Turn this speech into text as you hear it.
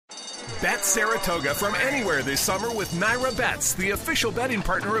Bet Saratoga from anywhere this summer with Naira Bets, the official betting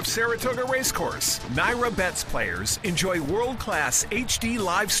partner of Saratoga Racecourse. Naira Bets players enjoy world-class HD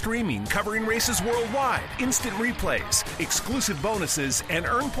live streaming covering races worldwide, instant replays, exclusive bonuses, and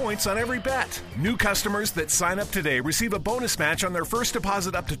earn points on every bet. New customers that sign up today receive a bonus match on their first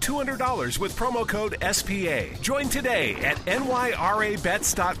deposit up to $200 with promo code SPA. Join today at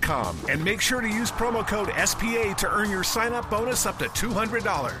nyrabets.com and make sure to use promo code SPA to earn your sign-up bonus up to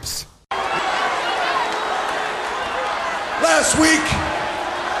 $200. Last week,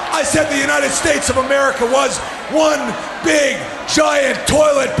 I said the United States of America was one big, giant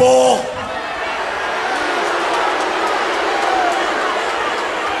toilet bowl.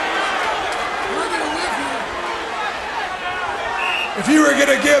 If you were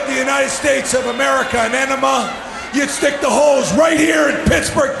going to give the United States of America an enema, you'd stick the hose right here in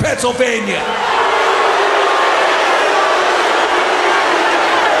Pittsburgh, Pennsylvania.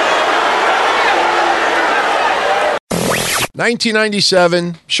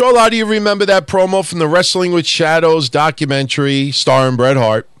 1997. Sure, a lot of you remember that promo from the Wrestling with Shadows documentary starring Bret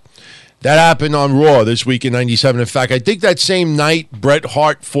Hart. That happened on Raw this week in 97. In fact, I think that same night, Bret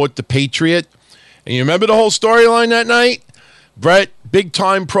Hart fought the Patriot. And you remember the whole storyline that night? Bret,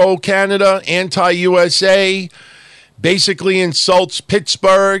 big-time pro-Canada, anti-USA, basically insults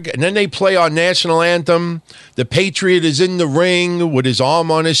Pittsburgh, and then they play our national anthem. The Patriot is in the ring with his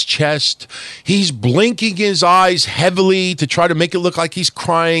arm on his chest. He's blinking his eyes heavily to try to make it look like he's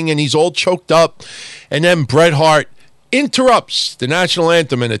crying, and he's all choked up. And then Bret Hart interrupts the national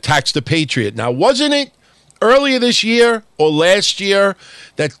anthem and attacks the Patriot. Now, wasn't it earlier this year or last year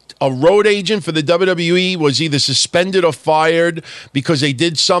that a road agent for the WWE was either suspended or fired because they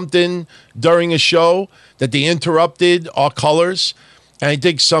did something during a show that they interrupted our colors? And I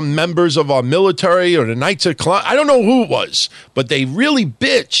think some members of our military or the Knights of Columbus, I don't know who it was, but they really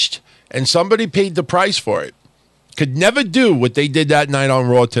bitched, and somebody paid the price for it. Could never do what they did that night on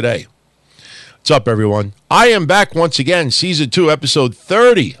Raw today. What's up, everyone? I am back once again, Season 2, Episode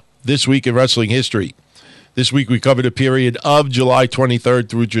 30, This Week in Wrestling History. This week we covered a period of July 23rd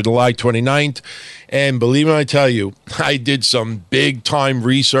through July 29th. And believe me, I tell you, I did some big-time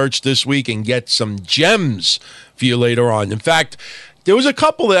research this week and get some gems for you later on. In fact, there was a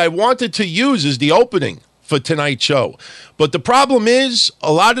couple that I wanted to use as the opening for tonight's show. But the problem is,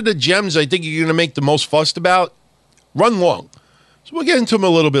 a lot of the gems I think you're going to make the most fuss about run long. So we'll get into them a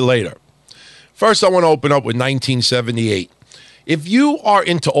little bit later. First, I want to open up with 1978. If you are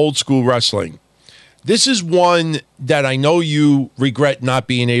into old-school wrestling, this is one that I know you regret not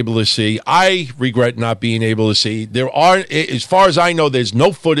being able to see. I regret not being able to see. As far as I know, there's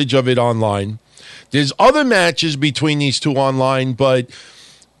no footage of it online. There's other matches between these two online, but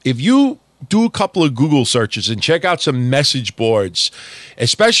if you do a couple of Google searches and check out some message boards,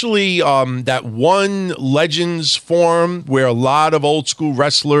 especially that one Legends forum where a lot of old school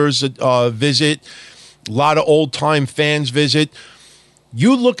wrestlers visit, a lot of old time fans visit.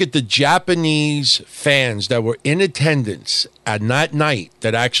 You look at the Japanese fans that were in attendance at that night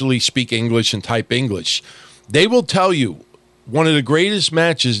that actually speak English and type English. They will tell you one of the greatest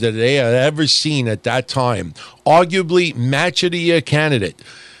matches that they had ever seen at that time, arguably match of the year candidate.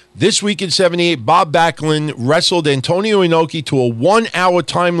 This week in 78, Bob Backlund wrestled Antonio Inoki to a 1-hour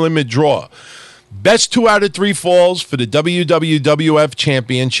time limit draw. Best 2 out of 3 falls for the WWF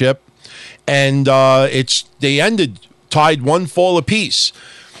Championship. And they ended tied 1 fall apiece.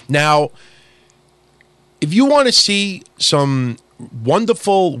 Now, if you want to see some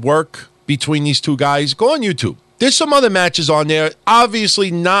wonderful work between these two guys, go on YouTube. There's some other matches on there,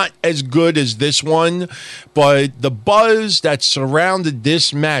 obviously not as good as this one, but the buzz that surrounded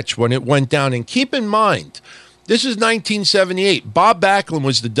this match when it went down, and keep in mind, this is 1978. Bob Backlund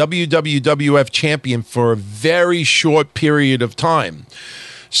was the WWF champion for a very short period of time.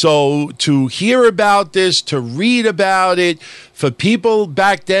 So to hear about this, to read about it, for people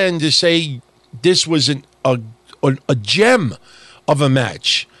back then to say this was a gem of a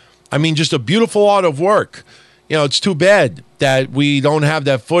match. I mean, just a beautiful art of work. You know, it's too bad that we don't have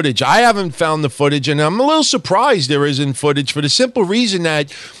that footage. I haven't found the footage, and I'm a little surprised there isn't footage for the simple reason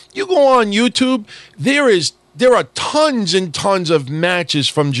that you go on YouTube, there are tons and tons of matches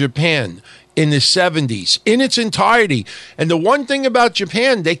from Japan in the 70s in its entirety. And the one thing about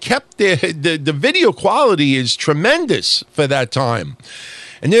Japan, they kept the video quality is tremendous for that time.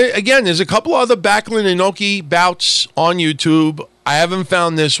 And there, again, there's a couple other Backlund and Inoki bouts on YouTube. I haven't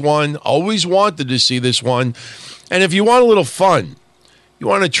found this one. Always wanted to see this one. And if you want a little fun, you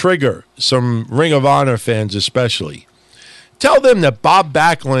want to trigger some Ring of Honor fans especially, Tell them that Bob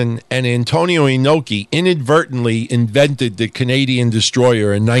Backlund and Antonio Inoki inadvertently invented the Canadian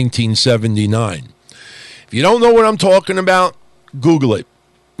Destroyer in 1979. If you don't know what I'm talking about, Google it.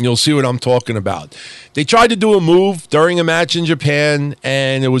 You'll see what I'm talking about. They tried to do a move during a match in Japan,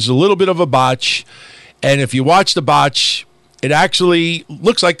 and it was a little bit of a botch. And if you watch the botch, it actually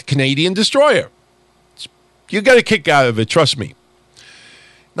looks like the Canadian Destroyer. You got a kick out of it, trust me.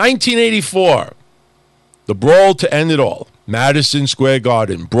 1984, the brawl to end it all. Madison Square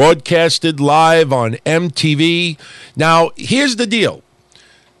Garden, broadcasted live on MTV. Now, here's the deal.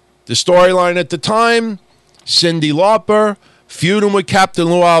 The storyline at the time, Cyndi Lauper feuding with Captain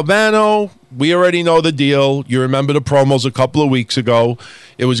Lou Albano. We already know the deal. You remember the promos a couple of weeks ago.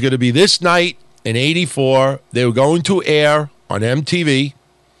 It was going to be this night in 84. They were going to air on MTV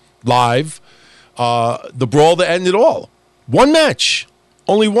live the brawl that ended all. One match.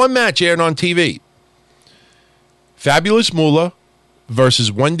 Only one match aired on TV. Fabulous Moolah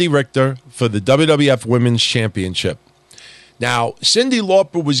versus Wendy Richter for the WWF Women's Championship. Now, Cyndi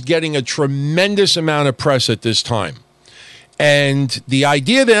Lauper was getting a tremendous amount of press at this time. And the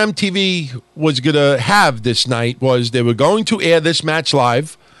idea that MTV was going to have this night was they were going to air this match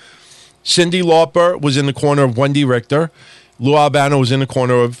live. Cyndi Lauper was in the corner of Wendy Richter. Lou Albano was in the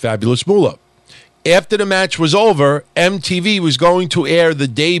corner of Fabulous Moolah. After the match was over, MTV was going to air the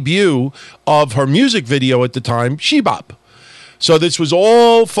debut of her music video at the time, She Bop. So this was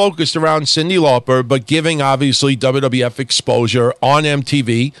all focused around Cyndi Lauper, but giving, obviously, WWF exposure on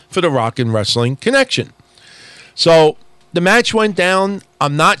MTV for the Rock and Wrestling Connection. So the match went down.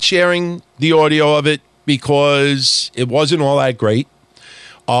 I'm not sharing the audio of it because it wasn't all that great.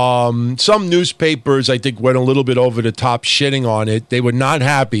 Some newspapers, I think, went a little bit over the top shitting on it. They were not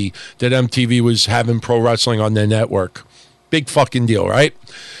happy that MTV was having pro wrestling on their network. Big fucking deal, right?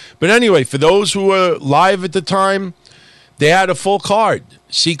 But anyway, for those who were live at the time, they had a full card.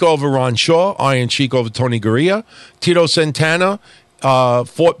 Seek over Ron Shaw, Iron Sheik over Tony Gurria. Tito Santana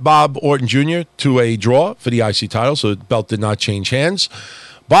fought Bob Orton Jr. to a draw for the IC title, so the belt did not change hands.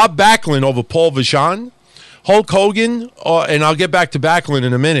 Bob Backlund over Paul Vachon. Hulk Hogan, and I'll get back to Backlund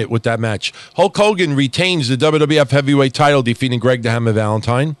in a minute with that match. Hulk Hogan retains the WWF Heavyweight title, defeating Greg the Hammer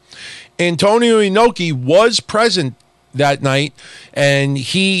Valentine. Antonio Inoki was present that night, and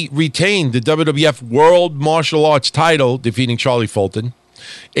he retained the WWF World Martial Arts title, defeating Charlie Fulton.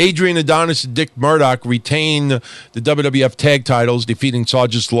 Adrian Adonis and Dick Murdoch retain the WWF tag titles, defeating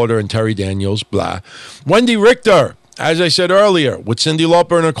Sergeant Slaughter and Terry Daniels. Blah. Wendy Richter, as I said earlier, with Cyndi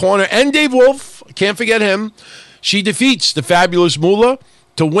Lauper in her corner, and Dave Wolf, can't forget him. She defeats the Fabulous Moolah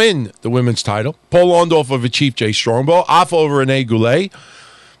to win the women's title. Paul Orndorff over Chief Jay Strongbow. Off over Rene Goulet.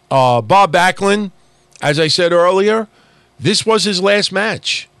 Bob Backlund, as I said earlier, this was his last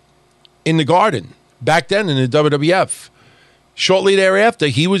match in the Garden back then in the WWF. Shortly thereafter,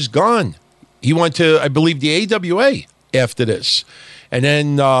 he was gone. He went to, I believe, the AWA after this. And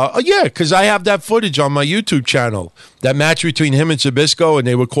then, because I have that footage on my YouTube channel. That match between him and Zbyszko, and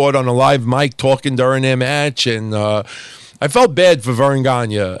they were caught on a live mic talking during their match. And I felt bad for Vern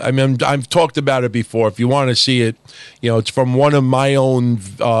Gagne. I mean, I've talked about it before. If you want to see it, it's from one of my own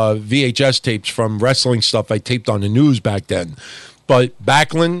VHS tapes from wrestling stuff I taped on the news back then. But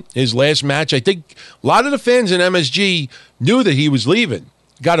Backlund, his last match, I think a lot of the fans in MSG knew that he was leaving.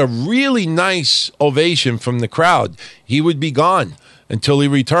 Got a really nice ovation from the crowd. He would be gone until he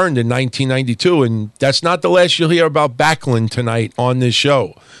returned in 1992. And that's not the last you'll hear about Backlund tonight on this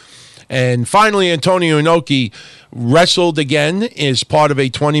show. And finally, Antonio Inoki wrestled again as part of a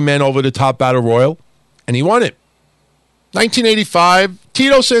 20-man over-the-top battle royal, and he won it. 1985,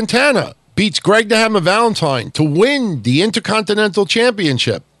 Tito Santana beats Greg the Hammer Valentine to win the Intercontinental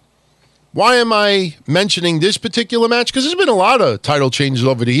Championship. Why am I mentioning this particular match? Because there's been a lot of title changes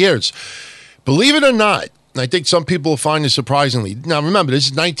over the years. Believe it or not, I think some people will find this surprisingly. Now, remember, this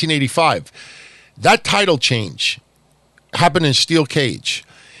is 1985. That title change happened in steel cage.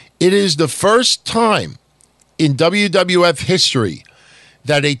 It is the first time in WWF history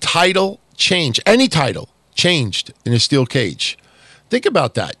that a title changed, any title changed in a steel cage. Think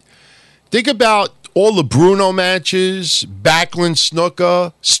about that. Think about all the Bruno matches, Backlund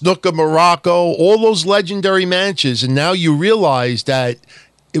Snuka, Snuka Morocco, all those legendary matches, and now you realize that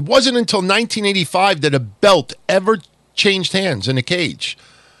it wasn't until 1985 that a belt ever changed hands in a cage.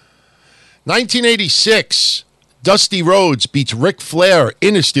 1986, Dusty Rhodes beats Ric Flair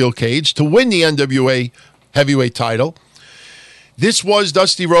in a steel cage to win the NWA heavyweight title. This was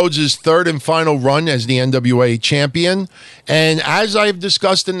Dusty Rhodes' third and final run as the NWA champion. And as I've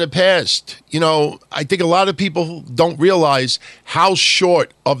discussed in the past, I think a lot of people don't realize how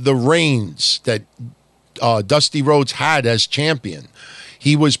short of the reigns that Dusty Rhodes had as champion.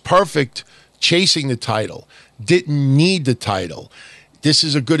 He was perfect chasing the title, didn't need the title. This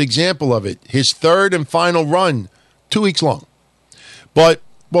is a good example of it. His third and final run, 2 weeks long. But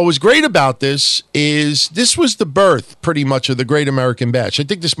what was great about this is this was the birth, pretty much, of the Great American Bash. I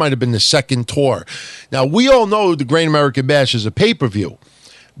think this might have been the second tour. Now, we all know the Great American Bash is a pay-per-view.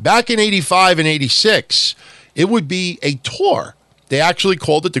 Back in 85 and 86, it would be a tour. They actually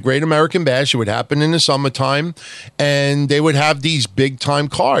called it the Great American Bash. It would happen in the summertime, and they would have these big-time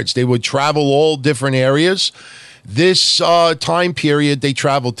cards. They would travel all different areas. This time period, they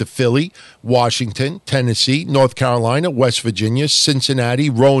traveled to Philly, Washington, Tennessee, North Carolina, West Virginia, Cincinnati,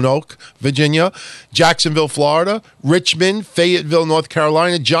 Roanoke, Virginia, Jacksonville, Florida, Richmond, Fayetteville, North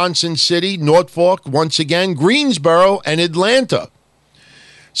Carolina, Johnson City, Norfolk, once again, Greensboro, and Atlanta.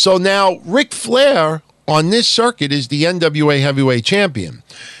 So now Ric Flair on this circuit is the NWA Heavyweight Champion.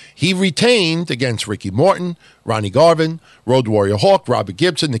 He retained against Ricky Morton, Ronnie Garvin, Road Warrior Hawk, Robert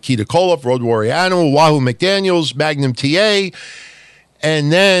Gibson, Nikita Koloff, Road Warrior Animal, Wahoo McDaniels, Magnum TA,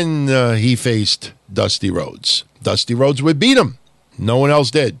 and then he faced Dusty Rhodes. Dusty Rhodes would beat him. No one else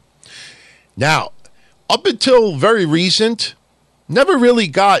did. Now, up until very recent, never really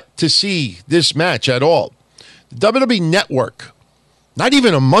got to see this match at all. The WWE Network, not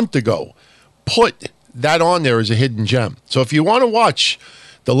even a month ago, put that on there as a hidden gem. So if you want to watch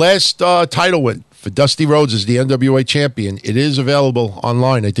the last title win for Dusty Rhodes as the NWA champion, it is available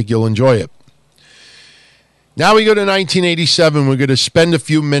online. I think you'll enjoy it. Now we go to 1987. We're going to spend a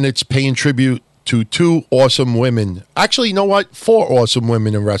few minutes paying tribute to 2 awesome women. Actually, you know what? 4 awesome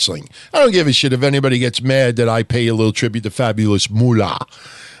women in wrestling. I don't give a shit if anybody gets mad that I pay a little tribute to Fabulous Moolah.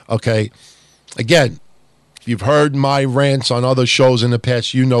 Okay? Again, if you've heard my rants on other shows in the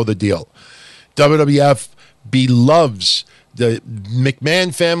past, you know the deal. WWF loves, the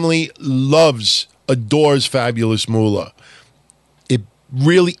McMahon family loves, adores Fabulous Moolah. It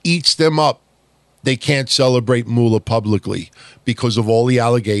really eats them up. They can't celebrate Moolah publicly because of all the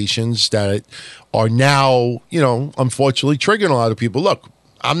allegations that are now, unfortunately triggering a lot of people. Look,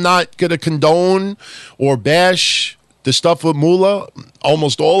 I'm not going to condone or bash the stuff with Moolah.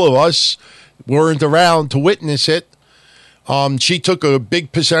 Almost all of us weren't around to witness it. She took a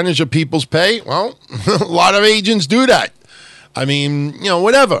big percentage of people's pay. Well, a lot of agents do that. I mean,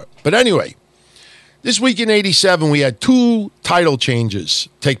 whatever. But anyway, this week in 87, we had 2 title changes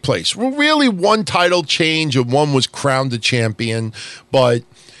take place. Well, really one title change, and one was crowned the champion. But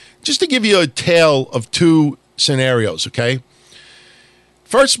just to give you a tale of 2 scenarios, okay?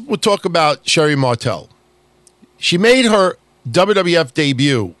 First, we'll talk about Sherry Martel. She made her WWF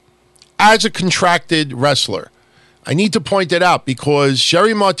debut as a contracted wrestler. I need to point that out because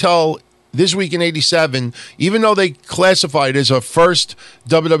Sherry Martel, this week in 87, even though they classified it as her first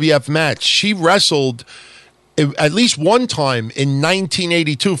WWF match, she wrestled at least one time in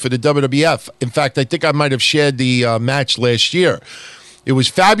 1982 for the WWF. In fact, I think I might have shared the match last year. It was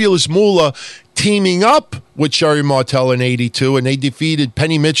Fabulous Moolah teaming up with Sherry Martel in 82, and they defeated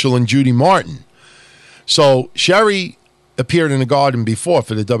Penny Mitchell and Judy Martin. So Sherry appeared in the Garden before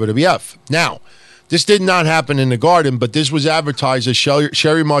for the WWF. Now, this did not happen in the Garden, but this was advertised as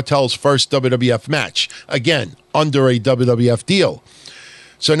Sherry Martel's first WWF match. Again, under a WWF deal.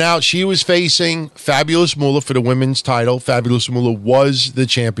 So now she was facing Fabulous Moolah for the women's title. Fabulous Moolah was the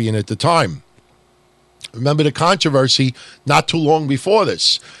champion at the time. Remember the controversy not too long before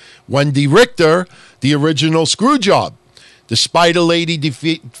this. Wendy Richter, the original Screwjob. The Spider Lady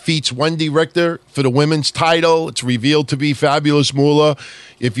defeats Wendy Richter for the women's title. It's revealed to be Fabulous Moolah.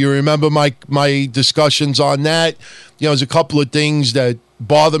 If you remember my discussions on that, there's a couple of things that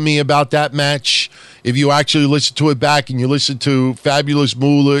bother me about that match. If you actually listen to it back and you listen to Fabulous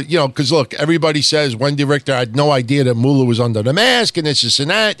Moolah, because look, everybody says Wendy Richter had no idea that Moolah was under the mask and this and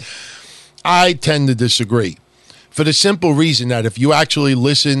that. I tend to disagree. For the simple reason that if you actually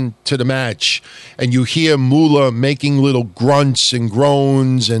listen to the match and you hear Moolah making little grunts and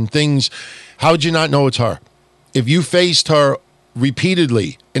groans and things, how would you not know it's her? If you faced her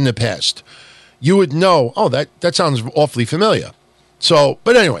repeatedly in the past, you would know, oh, that sounds awfully familiar. So,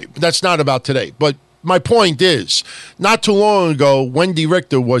 but anyway, that's not about today. But my point is, not too long ago, Wendy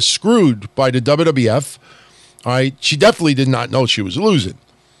Richter was screwed by the WWF. All right, she definitely did not know she was losing,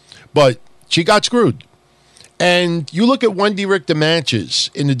 but she got screwed. And you look at Wendy Richter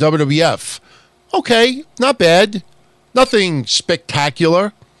matches in the WWF. Okay, not bad. Nothing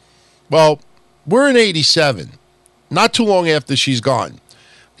spectacular. Well, we're in 87. Not too long after she's gone.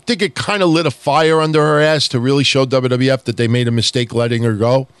 I think it kind of lit a fire under her ass to really show WWF that they made a mistake letting her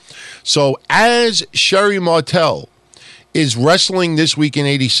go. So as Sherry Martel is wrestling this week in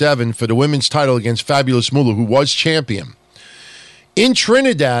 87 for the women's title against Fabulous Moolah, who was champion. In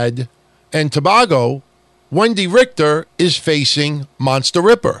Trinidad and Tobago, Wendy Richter is facing Monster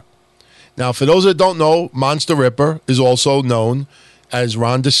Ripper. Now, for those that don't know, Monster Ripper is also known as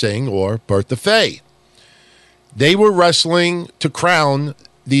Rhonda Singh or Bertha Faye. They were wrestling to crown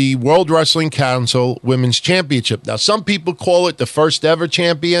the World Wrestling Council Women's Championship. Now, some people call it the first ever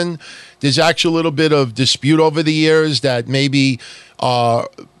champion. There's actually a little bit of dispute over the years that maybe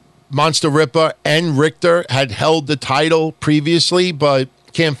Monster Ripper and Richter had held the title previously, but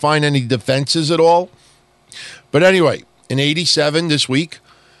can't find any defenses at all. But anyway, in 87 this week,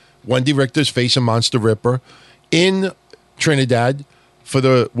 Wendy Richter's facing Monster Ripper in Trinidad for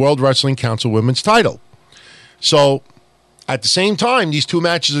the World Wrestling Council Women's title. So at the same time, these two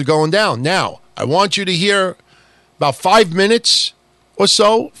matches are going down. Now, I want you to hear about 5 minutes or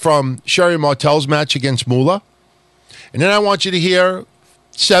so from Sherry Martel's match against Moolah. And then I want you to hear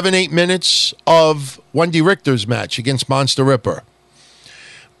 7-8 minutes of Wendy Richter's match against Monster Ripper.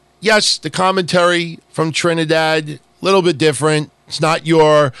 Yes, the commentary from Trinidad, a little bit different. It's not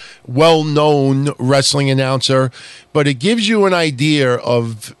your well-known wrestling announcer, but it gives you an idea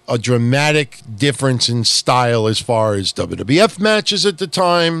of a dramatic difference in style as far as WWF matches at the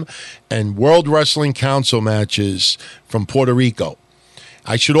time and World Wrestling Council matches from Puerto Rico.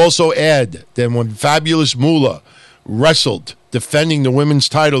 I should also add that when Fabulous Moolah wrestled defending the women's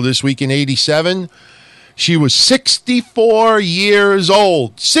title this week in 87, she was 64 years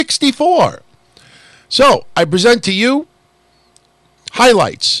old. 64. So, I present to you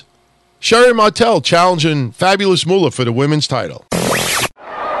highlights. Sherry Martel challenging Fabulous Moolah for the women's title. For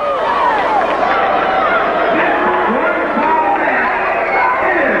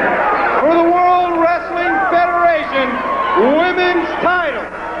the World Wrestling Federation women's title.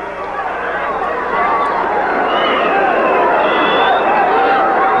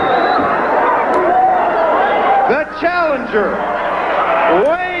 The challenger,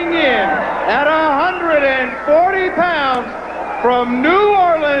 weighing in at 140 pounds, from New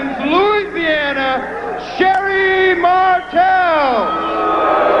Orleans, Louisiana, Sherry Martel.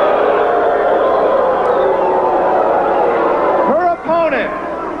 Her opponent,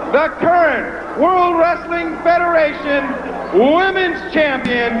 the current World Wrestling Federation Women's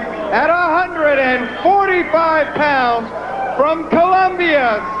Champion at 145 pounds, from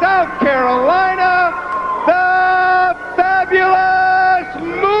Columbia, South Carolina, the Fabulous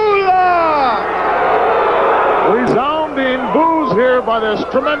Moolah. Resounding boos here by this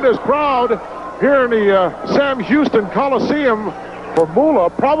tremendous crowd here in the Sam Houston Coliseum for Moolah.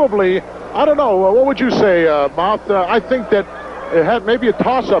 Probably, I don't know, what would you say, Mouth? I think that it had maybe a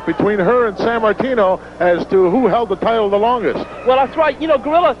toss-up between her and San Martino as to who held the title the longest. Well, that's right. You know,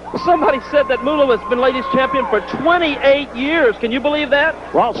 Gorilla, somebody said that Moolah has been ladies champion for 28 years. Can you believe that?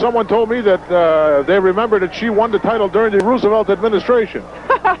 Well, someone told me that they remember that she won the title during the Roosevelt administration.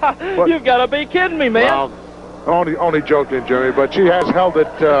 You've got to be kidding me, man. Well, only joking, Jerry, but she has held it,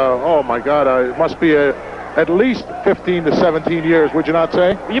 oh my God, it must be at least 15 to 17 years, would you not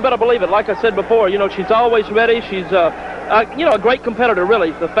say? You better believe it. Like I said before, you know, she's always ready. She's, you know, a great competitor,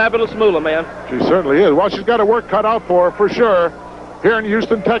 really. The Fabulous Moolah, man. She certainly is. Well, she's got her work cut out for her, for sure, here in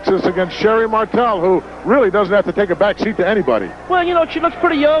Houston, Texas, against Sherry Martel, who really doesn't have to take a back seat to anybody. Well, you know, she looks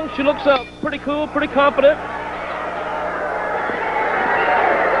pretty young. She looks pretty cool, pretty confident.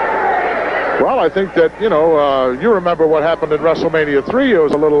 Well, I think that, you know, you remember what happened in WrestleMania 3. It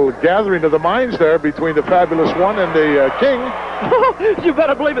was a little gathering of the minds there between the Fabulous One and the King. You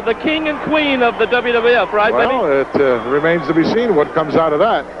better believe it. The king and queen of the WWF, right, baby? Well, it remains to be seen what comes out of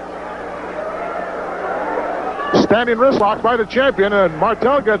that. Standing wrist lock by the champion, and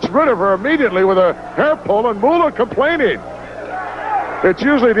Martel gets rid of her immediately with a hair pull, and Moolah complaining. It's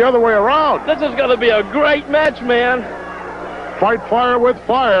usually the other way around. This is going to be a great match, man. Fight fire with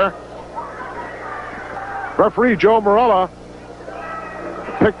fire. Referee Joe Morella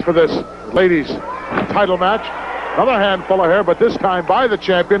picked for this ladies' title match. Another handful of hair, but this time by the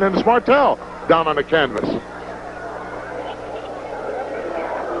champion, and it's Martel down on the canvas.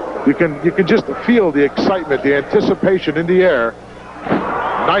 You can just feel the excitement, the anticipation in the air.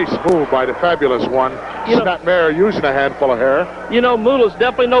 Nice move by the Fabulous One. Snap Mare using a handful of hair. You know, Moolah's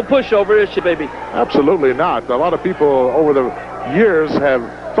definitely no pushover, is she, baby? Absolutely not. A lot of people over the years have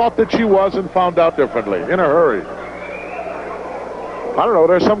thought that she was and found out differently in a hurry. I don't know,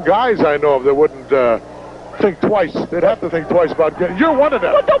 there's some guys I know of that wouldn't think twice. They'd have to think twice about getting. You're one of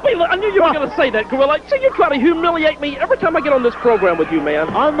them. Well, don't be. I knew you were going to say that, Gorilla. So you're trying to humiliate me every time I get on this program with you, man.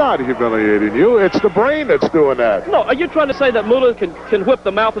 I'm not humiliating you. It's the brain that's doing that. No, are you trying to say that Moolah can whip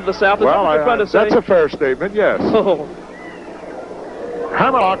the mouth of the South? Is that what you're trying to say? That's a fair statement, yes. Oh.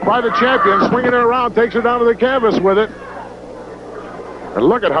 Hammerlock by the champion, swinging her around, takes her down to the canvas with it. And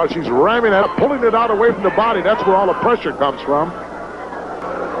look at how she's ramming it, pulling it out away from the body. That's where all the pressure comes from.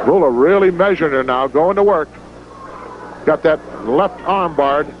 Moolah really measuring her now, going to work. Got that left arm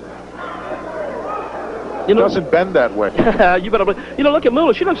barred. You know, doesn't bend that way. You better, look at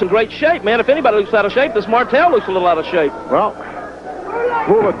Moolah. She looks in great shape, man. If anybody looks out of shape, this Martel looks a little out of shape. Well,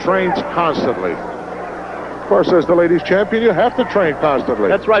 Moolah trains constantly. Of course, as the ladies champion, you have to train constantly.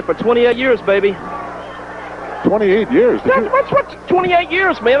 That's right, for 28 years, baby. 28 years? That's what 28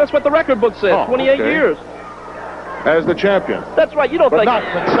 years, man. That's what the record book says. Oh, 28 years. As the champion. That's right. You don't but think... not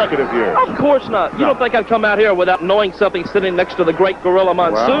consecutive years. Of course not. You don't think I'd come out here without knowing something sitting next to the great Gorilla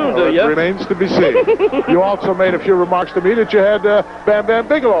Monsoon, do you? It remains to be seen. You also made a few remarks to me that you had Bam Bam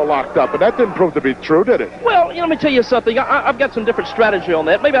Bigelow locked up, and that didn't prove to be true, did it? Well, let me tell you something. I've got some different strategy on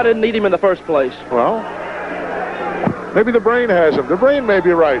that. Maybe I didn't need him in the first place. Well, maybe the brain has him. The brain may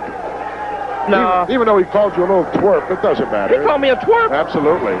be right. No. Even though he called you a little twerp, it doesn't matter. He called me a twerp?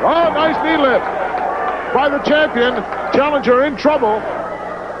 Absolutely. Oh, nice knee lift by the champion. Challenger in trouble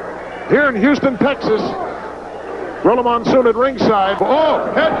here in Houston, Texas. Gorilla Monsoon at ringside.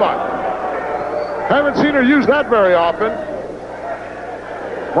 Oh, headbutt. Haven't seen her use that very often.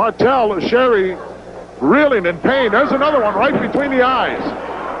 Martel, Sherry, reeling in pain. There's another one right between the eyes.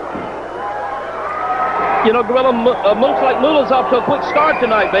 You know, Gorilla, looks like Moolah's off to a quick start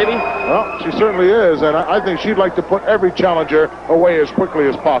tonight, baby. Well, she certainly is, and I think she'd like to put every challenger away as quickly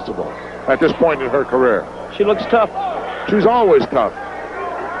as possible at this point in her career. She looks tough. She's always tough.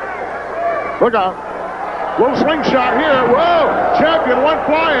 Look out. Little slingshot here. Whoa! Champion went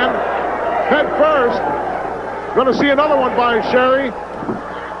flying. Head first. Going to see another one by Sherry.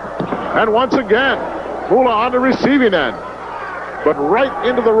 And once again, Moolah on the receiving end. But right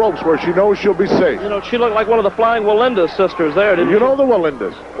into the ropes where she knows she'll be safe. You know, she looked like one of the Flying Walindas sisters there, didn't she? You know the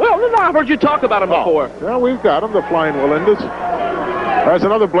Walindas? Well, no, I've heard you talk about them before. Yeah, we've got them, the Flying Walindas. There's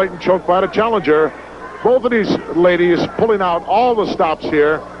another blatant choke by the challenger. Both of these ladies pulling out all the stops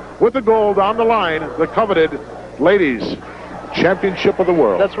here with the gold on the line, the coveted ladies championship of the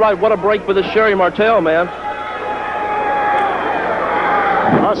world. That's right. What a break for the Sherry Martel, man.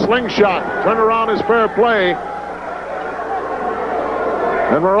 A slingshot. Turn around is fair play.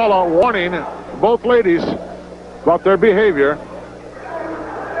 And Morella warning both ladies about their behavior.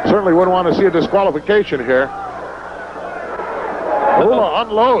 Certainly wouldn't want to see a disqualification here. Moolah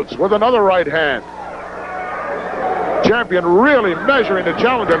unloads with another right hand. Champion really measuring the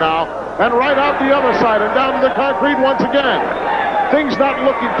challenger now. And right out the other side and down to the concrete once again. Things not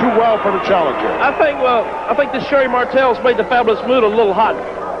looking too well for the challenger. I think this Sherry Martel's made the Fabulous Mood a little hot.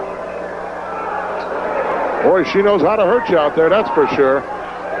 Boy, she knows how to hurt you out there, that's for sure.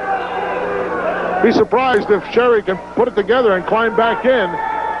 Be surprised if Sherry can put it together and climb back in,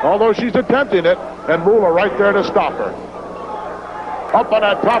 although she's attempting it, and Moolah right there to stop her. Up on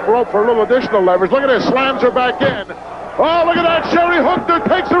that top rope for a little additional leverage. Look at this, slams her back in. Oh, look at that, Sherry hooked her,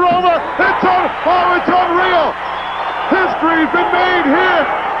 takes her over. It's unreal. History's been made here.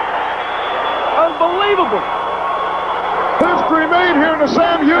 Unbelievable. History made here in the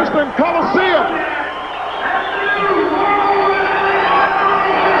Sam Houston Coliseum.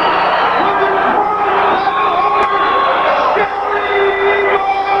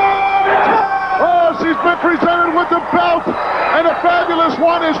 She's been presented with the belt, and the Fabulous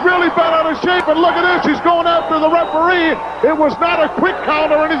One is really bent out of shape. And look at this, she's going after the referee. It was not a quick count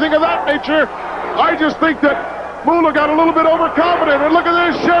or anything of that nature. I just think that Moolah got a little bit overconfident. And look at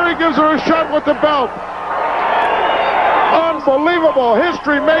this, Sherry gives her a shot with the belt. Unbelievable,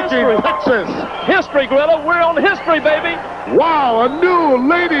 history-making Texas. History, Gorilla, we're on history, baby. Wow, a new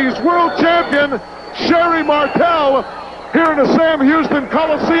ladies world champion, Sherry Martel, here in the Sam Houston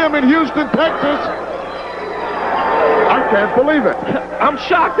Coliseum in Houston, Texas. I can't believe it. I'm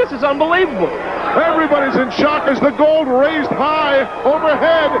shocked. This is unbelievable. Everybody's in shock as the gold raised high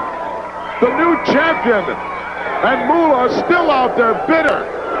overhead. The new champion. And Moolah still out there bitter.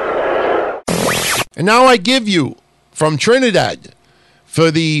 And now I give you, from Trinidad,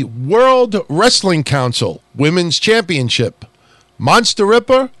 for the World Wrestling Council Women's Championship, Monster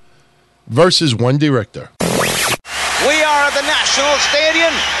Ripper versus Wendy Richter. We are at the National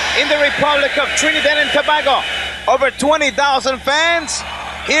Stadium in the Republic of Trinidad and Tobago. Over 20,000 fans.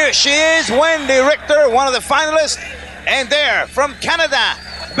 Here she is, Wendy Richter, one of the finalists. And there, from Canada,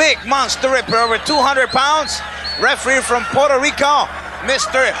 big Monster Ripper, over 200 pounds. Referee from Puerto Rico,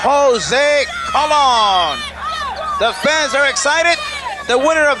 Mr. Jose Colon. The fans are excited. The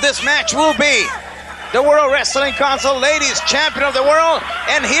winner of this match will be the World Wrestling Council Ladies Champion of the World.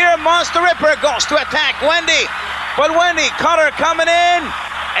 And here Monster Ripper goes to attack Wendy. But Wendy caught her coming in,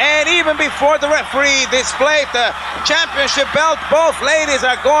 and even before the referee displayed the championship belt, both ladies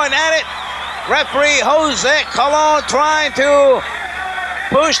are going at it. Referee Jose Colon trying to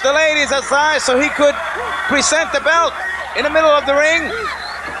push the ladies aside so he could present the belt in the middle of the ring,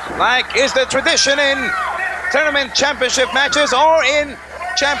 like is the tradition in tournament championship matches or in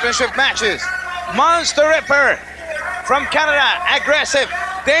championship matches. Monster Ripper from Canada, aggressive,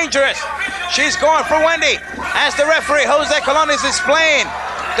 dangerous. She's going for Wendy as the referee Jose Colon is displaying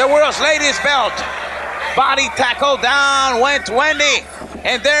the world's ladies belt. Body tackle, down went Wendy,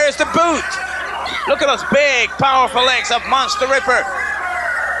 and there's the boot. Look at those big, powerful legs of Monster Ripper.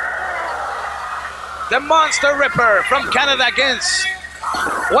 The Monster Ripper from Canada against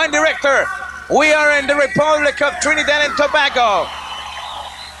Wendy Richter. We are in the Republic of Trinidad and Tobago.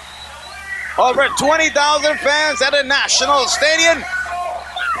 Over 20,000 fans at a national stadium.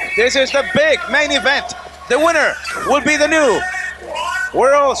 This is the big main event. The winner will be the new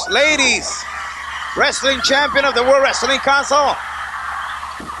World's Ladies Wrestling Champion of the World Wrestling Council.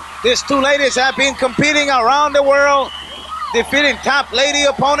 These two ladies have been competing around the world, defeating top lady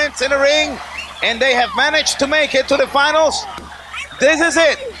opponents in the ring, and they have managed to make it to the finals. This is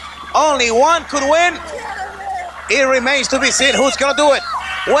it. Only one could win. It remains to be seen who's going to do it.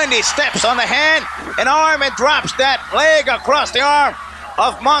 Wendy steps on the hand, an arm, and drops that leg across the arm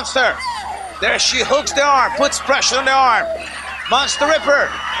of Monster. There she hooks the arm, puts pressure on the arm. Monster Ripper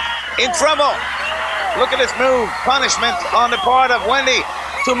in trouble. Look at this move. Punishment on the part of Wendy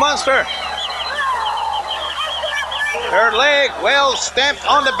to Monster. Her leg well stamped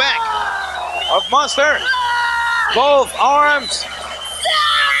on the back of Monster. Both arms.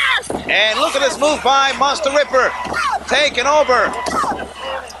 And look at this move by Monster Ripper. Taking over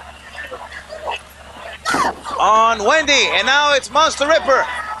on Wendy. And now it's Monster Ripper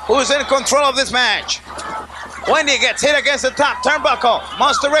who's in control of this match. Wendy gets hit against the top turnbuckle.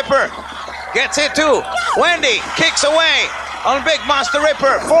 Monster Ripper gets hit too. Wendy kicks away on big Monster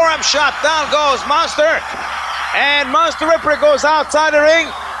Ripper. Forearm shot, down goes Monster. And Monster Ripper goes outside the ring.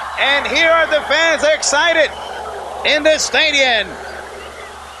 And here are the fans. They're excited in the stadium.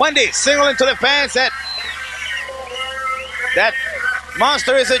 Wendy signaling to the fans that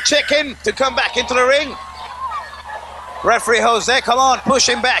Monster is a chicken to come back into the ring. Referee Jose Colon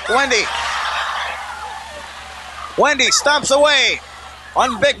pushing back Wendy. Wendy stomps away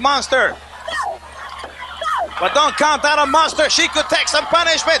on big Monster. But don't count out on Monster. She could take some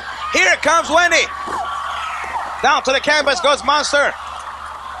punishment. Here comes Wendy. Down to the canvas goes Monster.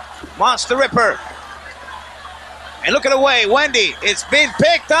 Monster Ripper. And look at the way Wendy is being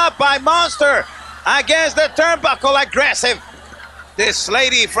picked up by Monster against the turnbuckle, aggressive. This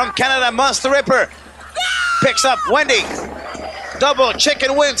lady from Canada, Monster Ripper, picks up Wendy. Double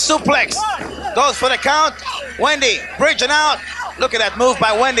chicken wing suplex. Goes for the count. Wendy bridging out. Look at that move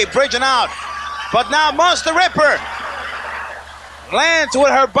by Wendy, bridging out. But now Monster Ripper lands with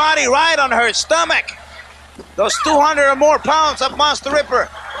her body right on her stomach. Those 200 or more pounds of Monster Ripper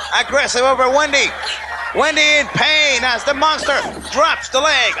aggressive over Wendy. Wendy in pain as the Monster drops the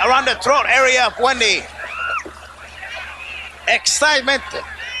leg around the throat area of Wendy. Excitement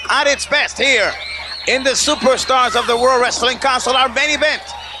at its best here in the Superstars of the World Wrestling Council, our main event.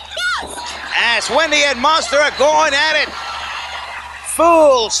 As Wendy and Monster are going at it.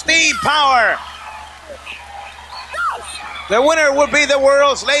 Full steam power. The winner will be the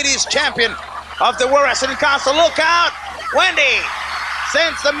World's Ladies Champion of the World Wrestling Council. Look out! Wendy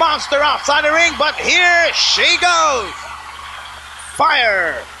sends the Monster outside the ring, but here she goes.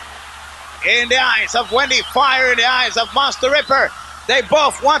 Fire in the eyes of Wendy, fire in the eyes of Monster Ripper. They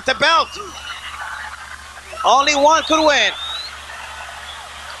both want the belt. Only one could win.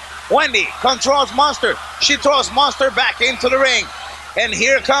 Wendy controls Monster. She throws Monster back into the ring. And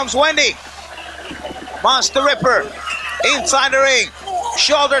here comes Wendy. Monster Ripper inside the ring.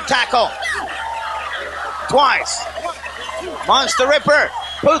 Shoulder tackle. Twice. Monster Ripper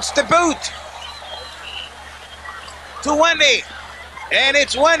puts the boot to Wendy. And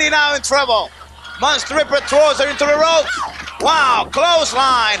it's Wendy now in trouble. Monster Ripper throws her into the ropes. Wow,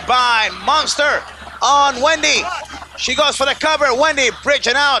 clothesline by Monster on Wendy. She goes for the cover. Wendy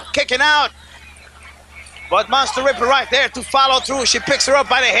bridging out, kicking out. But Monster Ripper right there to follow through. She picks her up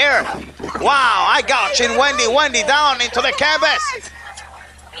by the hair. Wow, I gouging Wendy. Wendy down into the canvas.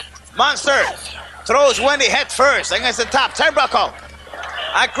 Monster throws Wendy head first against the top turnbuckle.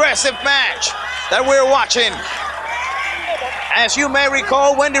 Aggressive match that we're watching. As you may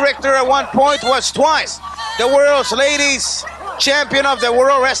recall, Wendy Richter at one point was twice the world's ladies champion of the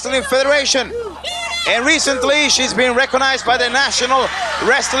World Wrestling Federation. And recently, she's been recognized by the National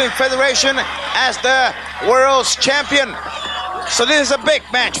Wrestling Federation as the world's champion. So this is a big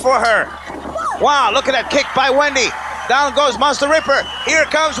match for her. Wow, look at that kick by Wendy. Down goes Monster Ripper. Here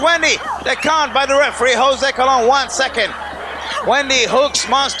comes Wendy. The count by the referee, Jose Colon, 1 second. Wendy hooks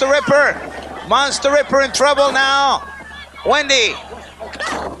Monster Ripper. Monster Ripper in trouble now. Wendy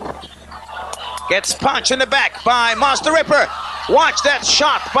gets punched in the back by Monster Ripper. Watch that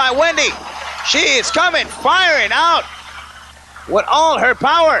shot by Wendy. She is coming, firing out with all her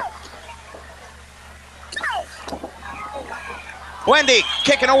power. Wendy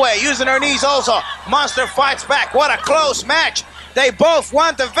kicking away, using her knees also. Monster fights back. What a close match. They both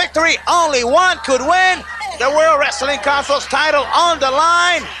want the victory. Only one could win. The World Wrestling Council's title on the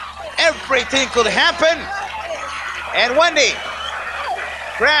line. Everything could happen. And Wendy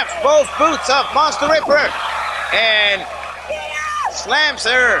grabs both boots of Monster Ripper and slams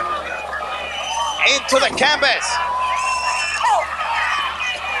her into the canvas.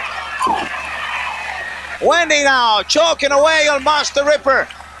 Wendy now choking away on Monster Ripper.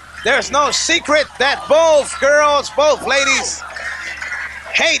 There's no secret that both girls, both ladies,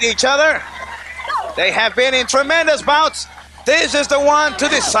 hate each other. They have been in tremendous bouts. This is the one to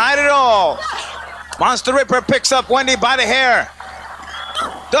decide it all. Monster Ripper picks up Wendy by the hair.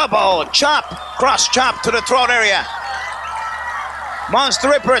 Double chop, cross chop to the throat area. Monster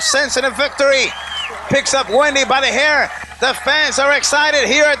Ripper sensing a victory. Picks up Wendy by the hair. The fans are excited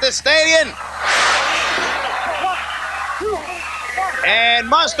here at the stadium. And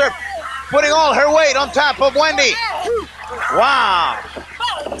Monster putting all her weight on top of Wendy. Wow.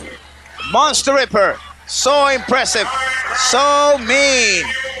 Monster Ripper, so impressive, so mean.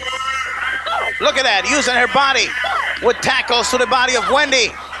 Look at that, using her body with tackles to the body of Wendy.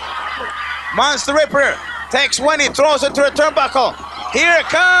 Monster Ripper takes Wendy, throws her to the turnbuckle. Here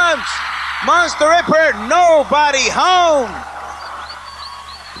comes Monster Ripper, nobody home.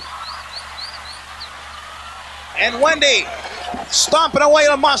 And Wendy stomping away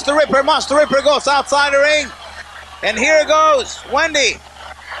on Monster Ripper. Monster Ripper goes outside the ring. And here goes Wendy.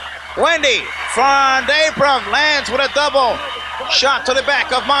 Wendy from the apron lands with a double shot to the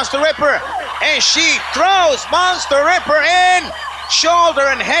back of Monster Ripper. And she throws Monster Ripper in, shoulder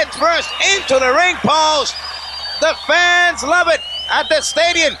and head first into the ring post. The fans love it at the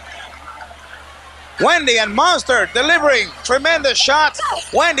stadium. Wendy and Monster delivering tremendous shots.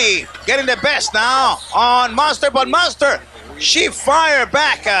 Wendy getting the best now on Monster, but Monster, she fired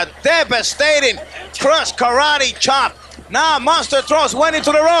back a devastating cross karate chop. Now Monster throws Wendy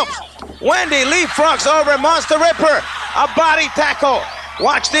to the ropes. Wendy leapfrogs over Monster Ripper. A body tackle.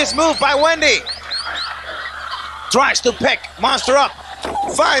 Watch this move by Wendy. Tries to pick Monster up.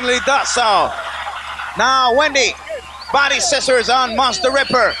 Finally does so. Now Wendy, body scissors on Monster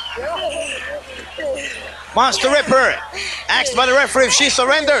Ripper. Monster Ripper asked by the referee if she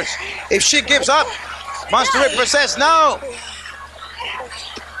surrenders. If she gives up, Monster Ripper says no.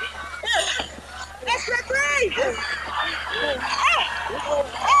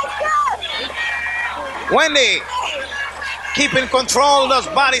 Wendy keeping control of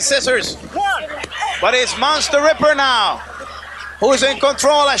those body scissors. But it's Monster Ripper now who's in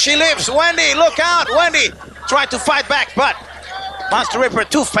control as she lifts Wendy. Look out, Wendy tried to fight back, but Monster Ripper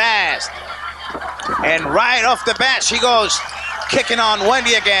too fast. And right off the bat, she goes kicking on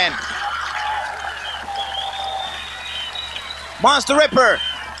Wendy again. Monster Ripper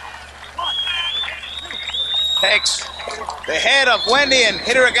takes the head of Wendy and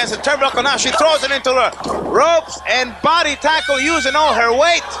hit her against the turnbuckle. Now she throws it into the ropes and body tackle using all her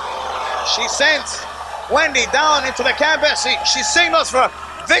weight. She sends Wendy down into the canvas. She signals for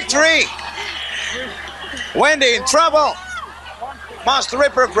victory. Wendy in trouble. Monster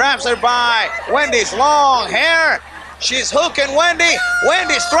Ripper grabs her by Wendy's long hair. She's hooking Wendy.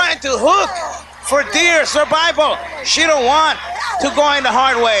 Wendy's trying to hook for dear survival. She don't want to go in the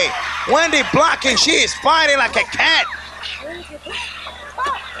hard way. Wendy blocking. She is fighting like a cat.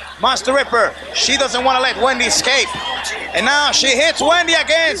 Monster Ripper, she doesn't want to let Wendy escape. And now she hits Wendy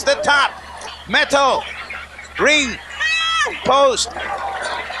against the top metal ring post.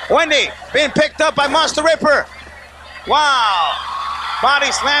 Wendy being picked up by Monster Ripper. Wow.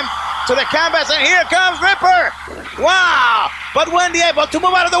 Body slam to the canvas, and here comes Ripper. Wow. But Wendy able to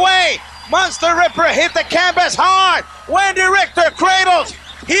move out of the way. Monster Ripper hit the canvas hard. Wendy Richter cradles.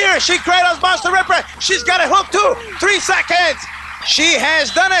 Here she cradles Monster Ripper. She's got a hook too. 3 seconds. She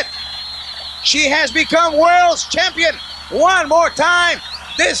has done it. She has become world's champion one more time.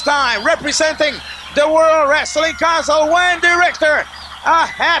 This time representing the World Wrestling Council, Wendy Richter. A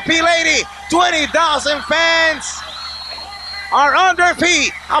happy lady. 20,000 fans are on their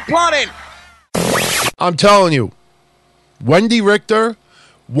feet applauding. I'm telling you, Wendy Richter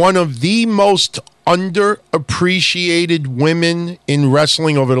one of the most underappreciated women in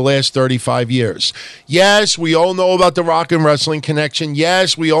wrestling over the last 35 years. Yes, we all know about the Rock and Wrestling Connection.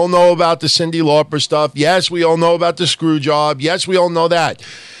 Yes, we all know about the Cyndi Lauper stuff. Yes, we all know about the screw job. Yes, we all know that.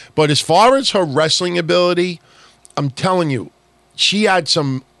 But as far as her wrestling ability, I'm telling you, she had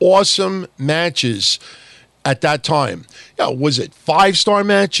some awesome matches at that time. Was it 5-star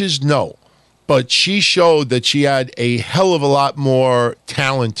matches? No. But she showed that she had a hell of a lot more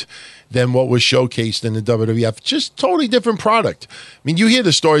talent than what was showcased in the WWF. Just totally different product. I mean, you hear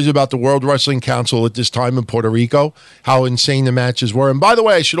the stories about the World Wrestling Council at this time in Puerto Rico, how insane the matches were. And by the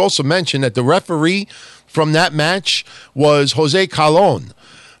way, I should also mention that the referee from that match was Jose Calon,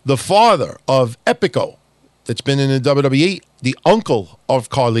 the father of Epico, that's been in the WWE, the uncle of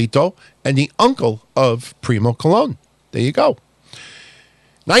Carlito, and the uncle of Primo Colon. There you go.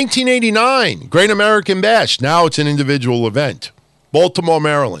 1989, Great American Bash. Now it's an individual event. Baltimore,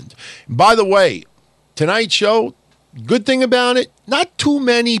 Maryland. By the way, tonight's show, good thing about it, not too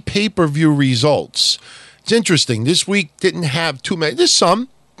many pay-per-view results. It's interesting. This week didn't have too many. There's some,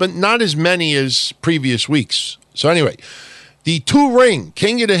 but not as many as previous weeks. So anyway, the 2-ring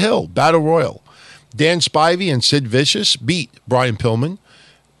King of the Hill Battle Royal. Dan Spivey and Sid Vicious beat Brian Pillman,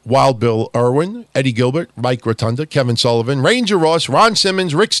 Wild Bill Irwin, Eddie Gilbert, Mike Rotunda, Kevin Sullivan, Ranger Ross, Ron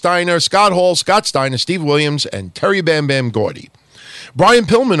Simmons, Rick Steiner, Scott Hall, Scott Steiner, Steve Williams, and Terry Bam Bam Gordy. Brian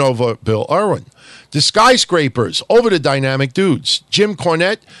Pillman over Bill Irwin. The Skyscrapers over the Dynamic Dudes. Jim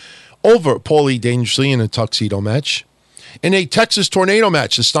Cornette over Paulie Dangerously in a tuxedo match. In a Texas Tornado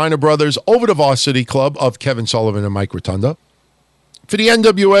match, the Steiner brothers over the Varsity Club of Kevin Sullivan and Mike Rotunda. For the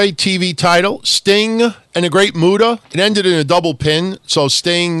NWA TV title, Sting and the Great Muta. It ended in a double pin, so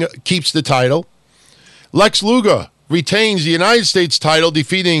Sting keeps the title. Lex Luger retains the United States title,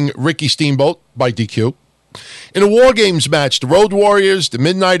 defeating Ricky Steamboat by DQ. In a War Games match, the Road Warriors, the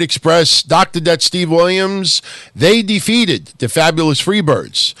Midnight Express, Dr. Det Steve Williams, they defeated the Fabulous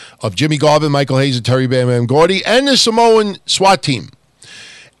Freebirds of Jimmy Garvin, Michael Hayes, and Terry Bam Bam Gordy, and the Samoan SWAT team.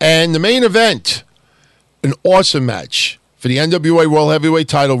 And the main event, an awesome match. For the NWA World Heavyweight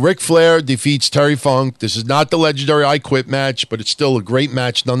title, Ric Flair defeats Terry Funk. This is not the legendary I Quit match, but it's still a great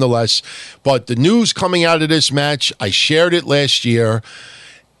match nonetheless. But the news coming out of this match, I shared it last year.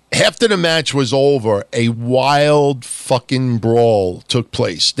 After the match was over, a wild fucking brawl took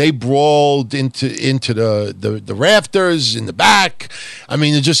place. They brawled into the rafters in the back. I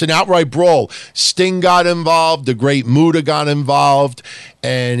mean, it's just an outright brawl. Sting got involved. The Great Muta got involved.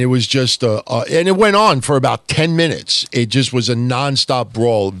 And it was just, and it went on for about 10 minutes. It just was a nonstop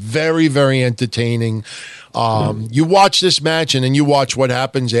brawl. Very, very entertaining. You watch this match and then you watch what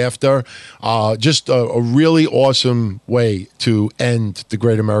happens after. Just a really awesome way to end the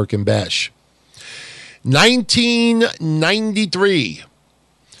Great American Bash. 1993.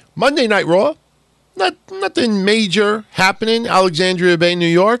 Monday Night Raw. Nothing major happening. Alexandria Bay, New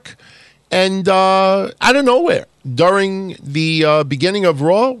York. And out of nowhere, during the beginning of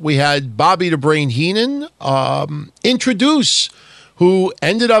Raw, we had Bobby the Brain Heenan introduce who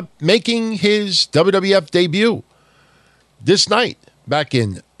ended up making his WWF debut this night, back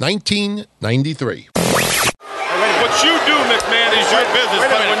in 1993. What you do, McMahon, is your business,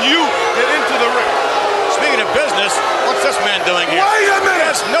 but when you get into the ring... Speaking of business, what's this man doing here? Wait a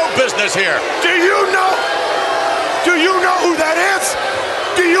minute! There's no business here. Do you know who that is?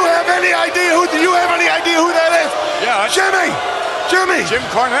 Do you have any idea who that is? Yeah. Jimmy! Jim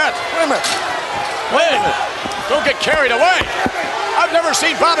Cornette. Wait a minute. Wait a minute. Don't get carried away. I've never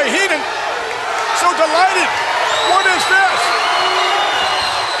seen Bobby Heenan so delighted. What is this?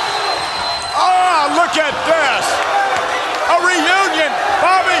 Ah, look at this. A reunion.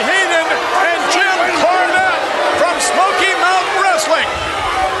 Bobby Heenan and Jim Cornette from Smoky Mountain Wrestling.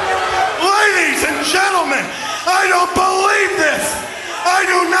 Ladies and gentlemen, I don't believe this. I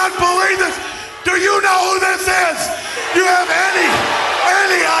do not believe this. Do you know who this is? Do you have any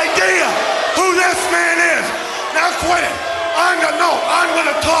idea who this man is? Now quit it. I'm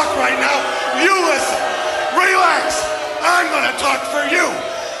gonna talk right now. You listen. Relax. I'm gonna talk for you.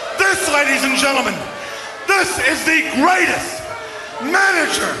 This, ladies and gentlemen, this is the greatest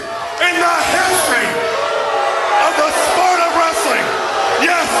manager in the history of the sport of wrestling.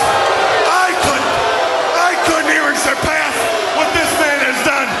 Yes, I couldn't even surpass what this man has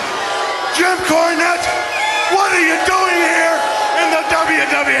done. Jim Cornette, what are you doing here in the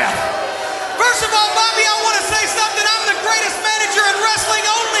WWF? First of all, Bobby, I want to say something. I'm the greatest manager in wrestling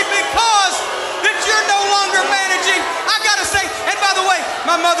only because that you're no longer managing. I gotta say, and by the way,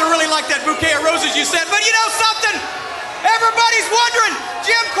 my mother really liked that bouquet of roses you said, but you know something? Everybody's wondering,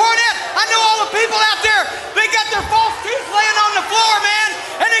 Jim Cornette, I know all the people out there, they got their false teeth laying on the floor, man,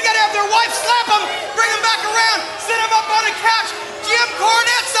 and up on the couch. Jim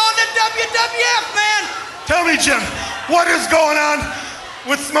Cornette's on the WWF, man. Tell me, Jim, what is going on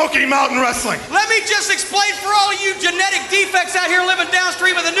with Smoky Mountain Wrestling? Let me just explain for all you genetic defects out here living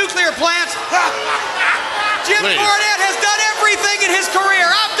downstream of the nuclear plants. Jim Cornette has done everything in his career.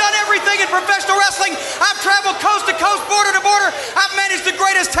 I've done everything in professional wrestling. I've traveled coast to coast, border to border. I've managed the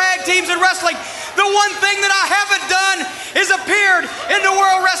greatest tag teams in wrestling. The one thing that I haven't done is appeared in the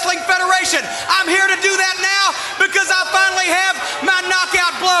World Wrestling Federation. I'm here to do that now because I finally have my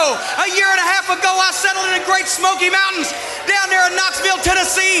knockout blow. A year and a half ago, I settled in the Great Smoky Mountains down there in Knoxville,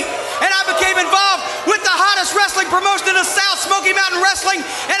 Tennessee, and I became involved with the hottest wrestling promotion in the South, Smoky Mountain Wrestling,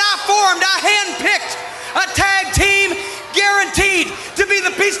 and I handpicked a tag team guaranteed to be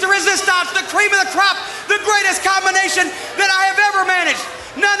the piece de resistance, the cream of the crop, the greatest combination that I have ever managed.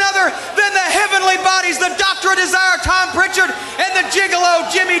 None other than the Heavenly Bodies, the Doctor of Desire, Tom Pritchard, and the Gigolo,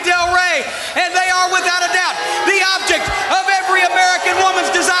 Jimmy Del Rey. And they are, without a doubt, the object of every American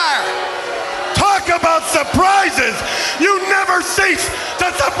woman's desire. Talk about surprises! You never cease to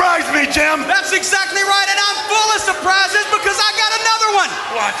surprise me, Jim! That's exactly right, and I'm full of surprises because I got another one.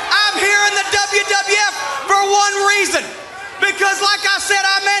 What? I'm here in the WWF for one reason. Because, like I said,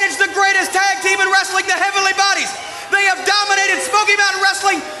 I manage the greatest tag team in wrestling, the Heavenly Bodies. They have dominated Smoky Mountain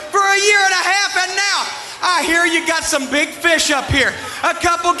Wrestling for a year and a half, and now I hear you got some big fish up here. A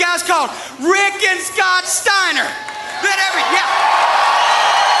couple guys called Rick and Scott Steiner.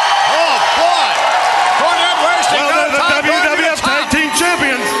 Oh, boy. Cornette Wrestling. Well, they're the WWF Tag Team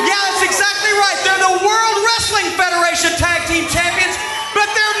Champions. Yeah, that's exactly right. They're the World Wrestling Federation Tag Team Champions, but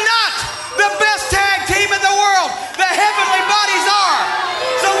they're not the best tag team in the world. The Heavenly Bodies are.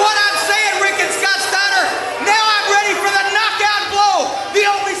 So what I'm saying, Rick and Scott Steiner, now I'm ready for the knockout blow, the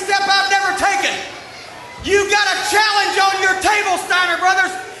only step I've never taken. You got a challenge on your table, Steiner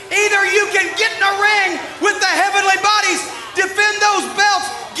brothers. Either you can get in a ring with the Heavenly Bodies, defend those belts,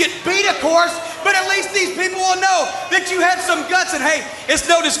 get beat, of course, but at least these people will know that you had some guts and, hey, it's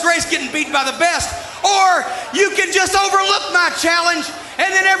no disgrace getting beaten by the best. Or you can just overlook my challenge, and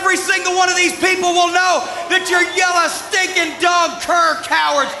then every single one of these people will know that you're yellow, stinking dog cur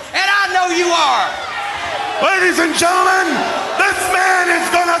cowards, and I know you are. Ladies and gentlemen, this man is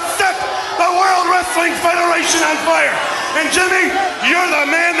gonna set the World Wrestling Federation on fire. And Jimmy, you're the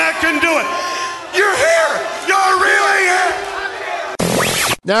man that can do it. You're here. You're really here.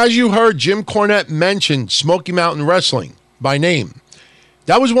 Now, as you heard Jim Cornette mention Smoky Mountain Wrestling by name,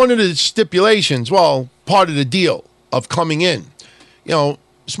 that was one of the stipulations, well, part of the deal of coming in. You know,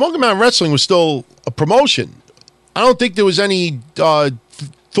 Smoky Mountain Wrestling was still a promotion. I don't think there was any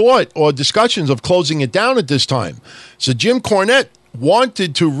thought or discussions of closing it down at this time. So Jim Cornette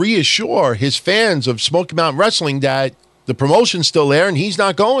wanted to reassure his fans of Smoky Mountain Wrestling that the promotion's still there and he's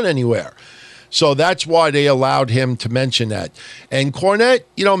not going anywhere. So that's why they allowed him to mention that. And Cornette,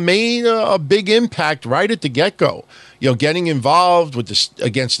 you know, made a big impact right at the get-go. You know, getting involved with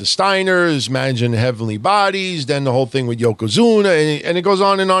against the Steiners, managing the Heavenly Bodies, then the whole thing with Yokozuna, and it goes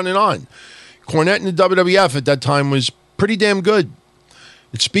on and on and on. Cornette in the WWF at that time was pretty damn good.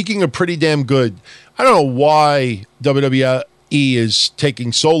 And speaking of pretty damn good, I don't know why WWE is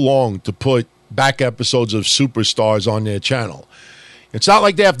taking so long to put back episodes of Superstars on their channel. It's not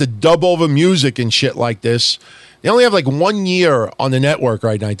like they have to dub over music and shit like this. They only have like 1 year on the network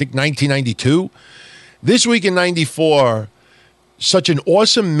right now. I think 1992. This week in 94, such an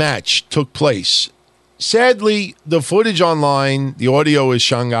awesome match took place. Sadly, the footage online, the audio is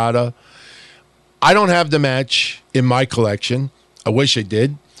shangada. I don't have the match in my collection. I wish I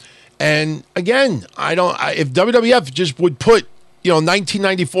did. And again, if WWF just would put,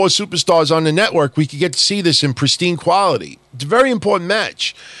 1994 Superstars on the network, we could get to see this in pristine quality. It's a very important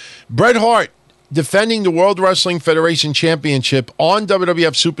match. Bret Hart defending the World Wrestling Federation Championship on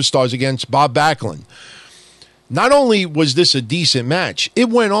WWF Superstars against Bob Backlund. Not only was this a decent match, it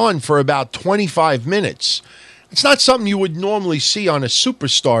went on for about 25 minutes. It's not something you would normally see on a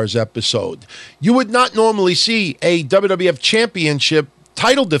Superstars episode. You would not normally see a WWF Championship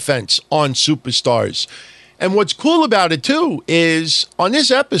title defense on Superstars. And what's cool about it, too, is on this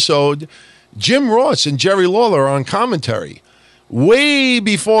episode, Jim Ross and Jerry Lawler are on commentary. Way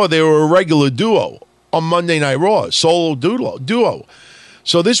before they were a regular duo on Monday Night Raw, solo duo.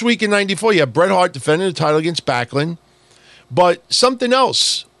 So this week in 94, you have Bret Hart defending the title against Backlund. But something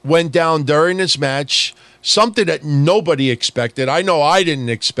else went down during this match, something that nobody expected. I know I didn't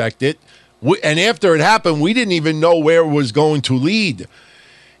expect it. And after it happened, we didn't even know where it was going to lead.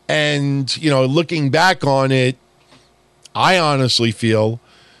 And, looking back on it, I honestly feel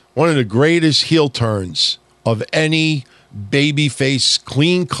one of the greatest heel turns of any babyface,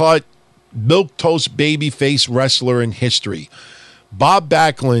 clean-cut milquetoast babyface wrestler in history. Bob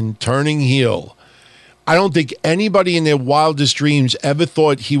Backlund turning heel. I don't think anybody in their wildest dreams ever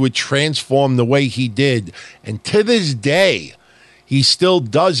thought he would transform the way he did. And to this day, he still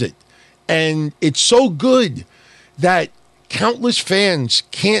does it. And it's so good that countless fans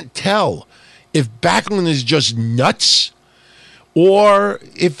can't tell if Backlund is just nuts or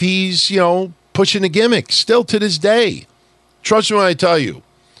if he's, pushing a gimmick still to this day. Trust me when I tell you,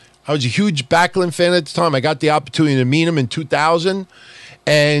 I was a huge Backlund fan at the time. I got the opportunity to meet him in 2000,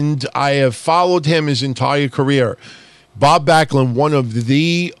 and I have followed him his entire career. Bob Backlund, one of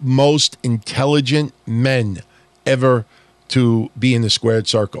the most intelligent men ever to be in the squared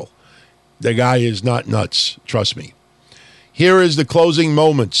circle. The guy is not nuts, trust me. Here is the closing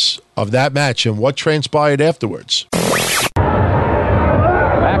moments of that match and what transpired afterwards.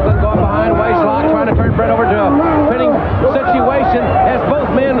 Backlund going behind, waistlock, trying to turn Brett over to a pinning situation as both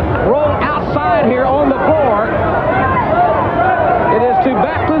men roll outside here on the floor. It is to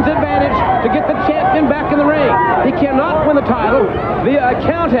Backlund's advantage to get the champion back in the ring. He cannot win the title via a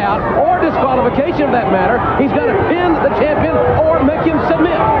count out or disqualification of that matter. He's got to pin the champion or make him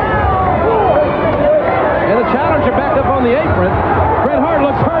submit. And the challenger back up on the apron. Bret Hart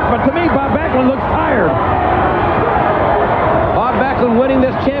looks hurt, but to me, Bob Backlund looks tired. Bob Backlund winning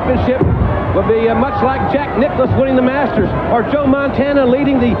this championship would be much like Jack Nicklaus winning the Masters or Joe Montana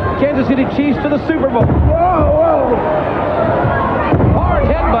leading the Kansas City Chiefs to the Super Bowl. Whoa, whoa. Hard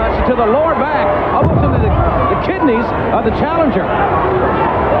headbutts to the lower back, almost into the kidneys of the challenger.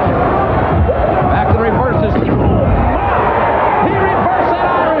 Backlund reverses. He reversed that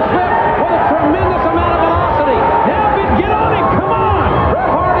Irish whip with a tremendous amount of velocity. Now get on him, come on! Bret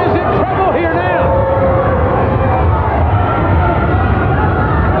Hart is in trouble here now.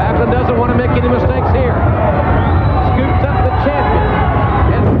 Backlund doesn't want to make any mistakes here. Scoops up the champion.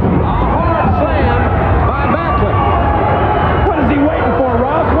 And a hard slam by Backlund. What is he waiting for,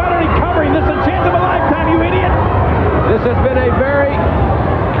 Ross? Why don't he cover him? This is a chance of a lifetime, you idiot! This has been a very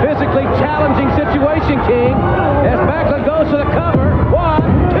physically challenging situation, King, as Backlund goes to the cover. 1,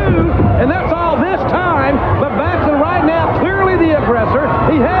 2, and that's all this time. But Backlund right now, clearly the aggressor.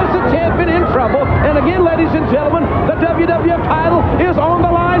 He has the champion in trouble. And again, ladies and gentlemen, the WWF title is on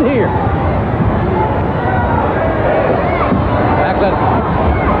the line here. Backlund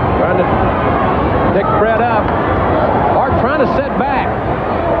trying to pick Bret up. Hart trying to set back.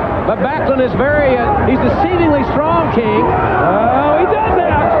 But Backlund is he's deceivingly strong, King. Oh, he does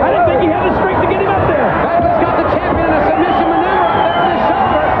that. I didn't think he had the strength to get him up there. Backlund's got the champion in a submission maneuver up there on his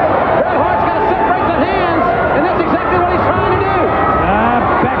shoulder. Bret Hart's got to separate the hands, and that's exactly what he's trying to do.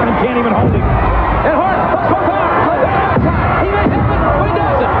 Backlund can't even hold him. And Hart hooks both arms. He may have it, but he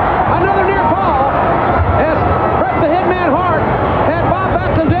doesn't. Another near fall as Bret the Hitman Hart had Bob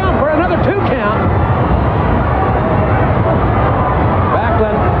Backlund down for another 2 count.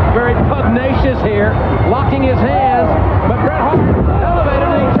 Backlund very pugnacious here, locking his hands, but Bret Hart elevated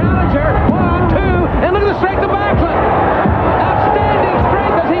the challenger. 1, 2, and look at the strength of Backlund. Outstanding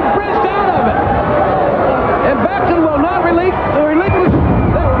strength as he bridged out of it. And Backlund will not relinquish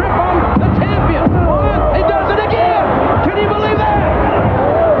the grip on the champion. He does it again. Can you believe that?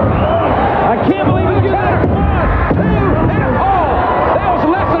 I can't believe it. 1, 2, and that was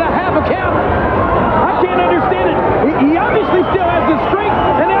less than a half a count. I can't understand it. He obviously still has the strength,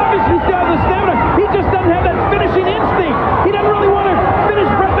 and he obviously still has the stamina. He just doesn't have that finishing instinct. He doesn't really want to finish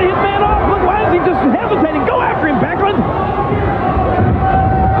Bret the Hitman off. Look, why is he just hesitating? Go after him, Backlund.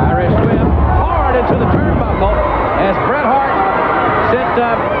 Irish whip hard into the turnbuckle as Bret Hart sent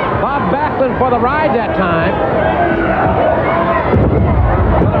Bob Backlund for the ride that time.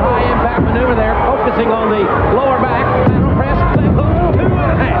 Another high impact maneuver there, focusing on the lower back. Lateral press, leg hook,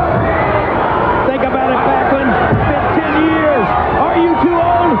 2.5. Think about it, Backlund. It's been 10 years. Are you too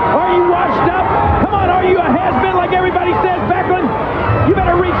old? Are you washed up? Come on, are you a has-been like everybody says, Backlund? You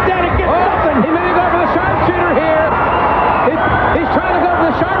better reach down and get something. He may go for the sharpshooter here. He's trying to go for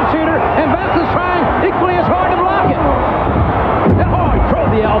the sharpshooter, and Backlund's trying equally as hard to block it. And he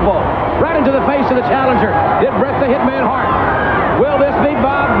drove the elbow right into the face of the challenger. Did Bret the Hitman Hart. Will this be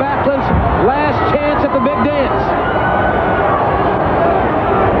Bob Backlund's last chance at the big dance?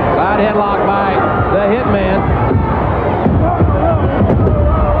 Side headlock by the Hitman.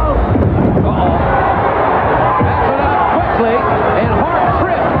 Backlund up quickly, and Hart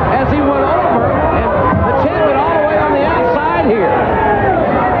tripped as he went over, and the champion all the way on the outside here.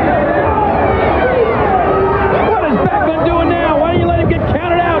 What is Backlund doing now? Why don't you let him get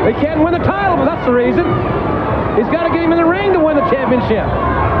counted out? He can't win the title, but that's the reason. He's got to get him in the ring to win the championship.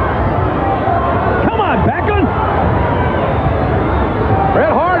 Come on, Backlund.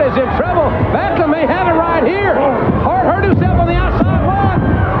 Bret Hart is in trouble.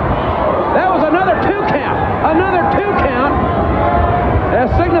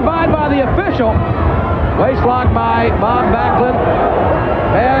 Waistlock by Bob Backlund.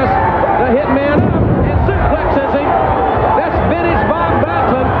 Has the hitman up and suplexes him. That's vintage Bob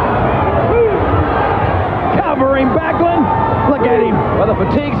Backlund. Covering Backlund. Look at him. Well, the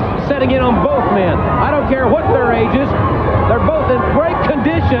fatigue's setting in on both men. I don't care what their ages. They're both in great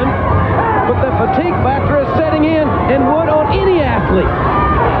condition, but the fatigue factor is setting in and would on any athlete.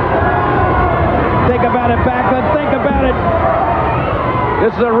 Think about it, Backlund. Think about it.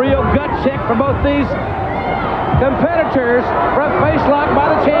 This is a real gut check for both these competitors. Front face lock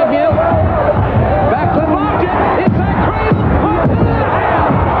by the champion. Backlund locked it. Inside cradle. Up to the half.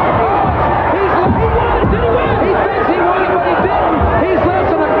 He won it. Did he win? He thinks he won it, but he didn't. He's less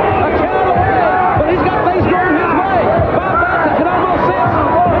than a count away, but he's got things going his way. Bob Backlund can almost sense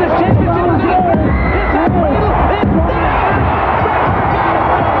that his championship is in. Inside cradle. It's down.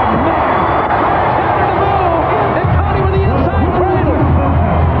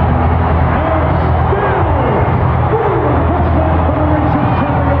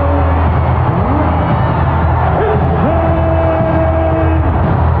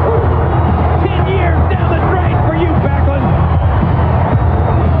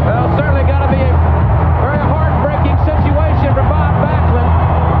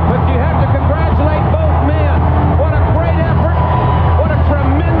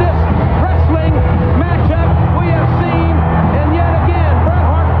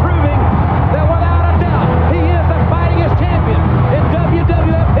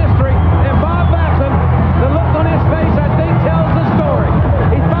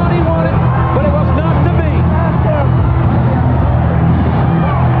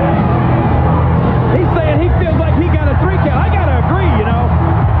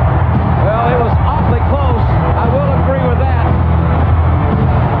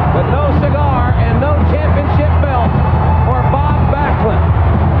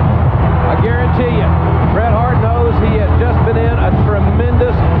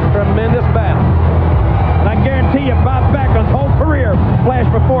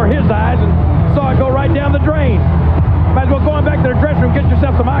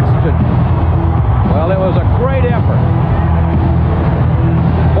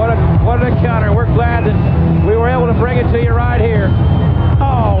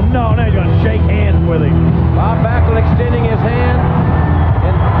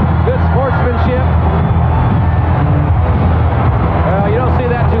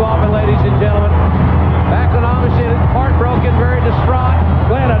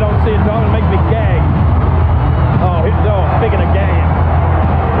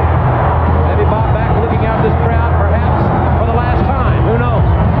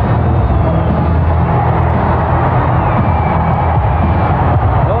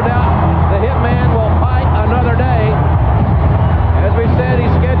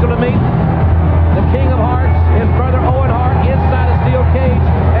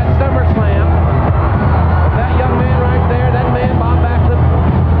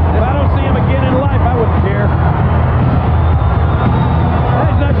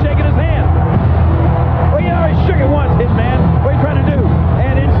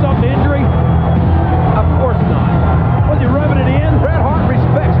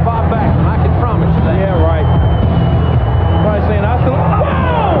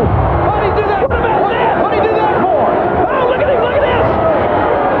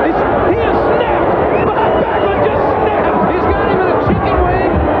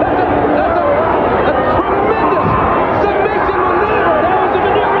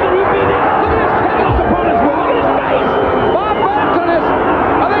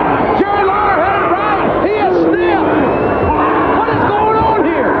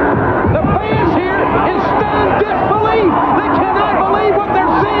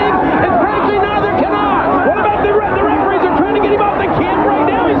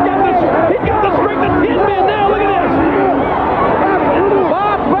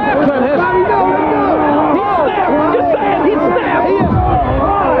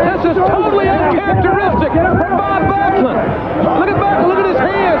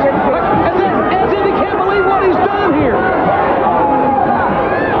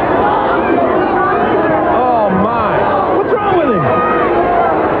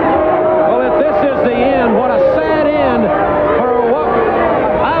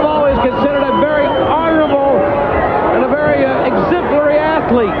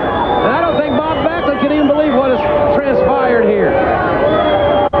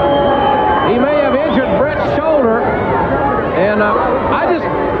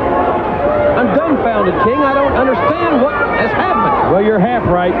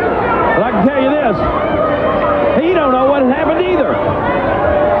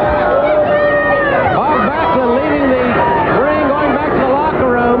 Backlund leaving the ring, going back to the locker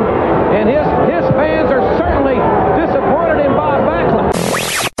room, and his fans are certainly disappointed in Bob Backlund.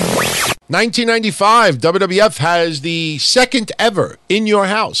 1995, WWF has the second ever In Your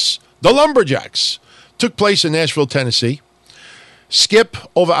House. The Lumberjacks took place in Nashville, Tennessee. Skip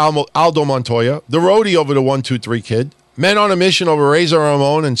over Aldo Montoya. The Roadie over the 1-2-3 Kid. Men on a Mission over Razor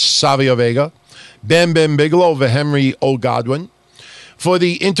Ramon and Savio Vega. Bam Bam Bigelow over Henry O. Godwin. For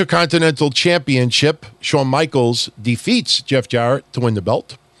the Intercontinental Championship, Shawn Michaels defeats Jeff Jarrett to win the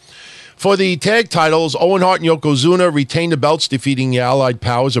belt. For the tag titles, Owen Hart and Yokozuna retain the belts, defeating the Allied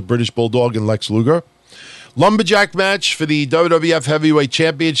powers of British Bulldog and Lex Luger. Lumberjack match for the WWF Heavyweight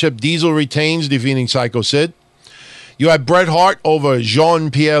Championship, Diesel retains, defeating Psycho Sid. You had Bret Hart over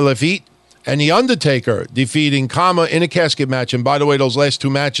Jean-Pierre Lafitte, and The Undertaker defeating Kama in a casket match. And by the way, those last two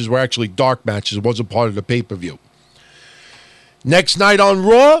matches were actually dark matches. It wasn't part of the pay-per-view. Next night on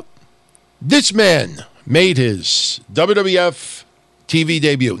Raw, this man made his WWF TV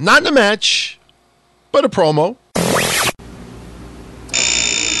debut. Not in a match, but a promo.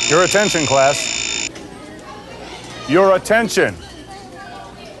 Your attention, class. Your attention.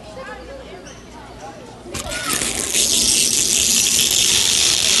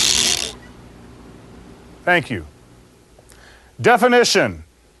 Thank you. Definition: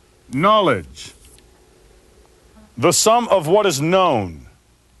 knowledge. The sum of what is known.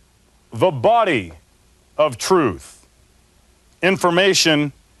 The body of truth.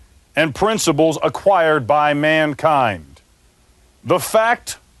 Information and principles acquired by mankind. The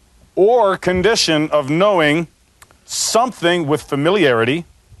fact or condition of knowing something with familiarity,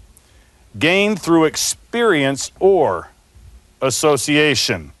 gained through experience or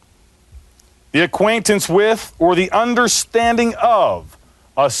association. The acquaintance with or the understanding of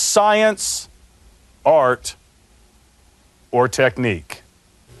a science, art, or technique.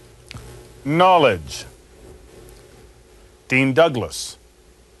 Knowledge. Dean Douglas.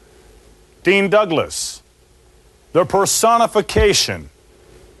 Dean Douglas, the personification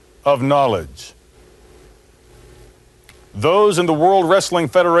of knowledge. Those in the World Wrestling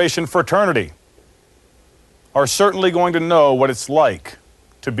Federation fraternity are certainly going to know what it's like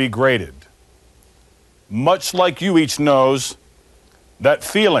to be graded. Much like you each knows that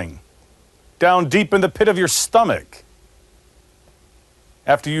feeling down deep in the pit of your stomach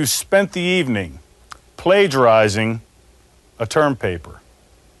after you spent the evening plagiarizing a term paper.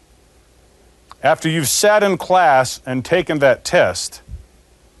 After you've sat in class and taken that test,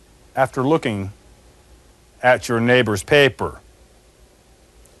 after looking at your neighbor's paper.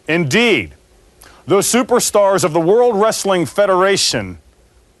 Indeed, the superstars of the World Wrestling Federation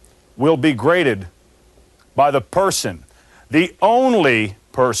will be graded by the person, the only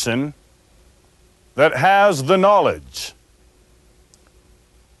person that has the knowledge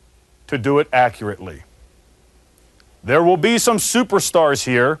to do it accurately. There will be some superstars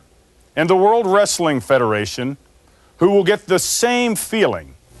here in the World Wrestling Federation who will get the same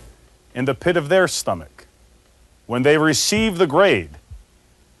feeling in the pit of their stomach when they receive the grade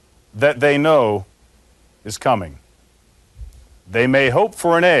that they know is coming. They may hope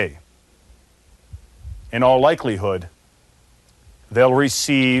for an A. In all likelihood, they'll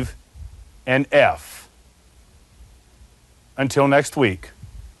receive an F. Until next week,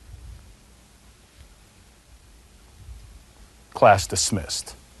 class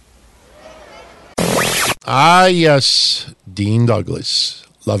dismissed. Ah, yes, Dean Douglas.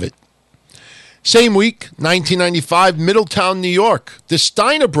 Love it. Same week, 1995, Middletown, New York. The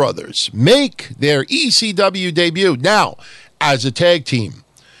Steiner brothers make their ECW debut. Now, as a tag team.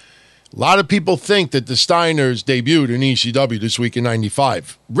 A lot of people think that the Steiners debuted in ECW this week in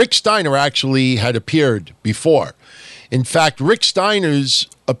 95. Rick Steiner actually had appeared before. In fact, Rick Steiner's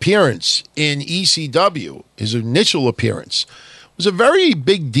appearance in ECW, his initial appearance, was a very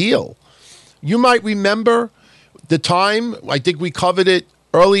big deal. You might remember the time, I think we covered it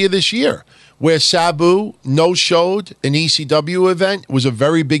earlier this year, where Sabu no-showed an ECW event. It was a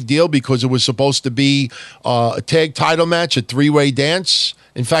very big deal because it was supposed to be a tag title match, a three-way dance.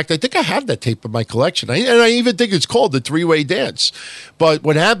 In fact, I think I have that tape in my collection. And I even think it's called the three-way dance. But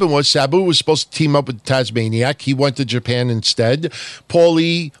what happened was Sabu was supposed to team up with Tasmaniac. He went to Japan instead.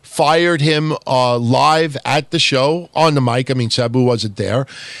 Paulie fired him live at the show on the mic. I mean, Sabu wasn't there.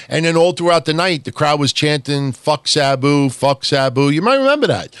 And then all throughout the night, the crowd was chanting, fuck Sabu, fuck Sabu. You might remember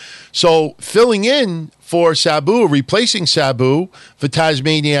that. So filling in for Sabu, replacing Sabu for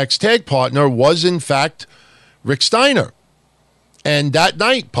Tasmaniac's tag partner was, in fact, Rick Steiner. And that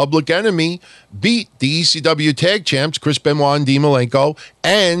night, Public Enemy beat the ECW tag champs, Chris Benoit and Dean Malenko,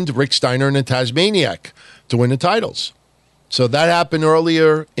 and Rick Steiner and the Tasmaniac to win the titles. So that happened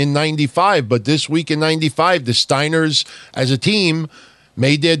earlier in 95. But this week in 95, the Steiners as a team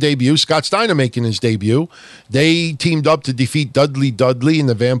made their debut. Scott Steiner making his debut. They teamed up to defeat Dudley and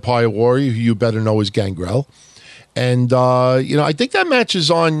the Vampire Warrior, who you better know is Gangrel. And, I think that match is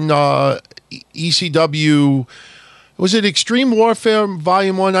on ECW. Was it Extreme Warfare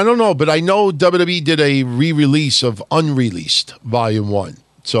Volume 1? I don't know, but I know WWE did a re-release of Unreleased Volume 1.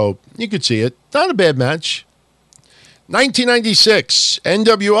 So you could see it. Not a bad match. 1996,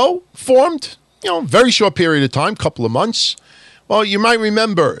 NWO formed, very short period of time, couple of months. Well, you might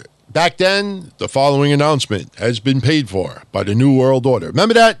remember, back then, the following announcement has been paid for by the New World Order.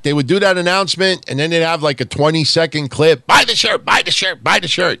 Remember that? They would do that announcement, and then they'd have like a 20-second clip. Buy the shirt, buy the shirt, buy the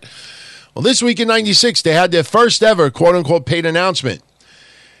shirt. Well, this week in 96, they had their first ever, quote-unquote, paid announcement.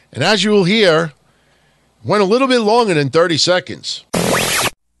 And as you will hear, went a little bit longer than 30 seconds.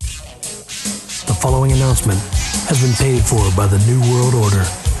 The following announcement has been paid for by the New World Order.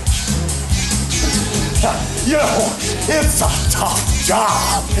 It's a tough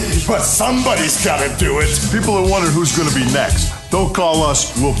job, but somebody's got to do it. People are wondering who's going to be next. Don't call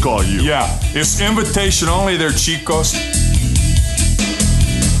us, we'll call you. Yeah, it's invitation only there, chicos.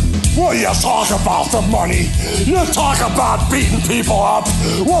 Well, you talk about the money. You talk about beating people up.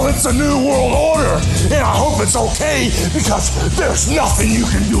 Well, it's a New World Order, and I hope it's okay because there's nothing you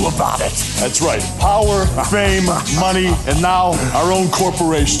can do about it. That's right. Power, fame, money, and now our own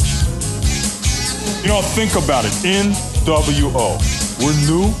corporation. Think about it. NWO. We're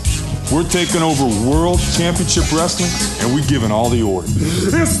new. We're taking over World Championship Wrestling, and we're giving all the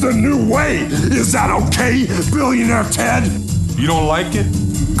orders. It's the new way. Is that okay, Billionaire Ted? You don't like it?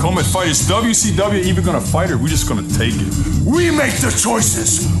 Come and fight. Is WCW even going to fight, or we're just going to take it? We make the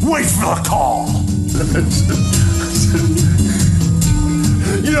choices. Wait for the call.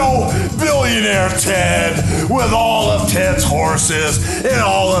 Billionaire Ted, with all of Ted's horses and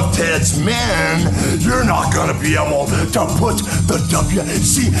all of Ted's men, you're not going to be able to put the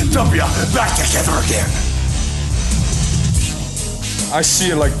WCW back together again. I see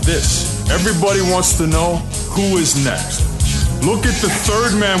it like this. Everybody wants to know who is next. Look at the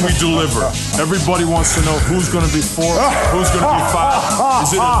third man we deliver. Everybody wants to know who's going to be 4, who's going to be 5.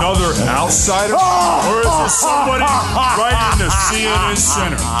 Is it another outsider? Or is it somebody right in the CNN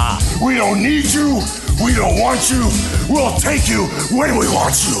center? We don't need you. We don't want you. We'll take you when we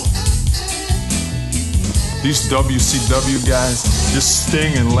want you. These WCW guys, just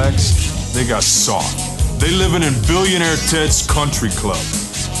Sting and Lex, they got soft. They living in Billionaire Ted's country club.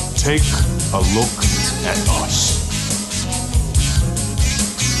 Take a look at us.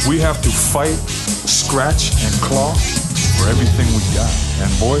 We have to fight, scratch, and claw for everything we got.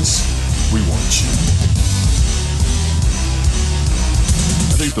 And boys, we want you.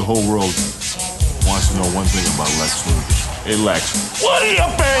 I think the whole world wants to know one thing about Lex Luger. Hey, Lex. What do you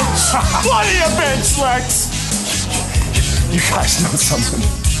bench? What do you bench, Lex? You guys know something?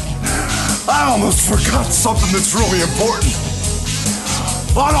 I almost forgot something that's really important.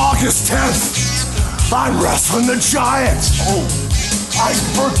 On August 10th, I'm wrestling the Giant. Oh, I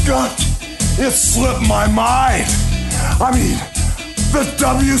forgot. It slipped my mind. I mean, the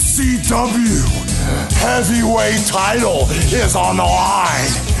WCW heavyweight title is on the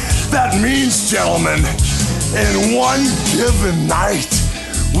line. That means, gentlemen, in one given night,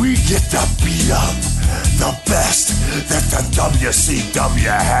 we get to beat up the best that the WCW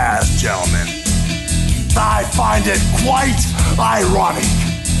has, gentlemen. I find it quite ironic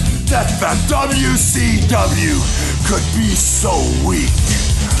that the WCW could be so weak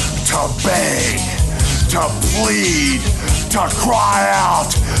to beg, to plead, to cry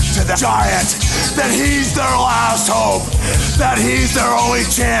out to the Giant that he's their last hope, that he's their only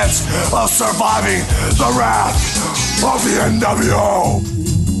chance of surviving the wrath of the NWO.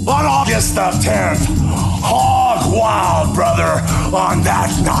 On August the 10th, hog wild, brother. On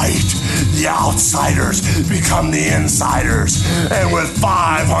that night, the outsiders become the insiders. And with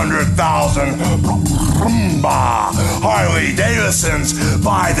 500,000 Harley Davidsons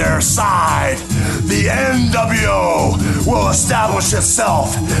by their side, the NWO will establish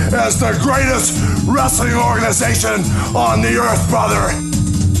itself as the greatest wrestling organization on the earth, brother.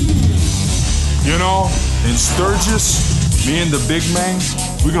 You know, in Sturgis, me and the big man,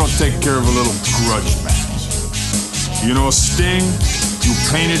 we're gonna take care of a little grudge match. You know, Sting, you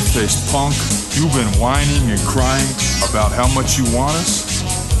painted-faced punk, you've been whining and crying about how much you want us.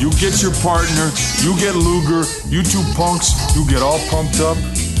 You get your partner, you get Luger, you two punks, you get all pumped up,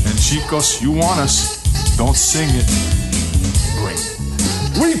 and Chicos, you want us. Don't sing it, bring it.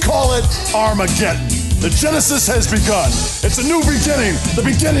 We call it Armageddon. The Genesis has begun. It's a new beginning, the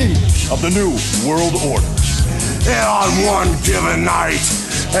beginning of the new world order. and on one given night,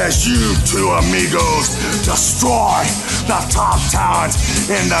 as you two amigos destroy the top talent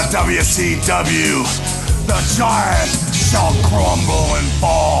in the WCW, the giant shall crumble and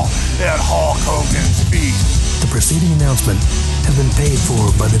fall at Hulk Hogan's feet. The preceding announcement has been paid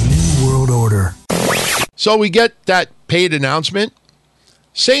for by the New World Order. So we get that paid announcement.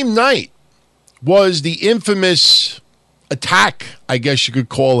 Same night was the infamous attack, I guess you could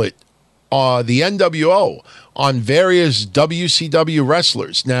call it, the NWO on various WCW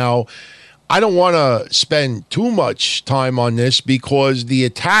wrestlers. Now, I don't want to spend too much time on this because the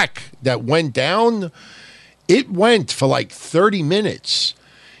attack that went down, it went for like 30 minutes.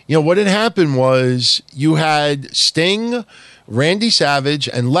 You know, what had happened was you had Sting, Randy Savage,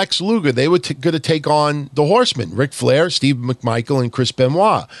 and Lex Luger. They were going to take on the Horsemen, Ric Flair, Steve McMichael, and Chris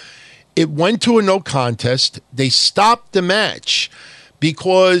Benoit. It went to a no contest. They stopped the match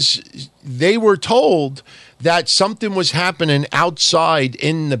because they were told that something was happening outside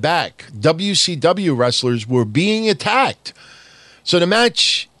in the back. WCW wrestlers were being attacked. So the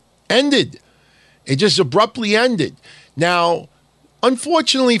match ended. It just abruptly ended. Now,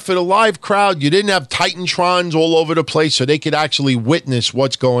 unfortunately for the live crowd, you didn't have Titantrons all over the place so they could actually witness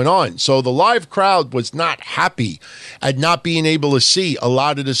what's going on. So the live crowd was not happy at not being able to see a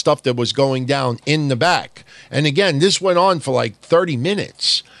lot of the stuff that was going down in the back. And again, this went on for like 30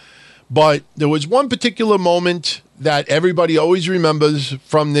 minutes. But there was one particular moment that everybody always remembers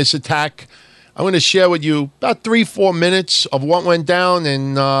from this attack. I'm going to share with you about 3-4 minutes of what went down,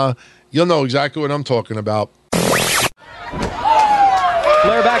 and you'll know exactly what I'm talking about. Flair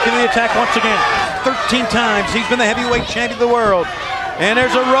back into the attack once again. 13 times he's been the heavyweight champion of the world. And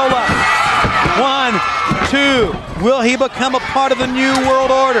there's a roll-up. 1, 2. Will he become a part of the New World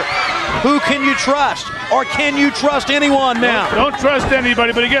Order? Who can you trust? Or can you trust anyone now? Don't trust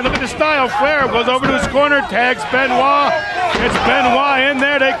anybody, but again, look at the style. Flair goes over to his corner, tags Benoit. It's Benoit in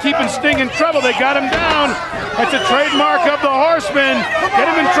there. They're keeping Sting in trouble. They got him down. That's a trademark of the Horsemen. Get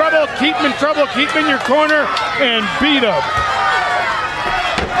him in trouble, keep him in your corner, and beat him.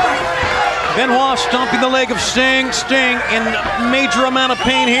 Benoit stomping the leg of Sting. Sting in major amount of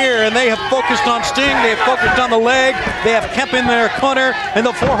pain here, and they have focused on Sting. They have focused on the leg. They have kept in their corner, and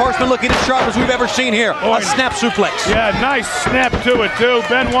the Four Horsemen looking as sharp as we've ever seen here. A snap suplex. Yeah, nice snap to it, too.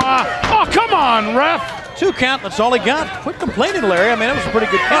 Benoit. Oh, come on, ref. 2 count, that's all he got. Quit complaining, Larry. I mean, that was a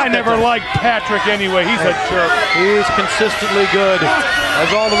pretty good count. I never liked Patrick anyway. He's a jerk. He's consistently good,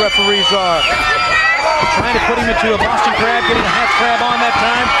 as all the referees are. Trying to put him into a Boston Crab, getting a half crab on that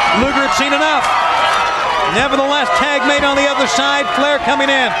time. Luger had seen enough. Nevertheless, tag made on the other side. Flair coming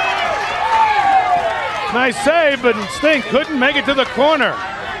in. Nice save, but Sting couldn't make it to the corner.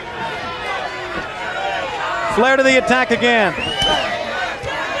 Flair to the attack again.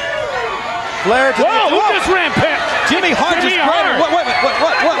 Flair to who just ran past? Jimmy Hart just ran. What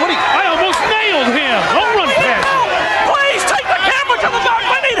I almost nailed him. Don't run past him. Please take the camera to the back.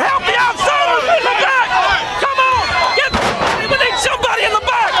 We need help. The outsiders in the back. Come on. We need somebody in the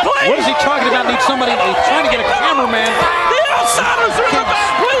back, please. What is he talking about? Need somebody. He's trying to get a cameraman. The outsiders are in the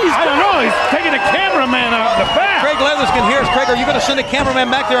back, please. I don't know. He's taking a cameraman out of the back. Craig Leathers can hear us. Craig, are you going to send a cameraman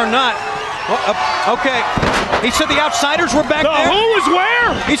back there or not? Well, okay. He said the outsiders were back there. Who was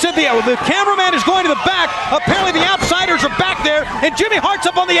where? He said the cameraman is going to the back. Apparently the outsiders are back there, and Jimmy Hart's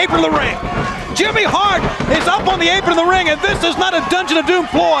up on the apron of the ring. Jimmy Hart is up on the apron of the ring, and this is not a Dungeon of Doom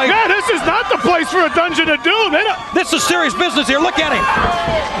ploy. Yeah, this is not the place for a Dungeon of Doom. This is serious business here. Look at him.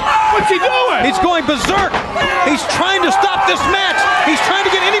 What's he doing? He's going berserk. He's trying to stop this match. He's trying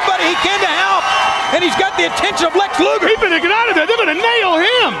to get anybody he can to help, and he's got the attention of Lex Luger. He better get out of there. They're going to nail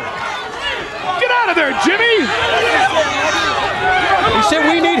him. Get out of there, Jimmy! He said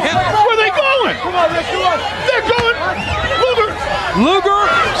we need help. Where are they going? They're going. Luger,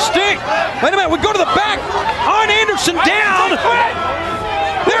 Sting. Wait a minute, we go to the back. Arn Anderson down.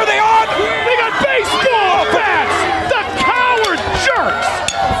 There they are. They got baseball bats. The coward jerks.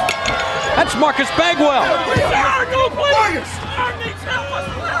 That's Marcus Bagwell. No, please. Arn needs help.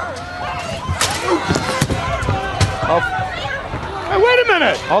 Hey, wait a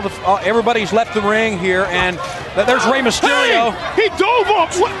minute! Everybody's left the ring here, and there's Rey Mysterio. Hey, he dove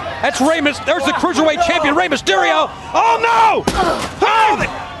up. That's Rey Mysterio. There's the Cruiserweight Champion, Rey Mysterio. Oh, no! Oh,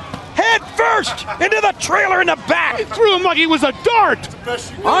 head first into the trailer in the back. He threw him like he was a dart.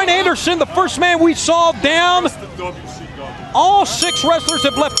 Arn Anderson, the first man we saw down. All 6 wrestlers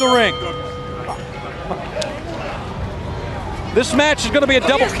have left the ring. This match is going to be a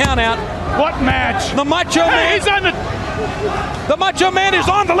double countout. What match? The Macho Man. He's on the Macho Man is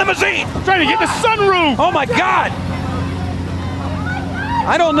on the limousine. Trying to get the sunroof. Oh, my God.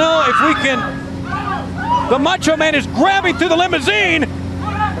 I don't know if we can The Macho Man is grabbing through the limousine.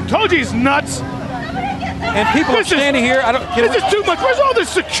 I told you he's nuts. And people are standing here. This is too much. Where's all the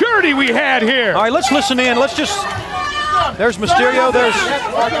security we had here? All right, let's listen in. Let's just. There's Mysterio. There's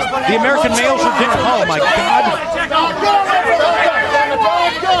the American males are getting. Oh my God!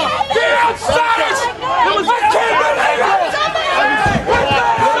 The outsiders! I can't believe it!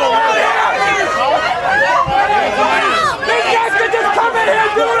 These guys can just come in here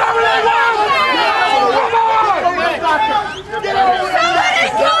and do whatever they want! Come on!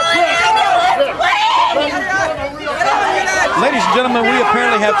 Ladies and gentlemen, we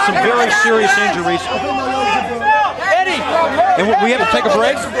apparently have some very serious injuries. Eddie! And we have to take a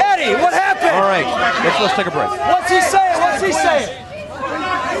break? Eddie, what happened? All right, let's take a break. What's he saying? What's he saying?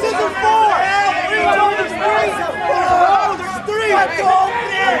 This is four! There's three! Oh, there's three!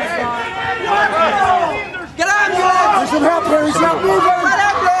 Get ambulance! There's some help here. He's not moving.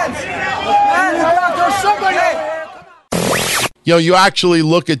 There's somebody. You know, you actually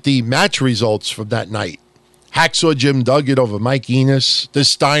look at the match results from that night. Hacksaw Jim Duggan over Mike Enos, the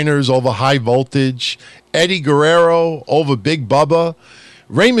Steiners over High Voltage, Eddie Guerrero over Big Bubba.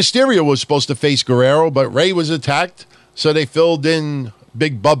 Rey Mysterio was supposed to face Guerrero, but Rey was attacked, so they filled in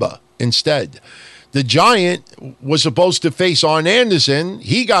Big Bubba instead. The Giant was supposed to face Arn Anderson.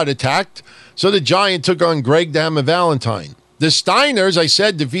 He got attacked, so the Giant took on Greg the Hammer Valentine. The Steiners, I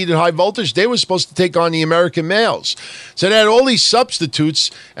said, defeated High Voltage. They were supposed to take on the American Males. So they had all these substitutes,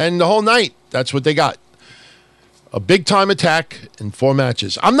 and the whole night, that's what they got. A big-time attack in 4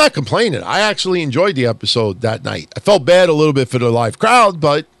 matches. I'm not complaining. I actually enjoyed the episode that night. I felt bad a little bit for the live crowd,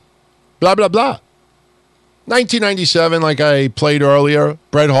 but blah, blah, blah. 1997, like I played earlier,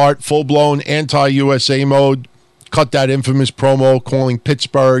 Bret Hart, full-blown anti-USA mode, cut that infamous promo calling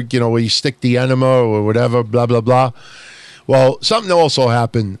Pittsburgh, where you stick the enema or whatever, blah, blah, blah. Well, something also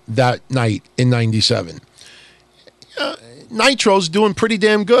happened that night in 97. Nitro's doing pretty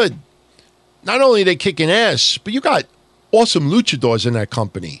damn good. Not only are they kicking ass, but you got awesome luchadors in that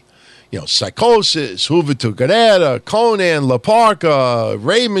company. Psychosis, Juventud Guerrera, Conan, La Parka,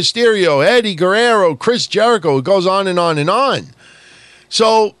 Rey Mysterio, Eddie Guerrero, Chris Jericho. It goes on and on and on.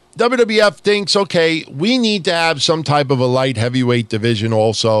 So WWF thinks, okay, we need to have some type of a light heavyweight division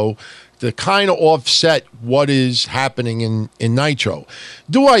also to kind of offset what is happening in Nitro.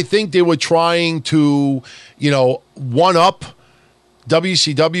 Do I think they were trying to, one-up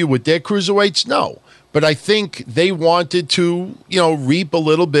WCW with their cruiserweights? No. But I think they wanted to, reap a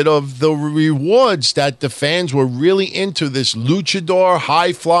little bit of the rewards that the fans were really into this luchador,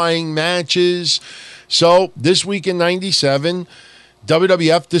 high-flying matches. So this week in 97,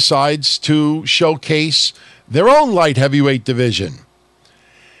 WWF decides to showcase their own light heavyweight division.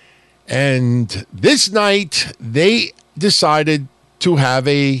 And this night, they decided to have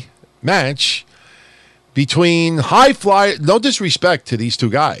a match between high fly. No disrespect to these two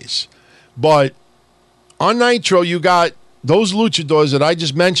guys, but on Nitro, you got those luchadors that I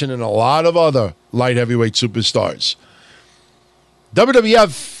just mentioned and a lot of other light heavyweight superstars.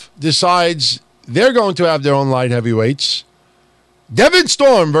 WWF decides they're going to have their own light heavyweights. Devin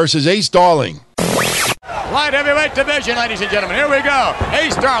Storm versus Ace Darling. Light heavyweight division, ladies and gentlemen. Here we go.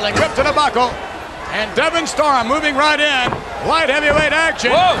 Ace Darling whipped to the buckle. And Devin Storm moving right in. Light heavyweight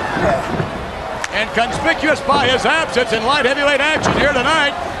action. Whoa! And conspicuous by his absence in light heavyweight action here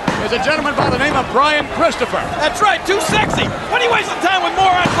tonight is a gentleman by the name of Brian Christopher. That's right, too sexy. What are you wasting time with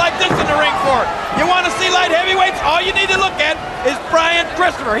morons like this in the ring for? You want to see light heavyweights? All you need to look at is Brian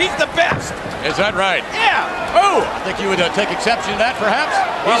Christopher. He's the best. Is that right? Yeah. Oh, I think you would take exception to that, perhaps.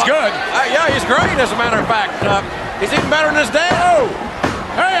 He's good. Yeah, he's great, as a matter of fact. He's even better than his dad. Oh.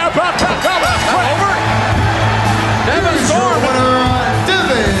 Hey, how about that? Over. Devin Storm.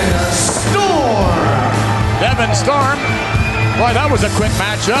 Devin Storm. Boy, that was a quick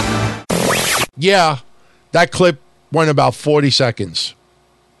matchup. Yeah, that clip went about 40 seconds.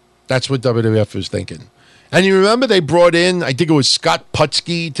 That's what WWF was thinking. And you remember they brought in, I think it was Scott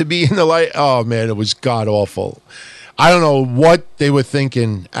Putski to be in the light. Oh, man, it was god-awful. I don't know what they were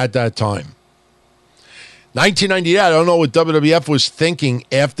thinking at that time. 1998, I don't know what WWF was thinking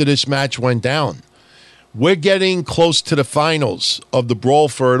after this match went down. We're getting close to the finals of the Brawl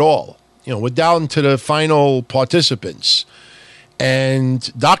for It All. We're down to the final participants.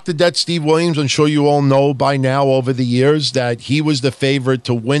 And Dr. Death Steve Williams, I'm sure you all know by now over the years that he was the favorite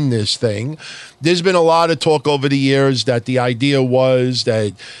to win this thing. There's been a lot of talk over the years that the idea was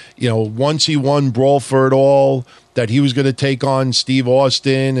that, once he won Brawl for It All, that he was going to take on Steve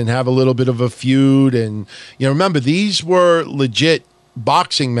Austin and have a little bit of a feud. And, remember, these were legit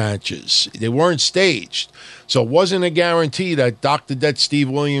boxing matches. They weren't staged. So it wasn't a guarantee that Dr. Death Steve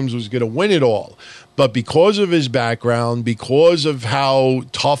Williams was going to win it all. But because of his background, because of how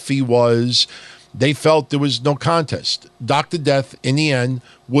tough he was, they felt there was no contest. Dr. Death, in the end,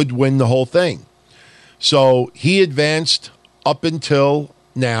 would win the whole thing. So he advanced up until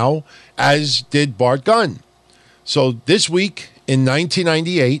now, as did Bart Gunn. So this week in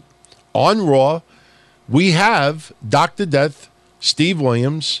 1998, on Raw, we have Dr. Death, Steve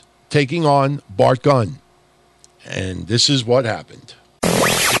Williams, taking on Bart Gunn. And this is what happened.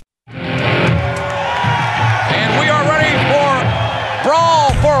 And we are ready for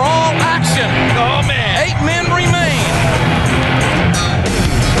Brawl for All action. Oh, man. 8 men remain.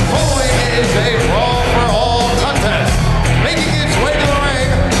 Following is a Brawl for All contest. Making its way to the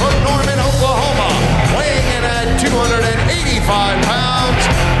ring from Norman, Oklahoma. Weighing in at 285 pounds,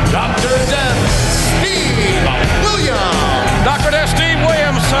 Dr. Death, Steve Williams. Dr. Death Steve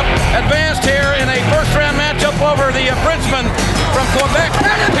Williams advanced here in a first-round matchup over the Frenchman from Quebec,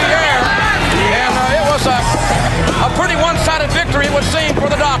 Pierre. And it was a pretty one-sided victory, it would seem, for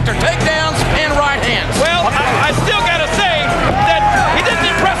the Doctor. Takedowns and right hands. Well, I still got to say that he didn't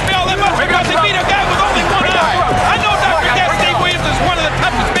impress me all that much because he beat a guy with only one eye. I know Dr. Death Steve Williams is one of the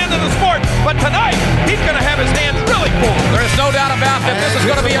toughest men in the sport, but tonight he's going to have his hands really full. There is no doubt about that this is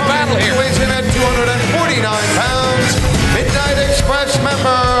going to be a battle here. He weighs in at 249 pounds. Midnight Express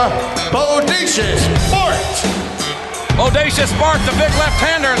member, Bodacious Bart. Bodacious Bart, the big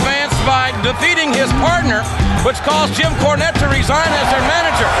left-hander, advanced by defeating his partner, which caused Jim Cornette to resign as their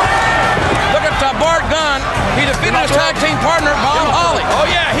manager. Look at Bart Gunn. He defeated his tag team partner, Bob Holly. Oh,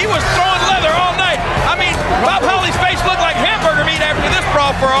 yeah, he was throwing leather all night. I mean, Bob Holly's face looked like hamburger meat after this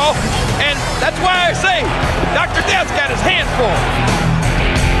Brawl for All, and that's why I say Dr. Death's got his hands full.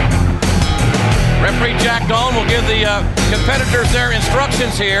 Referee Jack Doan will give the competitors their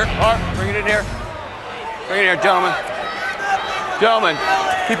instructions here. All right, bring it in here. Bring it in here, gentlemen. Gentlemen,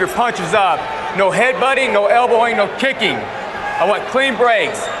 keep your punches up. No headbutting, no elbowing, no kicking. I want clean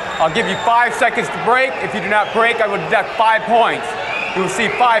breaks. I'll give you 5 seconds to break. If you do not break, I will deduct 5 points. You will see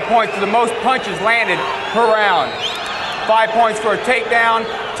 5 points for the most punches landed per round. 5 points for a takedown,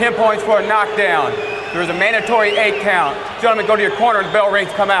 10 points for a knockdown. There's a mandatory 8 count. Gentlemen, go to your corner and the bell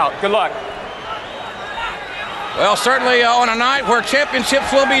rings, come out. Good luck. Well, certainly on a night where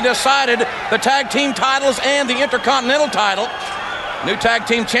championships will be decided, the tag team titles and the Intercontinental title. New tag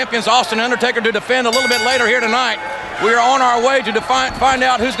team champions Austin and Undertaker to defend a little bit later here tonight. We are on our way to find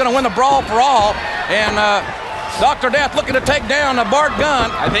out who's going to win the Brawl for All. And Dr. Death looking to take down Bart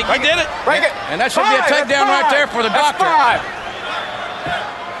Gunn. I think he did it. Break it. And that should be a takedown right there for the Doctor.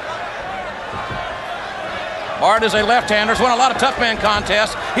 Bart is a left-hander. He's won a lot of tough man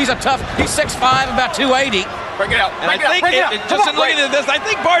contests. He's 6'5", about 280. Break it out. And I think, just in looking at this, I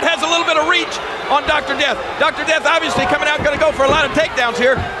think Bart has a little bit of reach on Dr. Death. Dr. Death obviously coming out going to go for a lot of takedowns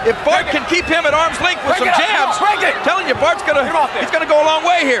here. If Bart can keep him at arm's length with some jabs, I'm telling you, Bart's going to go a long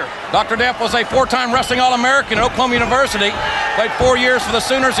way here. Dr. Death was a 4-time wrestling All-American at Oklahoma University. Played 4 years for the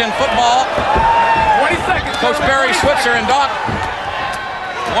Sooners in football. 20 seconds. Coach Barry Switzer and Doc.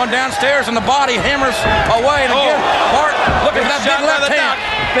 One downstairs and the body hammers away. And again, Bart looking at that big left hand.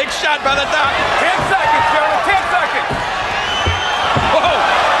 Big shot by the Doc. 10 seconds, gentlemen, 10 seconds. Whoa,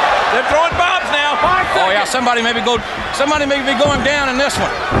 they're throwing bombs now. Oh yeah, somebody may be going down in this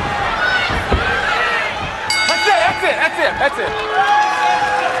one. That's it.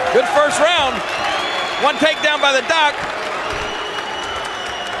 Good first round. One takedown by the Doc.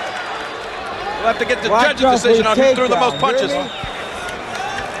 We'll have to get the judge's decision on who threw the most punches.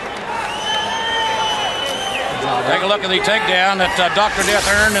 Take a look at the takedown that Dr. Death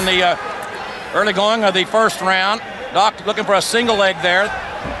earned in the early going of the first round. Doc looking for a single leg there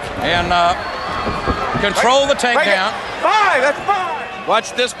and control the takedown. 5, that's 5.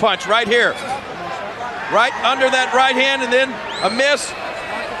 Watch this punch right here. Right under that right hand and then a miss.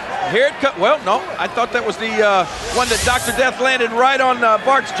 Here it comes. Well, no, I thought that was the one that Dr. Death landed right on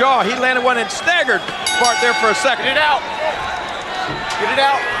Bart's jaw. He landed one and staggered Bart there for a second. Get it out. Get it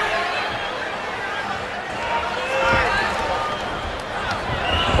out.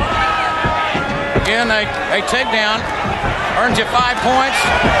 Again, a takedown earns you 5 points.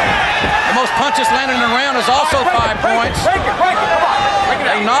 The most punches landed in a round is also 5 points. Break it, come on.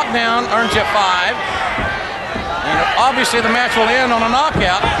 A knockdown earns you 5. And obviously the match will end on a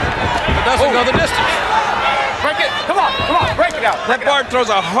knockout if it doesn't go the distance. Break it, come on, break it out. That Bart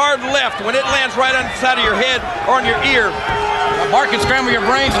throws a hard left when it lands right on the side of your head or on your ear. Bart can scramble your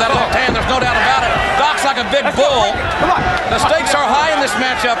brains with that left hand, there's no doubt about it. Doc's like a big bull. The stakes are high in this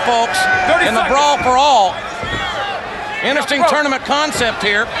matchup, folks, in the Brawl for All. Interesting tournament concept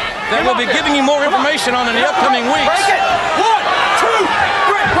here that we'll be giving you more information on in the upcoming weeks. Break it! 1, 2,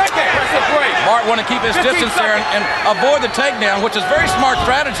 3, break it! Hart want to keep his distance there and avoid the takedown, which is very smart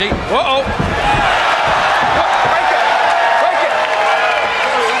strategy. Uh-oh. Break it.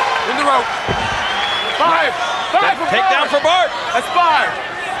 In the rope. 5 for Takedown for Bart. That's 5.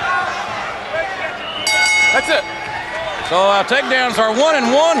 That's it. So takedowns are 1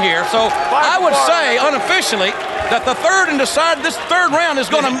 and 1 here. So I would say unofficially that the this third round is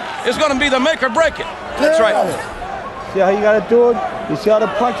going to be the make or break it. That's right. See how you got to do it? You see how the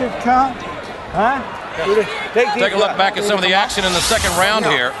punches count? Huh? Take a look back at some of the action in the second round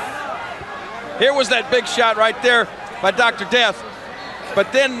here. Here was that big shot right there by Dr. Death.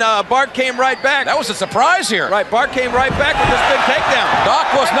 But then Bart came right back. That was a surprise here. Right, Bart came right back with this big takedown.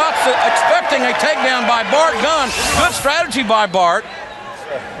 Doc was not expecting a takedown by Bart Gunn. Good strategy by Bart.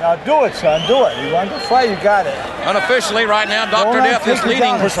 Now do it, son. Do it. You want to fight, you got it. Unofficially right now, Dr. Death is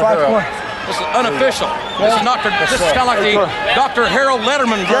leading. This is unofficial. This is kind of like the Dr. Harold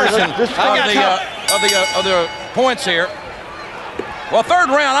Letterman version of the points here. Well,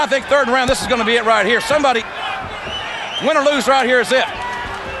 I think third round, this is going to be it right here. Somebody, win or lose right here is it.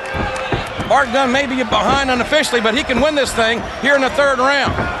 Bart Gunn may be behind unofficially, but he can win this thing here in the third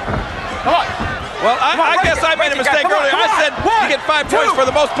round. Come on. Well, I guess I made a mistake earlier. I said you get 5 points for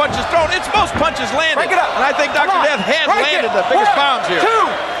the most punches thrown. It's most punches landed. And I think Dr. Death has landed the biggest bounds here. 2,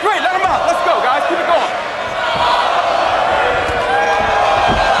 3, let him out. Let's go, guys. Keep it going.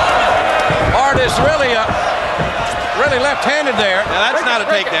 Bart is really left-handed there. Now, that's not a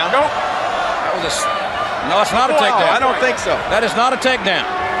takedown. No, it's not a takedown. I don't think so. That is not a takedown.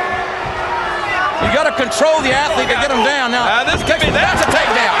 You got to control the athlete to get him down. Now, that's a takedown.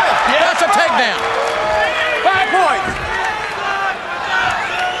 Yeah. That's a takedown. 5 points.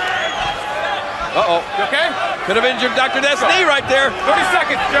 Uh-oh. You okay? Could have injured Dr. Death's knee right there. 30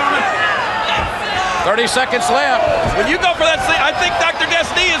 seconds, gentlemen. 30 seconds left. When you go for that, I think Dr.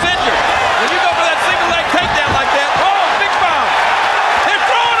 Death's knee is injured. When you go for that single leg takedown like that, big bomb. They're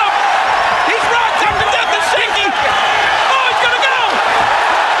throwing him. He's rocked. Dr. Death is shaking. Oh, he's going to go.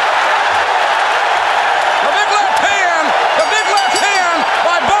 The big left hand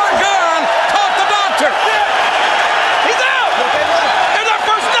by Bart Gunn caught the doctor. He's out. There's our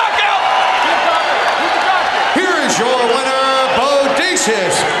first knockout. Here is your winner,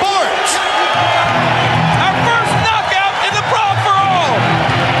 Bodacious Bart. Our first knockout in the Brawl for All.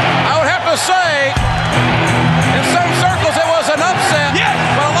 I would have to say, in some circles it was an upset,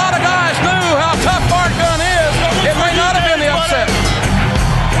 but a lot of guys knew how tough Bart Gunn is. It may not have been the upset.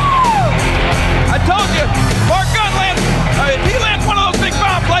 I told you, Bart Gunn lands, if he lands one of those big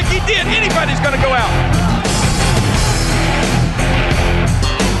bombs like he did, anybody's going to go out.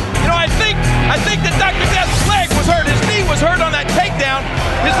 You know, I think that Dr. Death's leg was hurt. His knee was hurt on that takedown.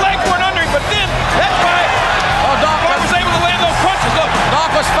 His legs weren't under him, but then that's why Bart was able to land those punches. Look,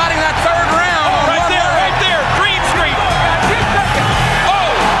 Doc was fighting that third round. right there, Green Street.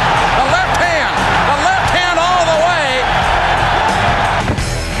 Oh, the left hand all the way.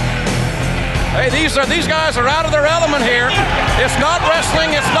 Hey, these guys are out of their element here. It's not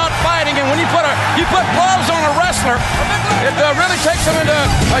wrestling, it's not fighting, and when you put gloves on a wrestler, it really takes them into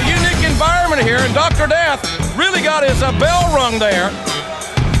a unique environment here. And Dr. Death really got his bell rung there.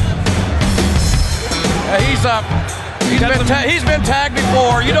 He's been tagged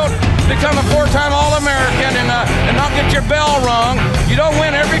before. You don't become a 4-time All-American and not get your bell rung. You don't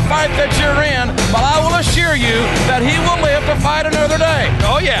win every fight that you're in, but I will assure you that he will live to fight another day.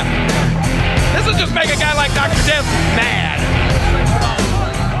 Oh, yeah. This will just make a guy like Dr. Death mad.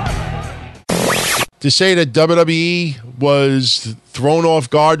 To say that WWE was thrown off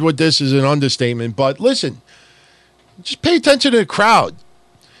guard with this is an understatement. But listen, just pay attention to the crowd.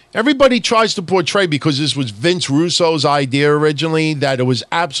 Everybody tries to portray, because this was Vince Russo's idea originally, that it was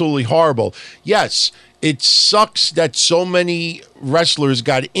absolutely horrible. Yes, it sucks that so many wrestlers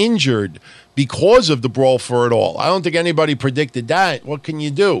got injured because of the Brawl for It All. I don't think anybody predicted that. What can you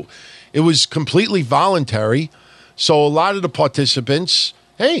do? It was completely voluntary. So a lot of the participants,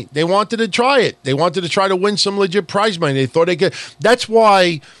 hey, they wanted to try it. They wanted to try to win some legit prize money. They thought they could. That's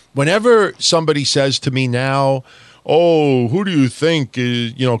why whenever somebody says to me now, oh, who do you think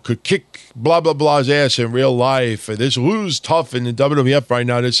is, could kick blah, blah, blah's ass in real life? Or who's tough in the WWF right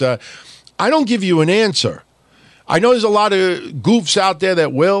now? I don't give you an answer. I know there's a lot of goofs out there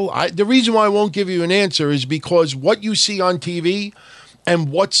that will. The reason why I won't give you an answer is because what you see on TV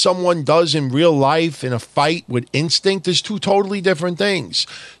and what someone does in real life in a fight with instinct is two totally different things.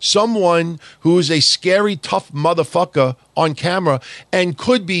 Someone who is a scary, tough motherfucker on camera and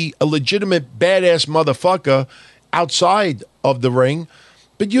could be a legitimate badass motherfucker outside of the ring,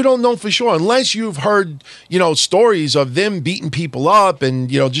 But you don't know for sure unless you've heard, stories of them beating people up and,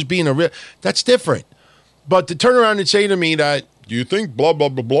 just being that's different. But to turn around and say to me that, do you think blah, blah,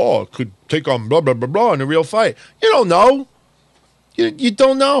 blah, blah could take on blah, blah, blah, blah in a real fight? You don't know. You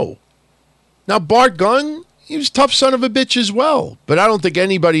don't know. Now, Bart Gunn, he was a tough son of a bitch as well. But I don't think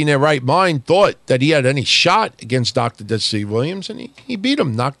anybody in their right mind thought that he had any shot against Dr. Desi Williams, and he beat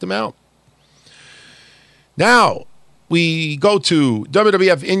him, knocked him out. Now, we go to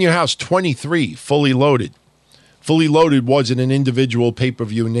WWF In Your House 23, Fully Loaded. Fully Loaded wasn't an individual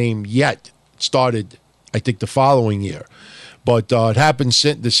pay-per-view name yet. It started, I think, the following year. But it happened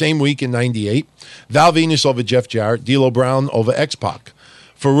the same week in 98. Val Venus over Jeff Jarrett. D'Lo Brown over X-Pac.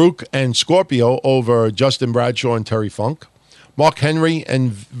 Farouk and Scorpio over Justin Bradshaw and Terry Funk. Mark Henry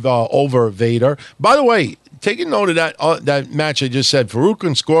and over Vader. By the way, take a note of that match I just said. Farouk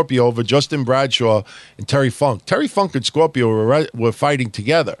and Scorpio over Justin Bradshaw and Terry Funk. Terry Funk and Scorpio were fighting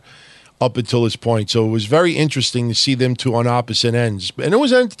together up until this point. So it was very interesting to see them two on opposite ends. And it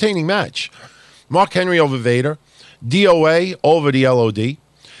was an entertaining match. Mark Henry over Vader. DOA over the LOD.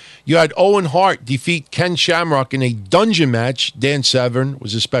 You had Owen Hart defeat Ken Shamrock in a dungeon match. Dan Severn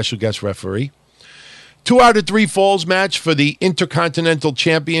was a special guest referee. 2 out of 3 falls match for the Intercontinental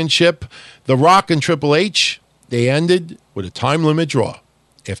Championship. The Rock and Triple H, they ended with a time limit draw.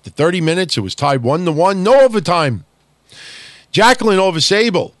 After 30 minutes, it was tied 1-1, no overtime. Jacqueline over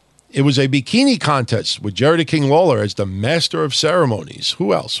Sable. It was a bikini contest with Jerry the King Lawler as the master of ceremonies.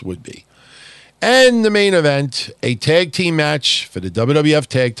 Who else would be? And the main event, a tag team match for the WWF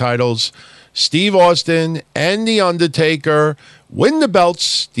tag titles. Steve Austin and The Undertaker win the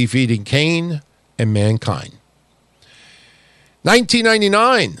belts, defeating Kane and Mankind.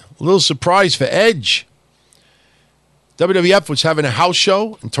 1999, a little surprise for Edge. WWF was having a house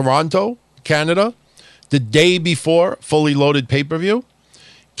show in Toronto, Canada, the day before Fully Loaded pay-per-view.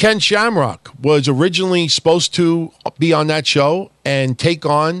 Ken Shamrock was originally supposed to be on that show and take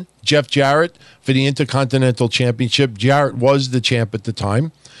on Jeff Jarrett for the Intercontinental Championship. Jarrett was the champ at the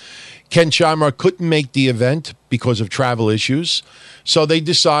time. Ken Shamrock couldn't make the event because of travel issues, so they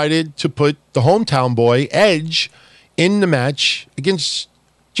decided to put the hometown boy, Edge, in the match against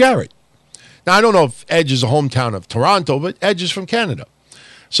Jarrett. Now, I don't know if Edge is a hometown of Toronto, but Edge is from Canada.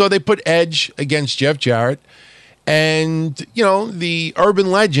 So they put Edge against Jeff Jarrett. And, the urban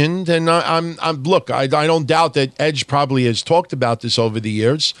legend, and I don't doubt that Edge probably has talked about this over the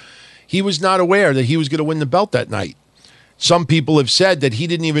years. He was not aware that he was going to win the belt that night. Some people have said that he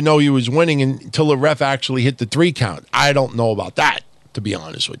didn't even know he was winning until the ref actually hit the 3 count. I don't know about that, to be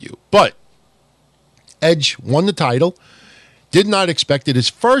honest with you. But Edge won the title. Did not expect it. His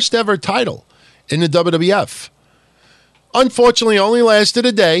first ever title in the WWF. Unfortunately, only lasted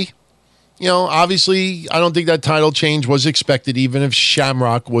a day. Obviously, I don't think that title change was expected, even if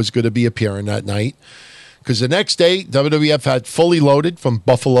Shamrock was going to be appearing that night. Because the next day, WWF had Fully Loaded from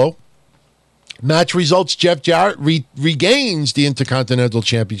Buffalo. Match results, Jeff Jarrett regains the Intercontinental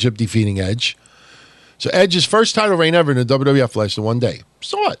Championship, defeating Edge. So Edge's first title reign ever in the WWF lasted 1 day.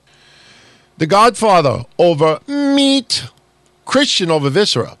 So what? The Godfather over Meat. Christian over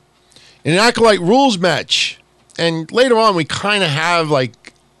Viscera. In an Acolyte Rules match. And later on, we kind of have,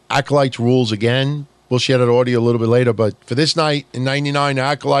 Acolytes rules again. We'll share that audio a little bit later. But for this night in 99,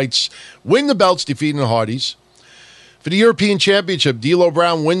 Acolytes win the belts, defeating the Hardys. For the European Championship, D'Lo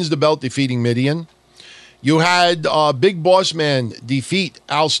Brown wins the belt, defeating Midian. You had Big Boss Man defeat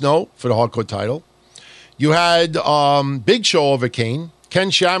Al Snow for the Hardcore title. You had Big Show over Kane. Ken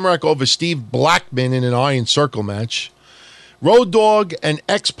Shamrock over Steve Blackman in an Iron Circle match. Road Dogg and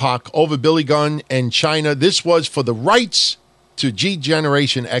X-Pac over Billy Gunn and Chyna. This was for the rights to G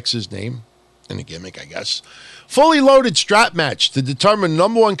Generation X's name, and a gimmick, I guess. Fully Loaded strap match to determine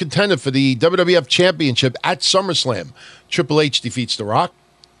number 1 contender for the WWF Championship at SummerSlam. Triple H defeats The Rock.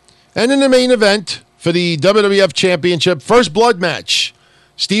 And in the main event for the WWF Championship, First Blood match.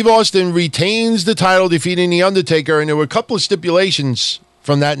 Steve Austin retains the title, defeating The Undertaker, and there were a couple of stipulations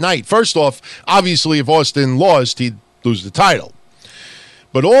from that night. First off, obviously, if Austin lost, he'd lose the title.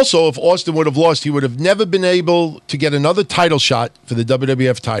 But also, if Austin would have lost, he would have never been able to get another title shot for the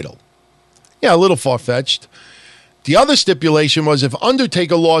WWF title. Yeah, a little far-fetched. The other stipulation was if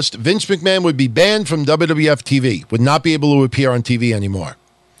Undertaker lost, Vince McMahon would be banned from WWF TV, would not be able to appear on TV anymore.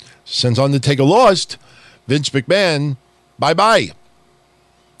 Since Undertaker lost, Vince McMahon, bye-bye.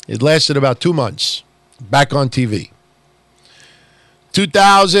 It lasted about 2 months. Back on TV.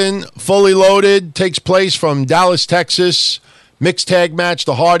 2000, Fully Loaded takes place from Dallas, Texas. Mixed tag match,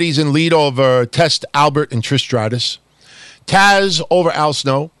 the Hardys in lead over Test Albert and Trish Stratus. Taz over Al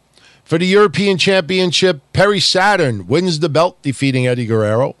Snow. For the European Championship, Perry Saturn wins the belt, defeating Eddie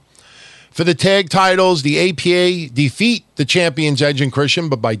Guerrero. For the tag titles, the APA defeat the champions Edge and Christian,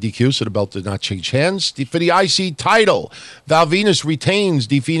 but by DQ, so the belt did not change hands. For the IC title, Val Venus retains,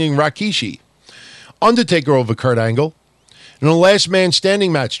 defeating Rikishi. Undertaker over Kurt Angle. In the last man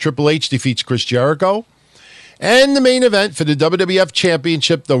standing match, Triple H defeats Chris Jericho. And the main event for the WWF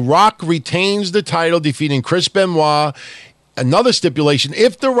Championship, The Rock retains the title, defeating Chris Benoit. Another stipulation,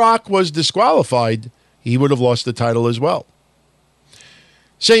 if The Rock was disqualified, he would have lost the title as well.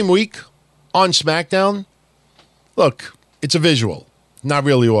 Same week, on SmackDown, look, it's a visual, not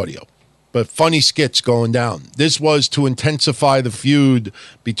really audio, but funny skits going down. This was to intensify the feud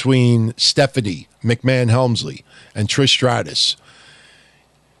between Stephanie McMahon-Helmsley and Trish Stratus.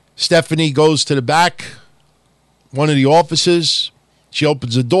 Stephanie goes to the back, one of the offices. She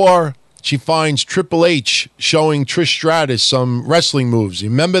opens the door. She finds Triple H showing Trish Stratus some wrestling moves. You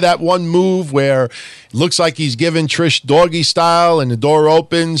remember that one move where it looks like he's giving Trish doggy style and the door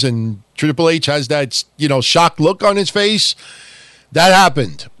opens and Triple H has that, shocked look on his face? That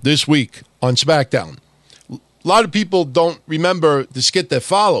happened this week on SmackDown. A lot of people don't remember the skit that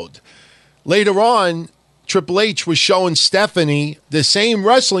followed. Later on, Triple H was showing Stephanie the same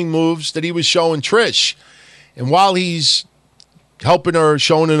wrestling moves that he was showing Trish. And while he's helping her,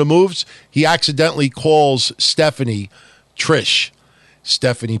 showing her the moves, he accidentally calls Stephanie Trish.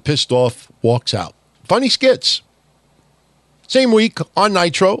 Stephanie, pissed off, walks out. Funny skits. Same week on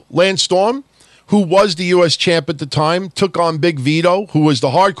Nitro, Lance Storm, who was the U.S. champ at the time, took on Big Vito, who was the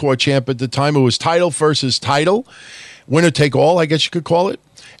hardcore champ at the time. It was title versus title. Winner take all, I guess you could call it.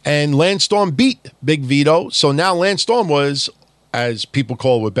 And Lance Storm beat Big Vito. So now Lance Storm was, as people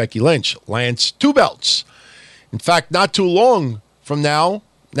call it with Becky Lynch, Lance Two Belts. In fact, not too long from now,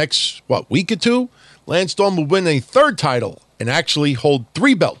 next, week or two, Lance Storm will win a third title and actually hold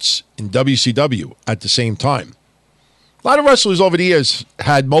 3 belts in WCW at the same time. A lot of wrestlers over the years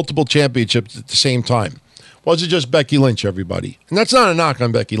had multiple championships at the same time. Wasn't just Becky Lynch, everybody. And that's not a knock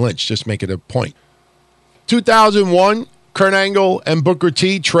on Becky Lynch, just make it a point. 2001, Kurt Angle and Booker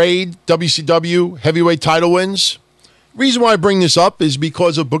T trade WCW heavyweight title wins. Reason why I bring this up is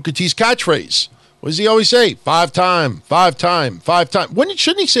because of Booker T's catchphrase. What does he always say? 5-time, 5-time, 5-time.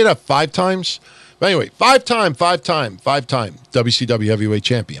 Shouldn't he say that 5 times? But anyway, 5-time, 5-time, 5-time WCW heavyweight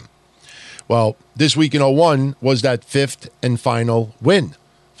champion. Well, this week in 01 was that 5th and final win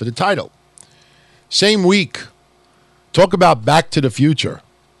for the title. Same week, talk about Back to the Future.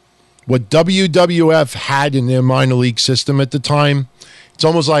 What WWF had in their minor league system at the time, it's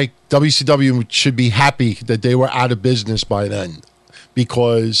almost like WCW should be happy that they were out of business by then.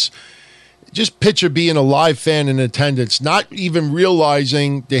 Because just picture being a live fan in attendance, not even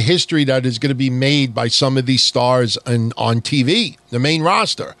realizing the history that is going to be made by some of these stars on TV, the main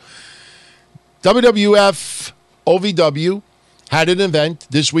roster. WWF OVW had an event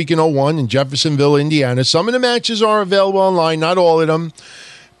this week in 01 in Jeffersonville, Indiana. Some of the matches are available online, not all of them.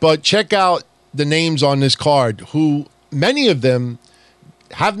 But check out the names on this card, who many of them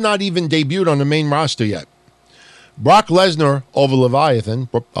have not even debuted on the main roster yet. Brock Lesnar over Leviathan,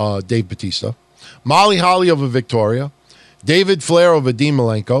 Dave Bautista. Molly Holly over Victoria. David Flair over Dean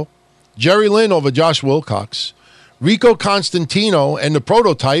Malenko. Jerry Lynn over Josh Wilcox. Rico Constantino and the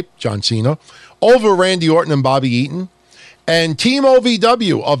Prototype, John Cena, over Randy Orton and Bobby Eaton. And Team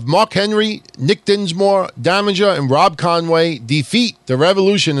OVW of Mark Henry, Nick Dinsmore, Damager, and Rob Conway defeat the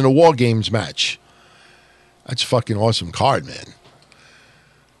Revolution in a War Games match. That's a fucking awesome card, man.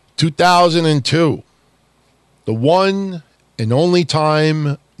 2002. The one and only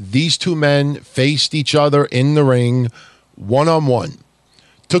time these two men faced each other in the ring, one-on-one.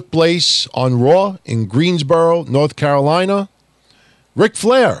 Took place on Raw in Greensboro, North Carolina. Ric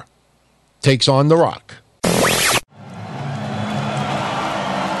Flair takes on The Rock. The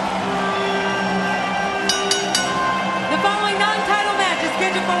following non-title match is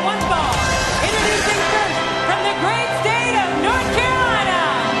scheduled for one fall. Introducing first from the great state of North Carolina,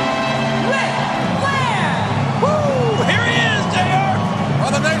 Ric Flair. Woo! Here he is, JR.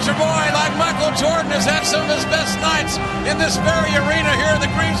 Well, the Nature Boy, like Michael Jordan, has had some of his best nights in this very arena here in the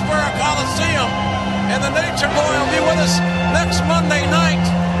Greensboro Coliseum. And the Nature Boy will be with us next Monday night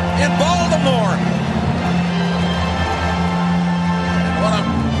in Baltimore.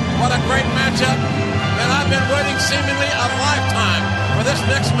 What a great matchup. And I've been waiting seemingly a lifetime for this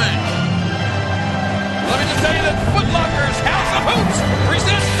next match. Let me just tell you that Foot Locker's House of Hoops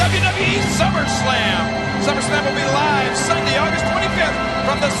presents WWE SummerSlam. SummerSlam will be live Sunday, August 25th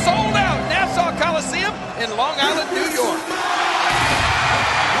from the sold-out Nassau Coliseum in Long Island, New York.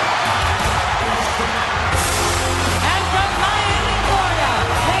 And from Miami, Florida,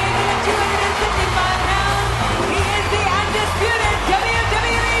 ladies and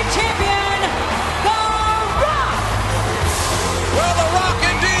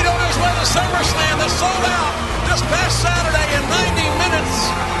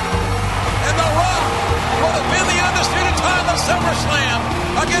SummerSlam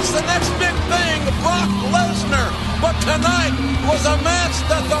against the next big thing, Brock Lesnar. But tonight was a match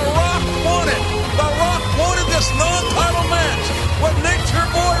that The Rock wanted. The Rock wanted this non-title match with Nature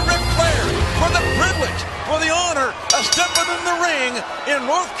Boy Ric Flair for the privilege, for the honor of stepping in the ring in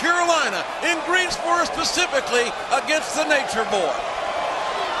North Carolina, in Greensboro specifically, against the Nature Boy.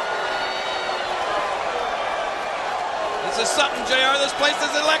 This is something, JR. This place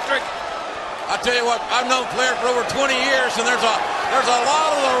is electric. I tell you what, I've known Flair for over 20 years, and there's a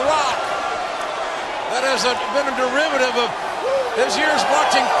lot of The Rock that has been a derivative of his years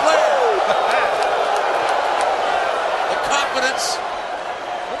watching Flair. The confidence.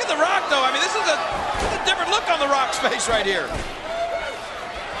 Look at The Rock, though. I mean, this is a different look on The Rock's face right here.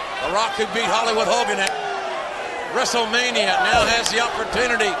 The Rock could beat Hollywood Hogan at WrestleMania. Now has the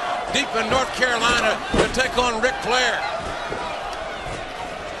opportunity deep in North Carolina to take on Ric Flair.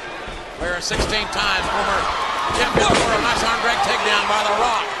 Flair 16 times, former champion, for a nice arm drag takedown by The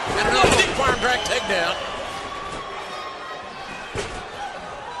Rock. And another deep arm drag takedown.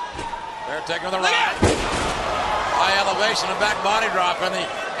 Flair taking the Rock. High elevation, a back body drop, and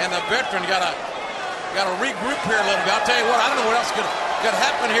the veteran got to regroup here a little bit. I'll tell you what, I don't know what else could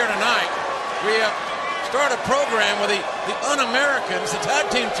happen here tonight. We start a program with the Un-Americans, the tag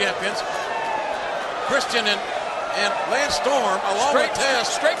team champions, Christian and Lance Storm, along with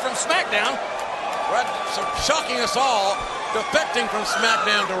Test. Straight from SmackDown. Right, so shocking us all, defecting from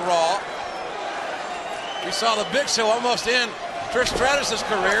SmackDown to Raw. We saw the Big Show almost end Trish Stratus'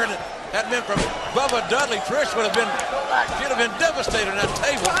 career, and had been from Bubba Dudley. Trish she'd have been devastated on that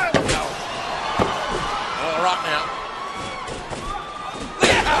table. Oh, The Rock now.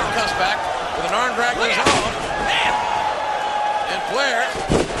 Comes back with an arm drag goes off. And Flair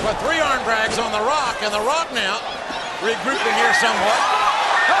with 3 arm drags on The Rock, and The Rock now regrouping here somewhat.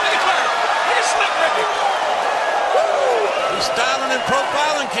 Oh, look at Flair. Look at Slick Ricky. He's styling and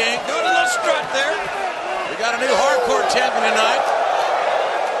profiling, King. Doing a little strut there. We got a new hardcore champion tonight.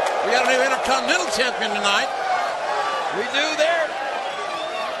 We got a new Intercontinental champion tonight. We do there.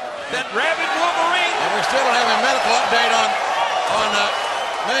 That rabid Wolverine. And we still don't have a medical update on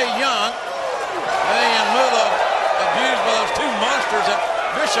Mae Young. Mae and Moolah abused by those 2 monsters that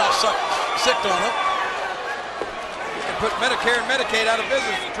Bischoff sicked on them. You can put Medicare and Medicaid out of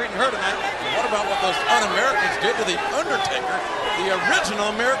business for treating her tonight. What about what those Un-Americans did to The Undertaker, the original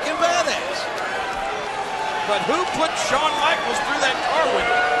American Badass? But who put Shawn Michaels through that car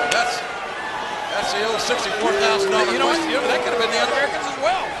window? That's the old $64,000 question. That could have been the Un-Americans as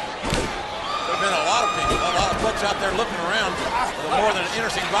well. There have been a lot of people, a lot of folks out there looking around with a more than an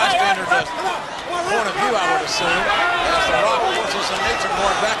interesting bystander point of view, I would assume, as The Rock forces the Nature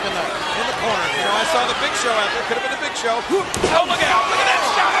Boy back in the corner. You know, I saw the Big Show out there. Could have been the Big Show. Oh, look out! Look at that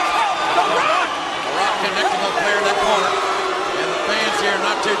shot! The Rock connecting up there in that corner, and the fans here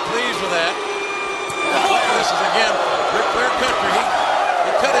not too pleased with that. This is again Ric Flair country.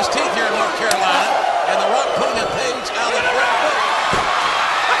 He cut his teeth here in North Carolina, and The Rock pulling a page out of the Flair book.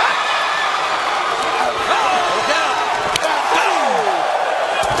 Look out!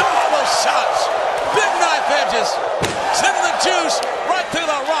 All those shots, big knife edges, sending the juice right through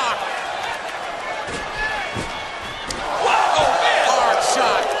The Rock. Whoa, man! Hard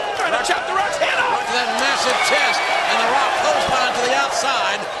shot. Trying to chop The Rock's head off. Right to that massive chest, and The Rock clothesline to the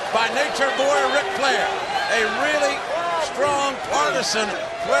outside by Nature Boy Ric Flair. A really strong, partisan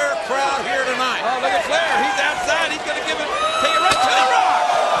Flair crowd here tonight. Oh, look at Flair. He's outside. He's going to take it right to The Rock.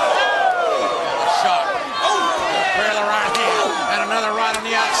 And a shot. Oh! Flair the right hand, and another right on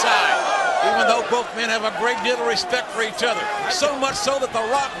the outside. Even though both men have a great deal of respect for each other. So much so that The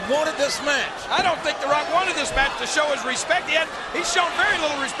Rock wanted this match. I don't think The Rock wanted this match to show his respect. He's shown very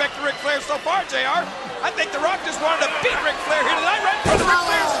little respect to Ric Flair so far, JR. I think The Rock just wanted to beat Ric Flair here tonight right in front of Ric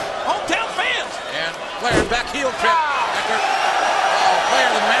Flair's hometown fans. And Flair back heel trip after Flair,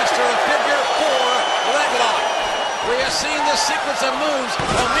 the master of figure 4 leg lock. We have seen this sequence of moves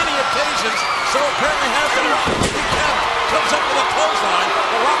on many occasions, so apparently has The Rock. He comes up with a clothesline.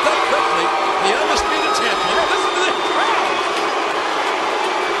 The Rock up quickly. The undisputed champion. Listen to this crowd.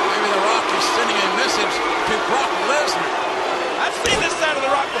 Maybe The Rock is sending a message to Brock Lesnar. I've seen this side of The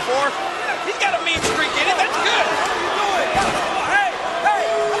Rock before. He's got a mean streak in him. That's good.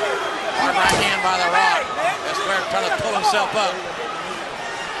 Hard right hand by The Rock. As Flair trying to pull himself up.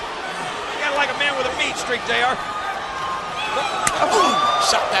 Kind of like a man with a mean streak, JR.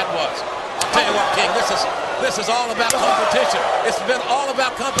 Shot that was. I'll tell you what, King, this is all about competition. It's been all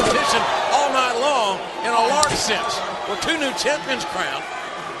about competition all night long in a large sense. With 2 new champions crowned.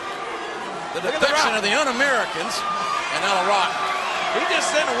 The defection of the Un-Americans, and now The Rock. He just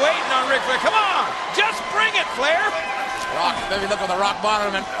sitting waiting on Ric Flair. Come on, just bring it, Flair. Rock, maybe look at the rock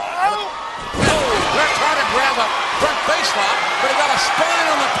bottom and they're trying to grab a front face lock, but he got a spine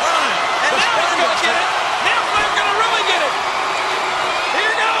on the pine. And now he's going to get it. Now Flair's going to really get it.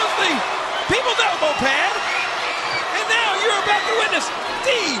 Here goes the people's elbow pad. And now you're about to witness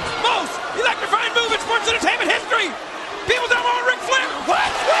the most electrifying move in sports entertainment history. People's elbow on Ric Flair.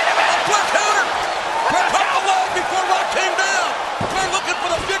 What? Wait a minute. Flair counter. Flair caught the load before Rock came down. Flair looking for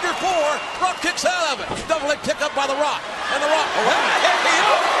the figure four. Rock kicks out of it. Double leg kick up by the Rock. And the Rock. Oh,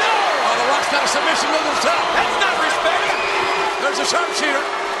 no. Oh, the Rock's got a submission move himself. That's not respect. There's a sharpshooter.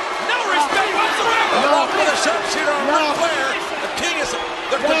 No respect whatsoever. The Rock with a sharpshooter on Ric Flair. The King is,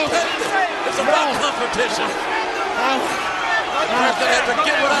 they're competitive. It's about competition. Flair's going to have to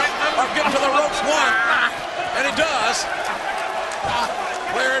give it up or get to the ropes one. And he does.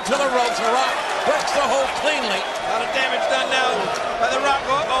 Flair into the ropes. The Rock breaks the hold cleanly. A lot of damage done now by the Rock.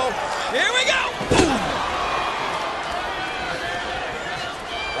 Uh-oh. Here we go.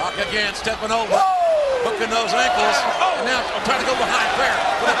 Rock again, stepping over. Hooking those ankles. And now trying to go behind Flair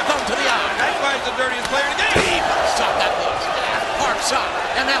with a thumb to the eye. That's why he's the dirtiest player in the game. Shot that was. Hard shot.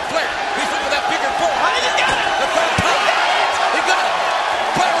 And now Flair. He's looking for that figure four. I think he got it. The third time. He got it.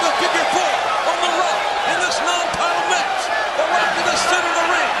 Flair with a figure four on the Rock in this non-title match. The Rock in the center of the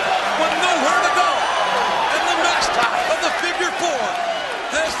ring with nowhere to go. And the master of the figure four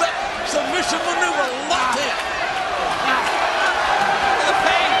has that submission maneuver locked in. The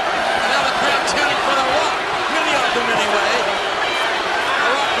pain. Now the crowd chanting for the Rock. Many of them anyway.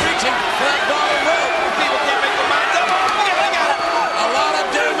 The Rock reaching for that bottom rope. People can't make their minds up. Yeah, they got it. A lot of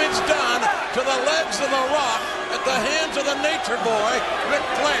damage done to the legs of the Rock at the hands of the Nature Boy, Ric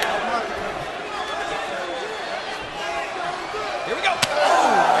Flair. Here we go.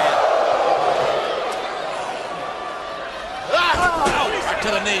 Oh, man. Right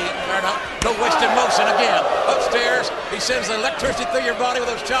to the knee. No wasted motion again. Upstairs, he sends the electricity through your body with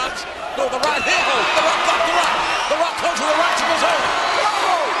those chops. Go with the right hand. The Rock blocked the Rock. The Rock comes to the right and goes over.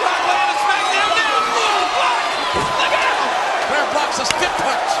 Rock land a smackdown down. Look out. Flair blocks a stiff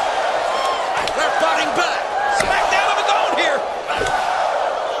punch. Flair fighting back. Smackdown of his own here.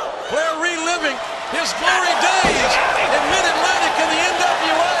 Flair reliving his glory days in Mid-Atlantic in the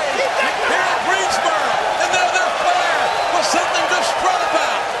NWA. Here at Greensboro. And there's Flair with something to strut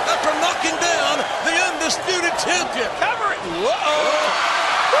about after knocking down the undisputed champion. Cover it. Whoa.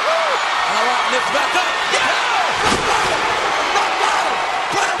 And the Rock lifts back up. Rock bottom.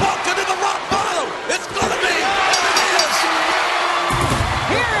 Flair walked into the rock bottom. It's going to be. It is.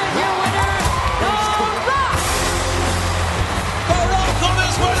 Here is your winner, The Rock. The Rock on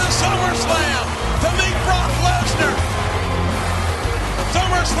his way to SummerSlam to meet Brock Lesnar.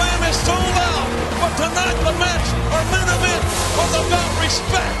 SummerSlam is sold out, but tonight the match, or main event, was about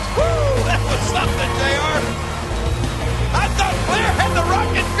respect. Woo, that was something, JR. I thought Flair had the Rock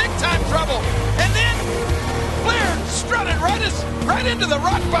in big-time trouble, and then Flair strutted right into the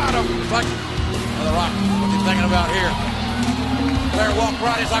rock bottom. It's like, the Rock, what's he thinking about here? Flair walked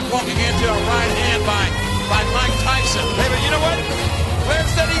right, it's like walking into a right hand by Mike Tyson. Hey, but you know what? Flair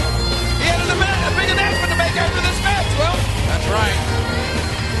said he had a big announcement to make after this match. Well, that's right.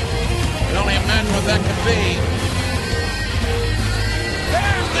 You can only imagine what that could be.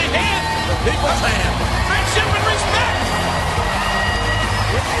 There's the hand. The people's hand. Friendship and respect.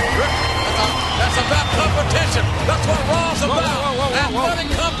 That's about competition. That's what Raw's about. Athletic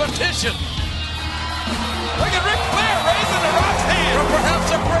competition. Look at Ric Flair raising the Rock's hand. From perhaps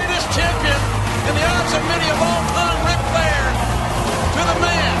the greatest champion in the eyes of many of all time, Ric Flair, to the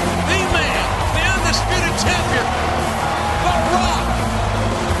man, the undisputed champion, The Rock.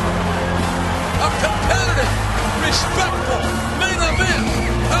 A competitive, respectful main event.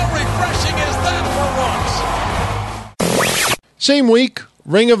 How refreshing is that for once? Same week,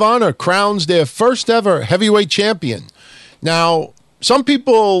 Ring of Honor crowns their first ever heavyweight champion. Now, some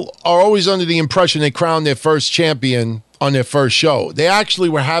people are always under the impression they crowned their first champion on their first show. They actually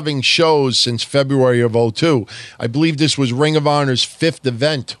were having shows since February of 2002. I believe this was Ring of Honor's 5th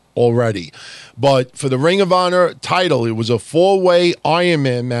event already. But for the Ring of Honor title, it was a 4-way Iron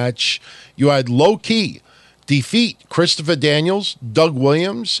Man match. You had Low Key defeat Christopher Daniels, Doug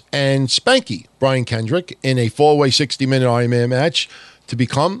Williams, and Spanky, Brian Kendrick, in a 4-way 60-minute Iron Man match to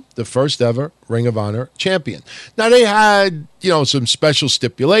become the first ever Ring of Honor champion. Now, they had, some special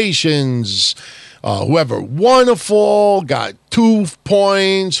stipulations. Whoever won a fall got 2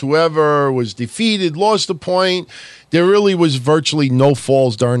 points. Whoever was defeated lost a point. There really was virtually no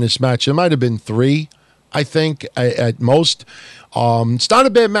falls during this match. There might have been 3, I think, at most. It's not a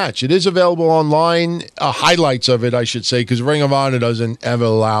bad match. It is available online. Highlights of it, I should say, because Ring of Honor doesn't ever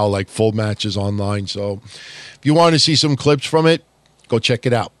allow like full matches online. So if you want to see some clips from it, go check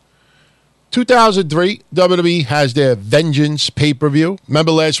it out. 2003, WWE has their Vengeance pay-per-view.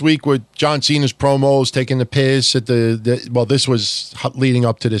 Remember last week with John Cena's promos taking the piss at well, this was leading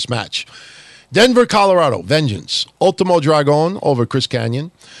up to this match. Denver, Colorado, Vengeance. Ultimo Dragon over Chris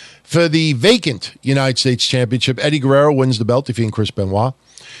Kanyon. For the vacant United States Championship, Eddie Guerrero wins the belt, defeating Chris Benoit.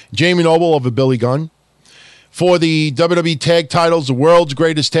 Jamie Noble over Billy Gunn. For the WWE Tag Titles, the world's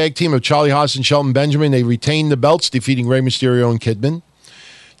greatest tag team of Charlie Haas and Shelton Benjamin, they retained the belts, defeating Rey Mysterio and Kidman.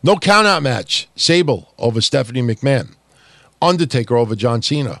 No countout match, Sable over Stephanie McMahon. Undertaker over John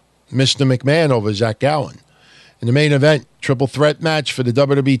Cena. Mr. McMahon over Zach Gowen. In the main event, triple threat match for the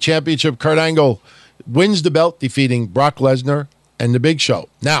WWE Championship, Kurt Angle wins the belt, defeating Brock Lesnar and The Big Show.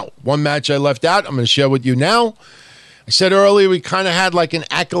 Now, one match I left out, I'm going to share with you now. I said earlier we kind of had like an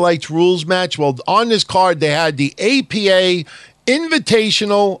Acolytes rules match. Well, on this card, they had the APA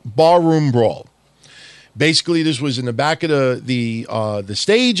Invitational Barroom Brawl. Basically, this was in the back of the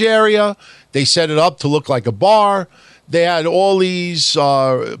stage area. They set it up to look like a bar. They had all these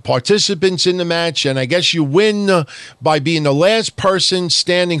participants in the match, and I guess you win by being the last person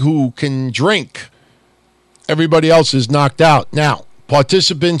standing who can drink. Everybody else is knocked out. Now,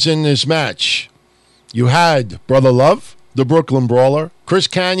 participants in this match, you had Brother Love, the Brooklyn Brawler, Chris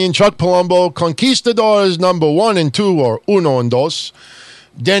Kanyon, Chuck Palumbo, Conquistadors number 1 and 2, or Uno and Dos,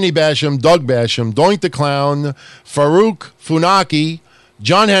 Danny Basham, Doug Basham, Doink the Clown, Farouk Funaki,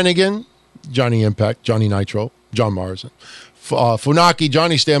 John Hennigan, Johnny Impact, Johnny Nitro, John Morrison, Funaki,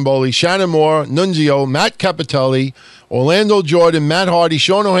 Johnny Stamboli, Shannon Moore, Nunzio, Matt Capitelli, Orlando Jordan, Matt Hardy,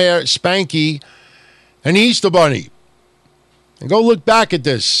 Sean O'Hare, Spanky, and Easter Bunny. And go look back at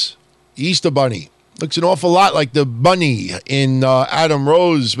this. Easter Bunny. Looks an awful lot like the bunny in Adam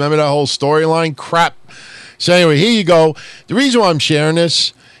Rose. Remember that whole storyline? Crap. So anyway, here you go. The reason why I'm sharing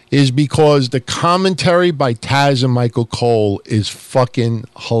this is because the commentary by Taz and Michael Cole is fucking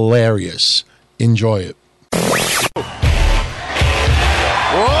hilarious. Enjoy it.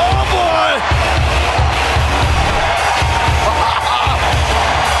 Oh, boy!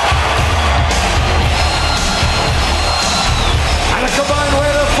 At a combined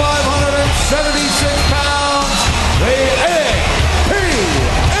weight of 576 pounds, the APA.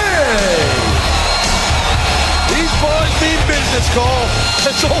 These boys mean business, Cole.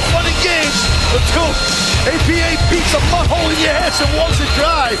 It's all fun and games until APA beats a mudhole in your ass and walks it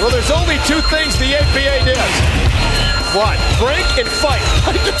dry. Well, there's only two things the APA does. What? Drink and fight.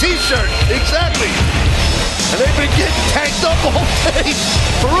 Like the T-shirt. Exactly. And they've been getting tanked up all day.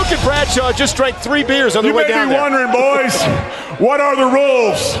 Farouk and Bradshaw just drank 3 beers on their way down there. You may be wondering, boys, what are the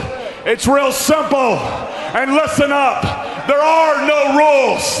rules? It's real simple. And listen up. There are no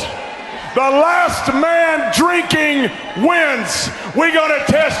rules. The last man drinking wins. We're going to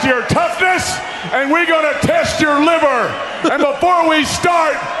test your toughness, and we're going to test your liver. And before we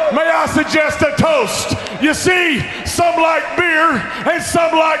start, may I suggest a toast? You see, some like beer and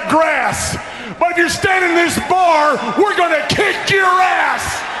some like grass. But if you're standing in this bar, we're going to kick your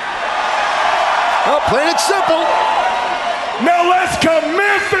ass. Well, plain and simple. Now let's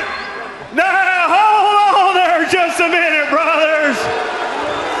commence it. Now, hold on there just a minute, brothers.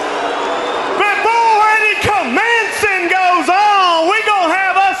 Before any commencing goes on, we're going to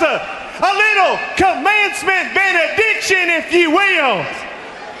have us a little commencement benediction, if you will.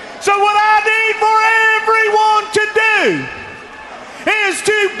 So what I need for everyone to do is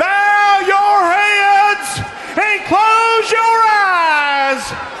to bow your heads and close your eyes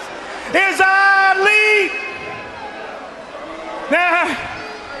as I lead.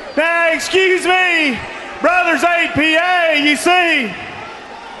 Now, excuse me, brothers APA, you see,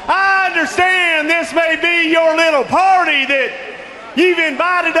 I understand this may be your little party that you've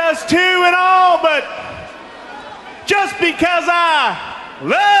invited us to and all, but just because I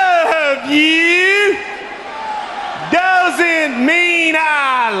love you doesn't mean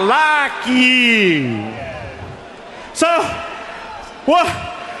I like you. So, what?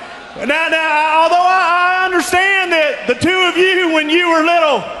 Now, although I understand that the two of you, when you were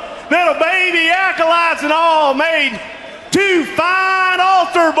little baby acolytes and all, made 2 fine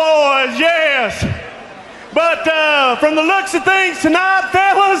altar boys, yes. But from the looks of things tonight,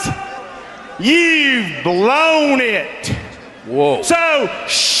 fellas, you've blown it. Whoa. So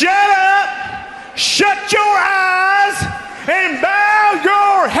shut up, shut your eyes, and bow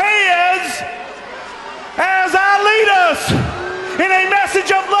your heads as I lead us in a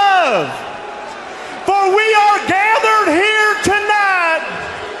message of love. For we are gathered here tonight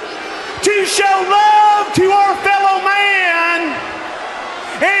to show love to our fellow man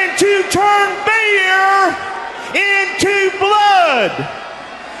and to turn beer into blood.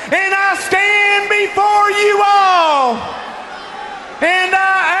 And I stand before you all and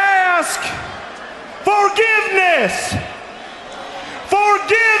I ask forgiveness.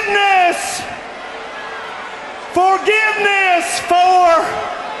 Forgiveness. Forgiveness for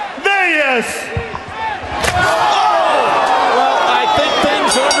this. Well, I think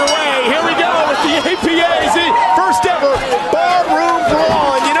things are underway. Here we go with the APA's first ever barroom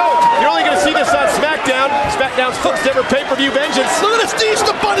brawl. And you know, you're only going to see this on SmackDown. SmackDown's first ever pay-per-view vengeance. Look at this,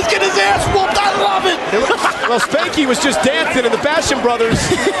 Easter Bunny's getting his ass whooped. I love it. Well, Spanky was just dancing in the Fashion Brothers.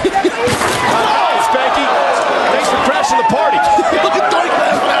 Spanky, thanks for crashing the party. Look at Doink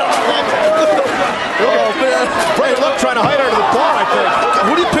last match. Oh, man. Bray Luck trying to hide under the bar, I think.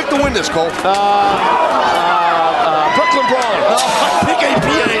 Who do you pick to win this, Cole? Brooklyn Brawler. I pick APA.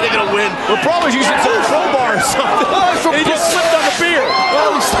 They're going to win. Well, Brawler's using some crowbar or something. He just slipped on the beer.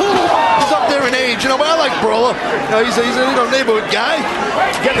 Well, he's up there in age, you know, but I like Brawler. He's a neighborhood guy.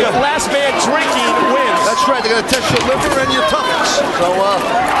 Get the last man drinking wins. That's right. They're going to test your liver and your toughness. So,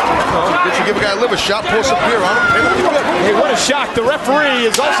 did you give a guy a liver shot, pour some beer on him, pay him to be good. Hey, what a shock. The referee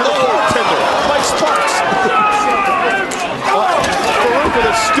is also the bartender, Mike Sparks. Farouk with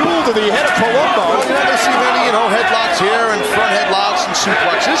a stool to the head of Palumbo. Well, you're not going to see many, headlocks here and front headlocks and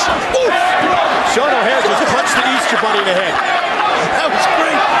suplexes. Oof! Sean O'Haire just punched the Easter Bunny in the head. That was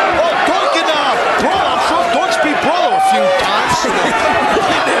great. Oh, Doink and Brawler. I'm sure Doink's beat Brawler a few times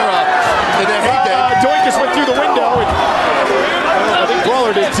in their heyday. Doink just went through the window, and I think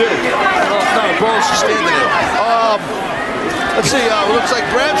Brawler did too. No, Brawler's just standing there. Let's see, looks like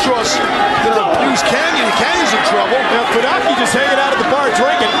Bradshaw's going to use Canyon. Canyon's in trouble. Now, Funaki just hanging out at the bar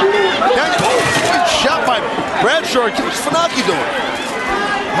drinking. Canyon, shot by Bradshaw. What's Funaki doing?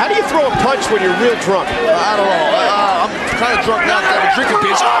 How do you throw a punch when you're real drunk? I don't know. I'm kind of drunk now because I've been drinking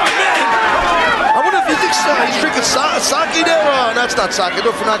beers. Oh, man! I wonder if you think he's drinking sake there. That's not sake. I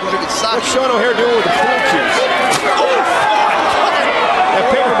know Funaki drinking sake. What's Sean O'Haire doing with the pool cues? That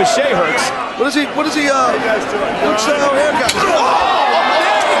paper mache hurts. What is he, what's O'Haire got? Oh,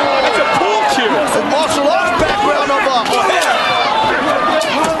 man! That's a pool cue. The martial arts background of O'Haire.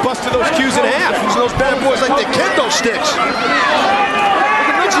 Busted those cues in half. Using those bad boys like they're kendo sticks.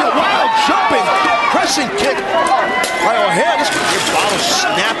 A wild jumping, pressing kick by O'Haire. This could be a bottle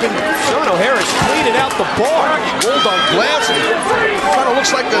snapping. Sean O'Haire is cleaning out the bar. Rolled on glass. Kind of looks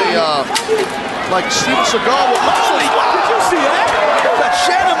like like Steven Seagal with Mosley. Did you see that? That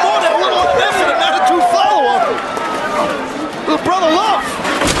Shannon Moore, that little method and attitude follower. Little Brother Love.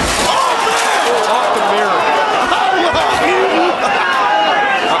 Oh, man! Off the mirror.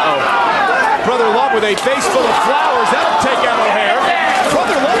 Brother Love with a face full of flowers. That'll take out O'Haire.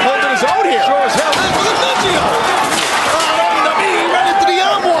 Brother Love holding his own here. Sure as hell. Look at Ninja. He ran into the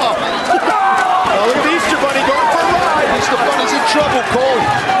armoire. Look at the Easter Bunny going for a ride. Easter Bunny's in trouble, Cole.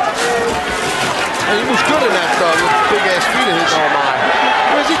 And he was good in that big ass feet of his. Oh my.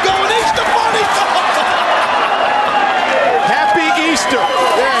 Where's he going? Easter Bunny! Happy Easter.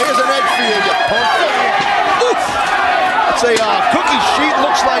 Yeah, here's an egg for you, you punk. Oof. It's a cookie sheet,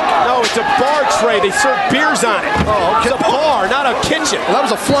 looks like. No, it's a bar tray. They serve beers on it. Oh, okay. It's a bar, not a kitchen. Well, that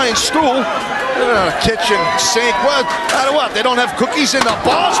was a flying stool. Not a kitchen sink. What? Out of what? They don't have cookies in the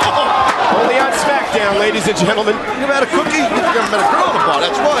bars? Oh. Only on SmackDown, ladies and gentlemen. You ever had a cookie? You haven't met a girl in the bar.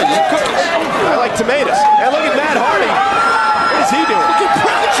 That's why. You eat cookies. I like tomatoes. And look at Matt Hardy. What is he doing? Look at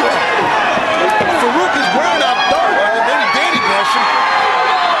Bradshaw. Farouk is wearing out dark. Maybe Danny bashing.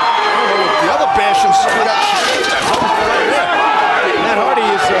 I don't know what the other bashings got. Matt Hardy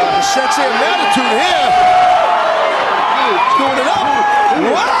is the sensei of attitude here. He's doing it up.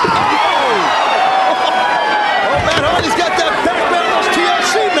 Wow! Oh, Matt Hardy's got that background in those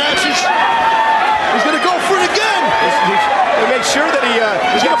TLC matches. He's going to go for it again. They make sure that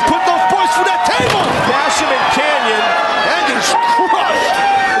he's going to put those boys through that table. Basham and Canyon. Canyon's crushed.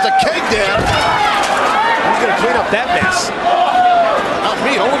 There's a cake there. He's going to clean up that mess. Not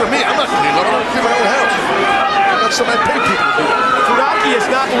me. Don't look at me. I'm not cleaning up. I'm going to clean my own house. That's something I pay people to do. Funaki has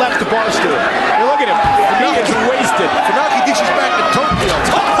not left the bar stool. Hey, look at him. He is wasted. Funaki thinks he's back in Tokyo.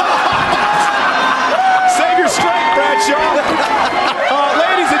 Save your strength, Bradshaw.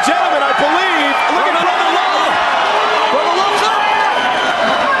 Ladies and gentlemen, I believe. Look at Brother Love. Brother Love's up.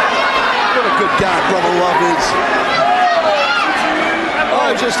 What a good guy Brother Love is. Oh,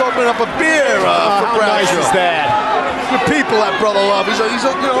 just opening up a beer for how Bradshaw. nice is that? Good people, that Brother Love. He's a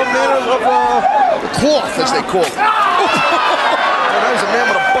man of the cloth, as they call it. That was a man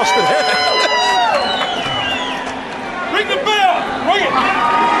with a busted head. Ring the bell! Ring it!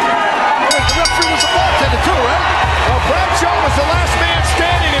 The referee was a bartender.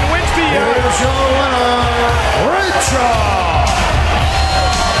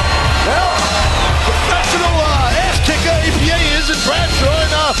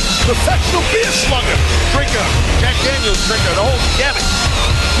 professional beer slugger, drinker, Jack Daniels drinker, the whole gamut.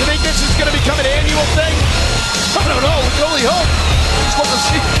 You think this is going to become an annual thing? I don't know. We can only hope. Just want to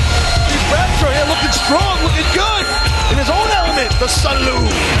see Steve Bradshaw here looking strong, looking good in his own element, the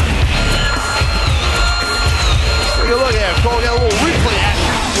Saloon. Take a look here. Cole got a little replay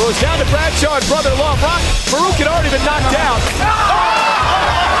action. Well, it's down to Bradshaw and brother-in-law Brock. Farouk had already been knocked down.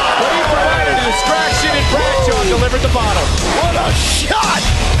 But he provided a distraction, and Bradshaw delivered the bottle. What a shot!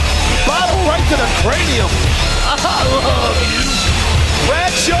 Bottle right to the cranium. I love you.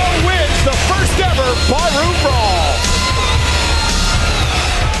 Bradshaw wins the first ever Barroom Brawl.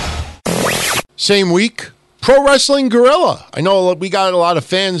 Same week, Pro Wrestling Guerrilla. I know we got a lot of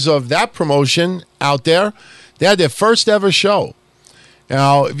fans of that promotion out there. They had their first ever show.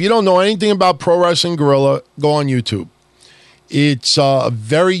 Now, if you don't know anything about Pro Wrestling Guerrilla, go on YouTube. It's a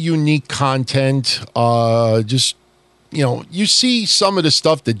very unique content. You see some of the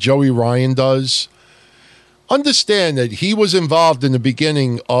stuff that Joey Ryan does. Understand that he was involved in the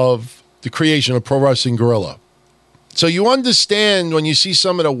beginning of the creation of Pro Wrestling Guerrilla. So you understand when you see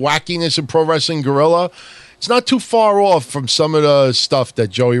some of the wackiness of Pro Wrestling Guerrilla, it's not too far off from some of the stuff that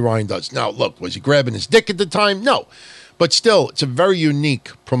Joey Ryan does. Now, look, was he grabbing his dick at the time? No. But still, it's a very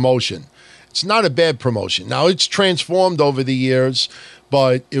unique promotion. It's not a bad promotion. Now, it's transformed over the years,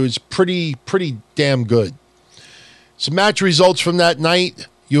 but it was pretty damn good. Some match results from that night.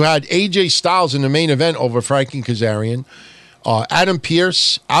 You had AJ Styles in the main event over Frankie Kazarian. Adam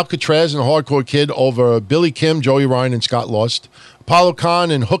Pearce, Alcatraz, and Hardcore Kid over Billy Kim, Joey Ryan, and Scott Lost. Apollo Khan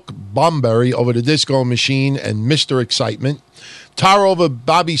and Hook Bomberry over the Disco Machine and Mr. Excitement. Tara over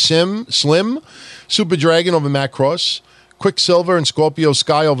Bobby Slim. Super Dragon over Matt Cross. Quicksilver and Scorpio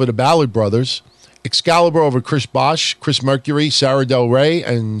Sky over the Ballard Brothers. Excalibur over Chris Bosch, Chris Mercury, Sarah Del Rey,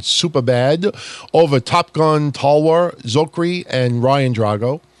 and Superbad over Top Gun Talwar, Zokri, and Ryan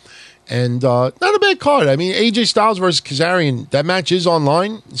Drago. And not a bad card. I mean, AJ Styles versus Kazarian, that match is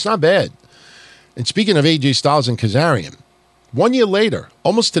online. It's not bad. And speaking of AJ Styles and Kazarian, 1 year later,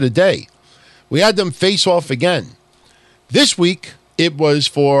 almost to the day, we had them face off again. This week, it was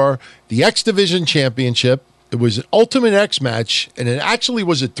for the X Division Championship. It was an Ultimate X match, and it actually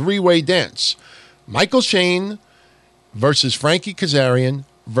was a three-way dance. Michael Shane versus Frankie Kazarian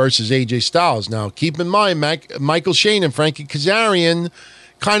versus AJ Styles. Now, keep in mind, Michael Shane and Frankie Kazarian,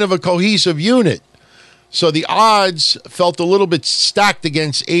 kind of a cohesive unit. So the odds felt a little bit stacked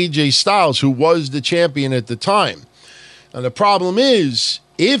against AJ Styles, who was the champion at the time. Now, the problem is,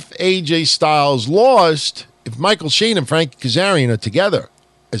 if AJ Styles lost, if Michael Shane and Frankie Kazarian are together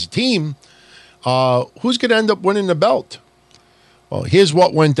as a team, who's going to end up winning the belt? Well, here's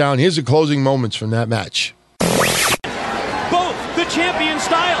what went down. Here's the closing moments from that match. Both the champion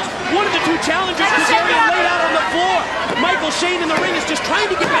Styles. One of the two challengers, Kazarian, laid out on the floor. Michael Shane in the ring is just trying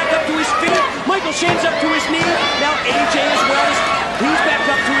to get back up to his feet. Michael Shane's up to his knee. Now AJ as well. He's back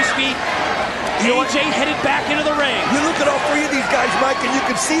up to his feet. AJ headed back into the ring. You look at all three of these guys, Mike, and you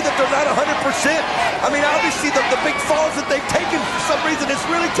can see that they're not 100%. I mean, obviously, the big falls that they've taken, for some reason, it's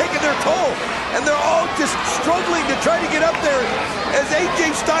really taken their toll. And they're all just struggling to try to get up there. As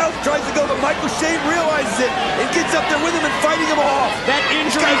AJ Styles tries to go, but Michael Shane realizes it and gets up there with him and fighting him off. That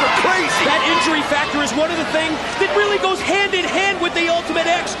injury, these guys are crazy. That injury factor is one of the things that really goes hand in hand with the Ultimate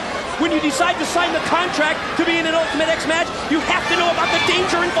X. When you decide to sign the contract to be in an Ultimate X match, you have to know about the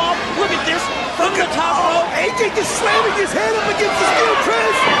danger involved. Look at this from the top rope. AJ just slamming his head up against the steel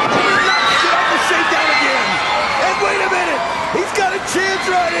tress. And he knocks it off the Shane down again. And wait a minute. He's got a chance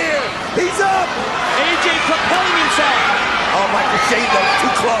right here. He's up. AJ propelling himself. Oh, Michael Shane, though,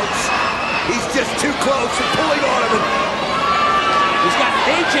 too close. He's just too close and pulling on him. He's got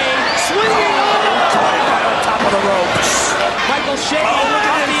AJ swinging on him. Caught him right on top of the ropes. Michael Shane look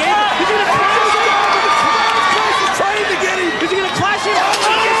at the this. apron. He's going to clash him. He's trying to get him. Is he going to clash him? Oh,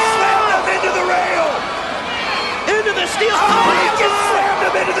 he just slammed him into the rail. Into the steel. Oh, he just slammed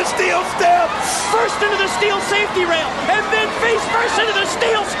him into the steel steps. First into the steel safety rail, and then face first into the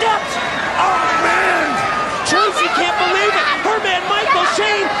steel steps. Oh, man. Tracy can't believe it. Her man, Michael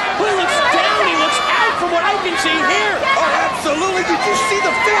Shane, he looks down, he looks out from what I can see here. Oh, absolutely. Did you see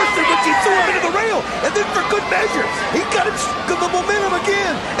the force in which he threw him into the rail? And then for good measure, he got him the momentum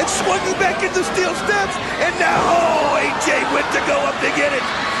again and swung him back into steel steps. And now, AJ went to go up to get it.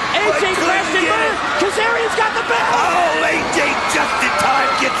 AJ crashed and burned. Kazarian's got the belt. Oh, AJ just in time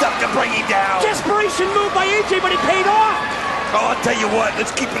gets up to bring him down. Desperation move by AJ, but it paid off. Oh, I'll tell you what,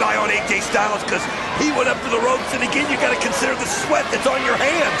 let's keep an eye on AJ Styles because he went up to the ropes, and again, you got to consider the sweat that's on your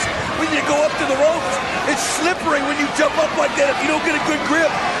hands. When you go up to the ropes, it's slippery when you jump up like that if you don't get a good grip.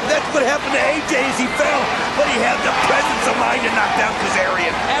 That's what happened to AJ as he fell, but he had the presence of mind to knock down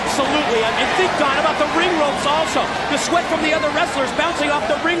Kazarian. Absolutely. Don, about the ring ropes also. The sweat from the other wrestlers bouncing off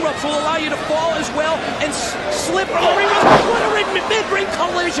the ring ropes will allow you to fall as well and slip from the ring ropes. What a mid-ring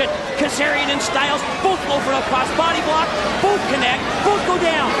collision. Kazarian and Styles both go for a cross-body block. Both connect. Both go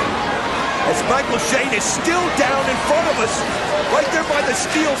down. As Michael Shane is still down in front of us, right there by the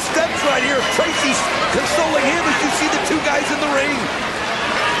steel steps right here. Tracy's consoling him as you see the two guys in the ring.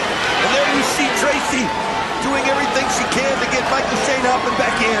 And there you see Tracy doing everything she can to get Michael Shane up and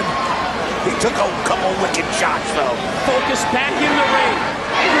back in. He took a couple wicked shots, though. Focus back in the ring.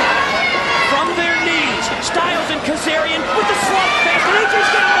 From their knees, Styles and Kazarian with the slugfest. And AJ's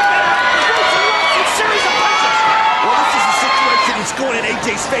getting the better. A series of punches. Well, this is a situation that's going in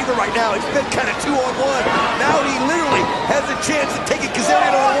AJ's favor right now. He's been kind of 2-on-1. Now he literally has a chance of taking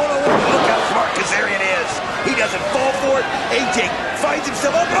Kazarian on one-on-one. Look how smart Kazarian is. He doesn't fall for it. AJ finds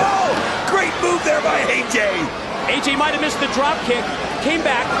himself up. Oh, great move there by AJ. AJ might have missed the drop kick. Came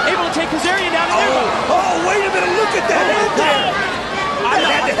back, able to take Kazarian down. Oh, wait a minute. Look at that head there. That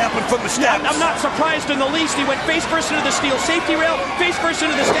had to happen from the steps. I'm not surprised in the least. He went face first into the steel safety rail, face first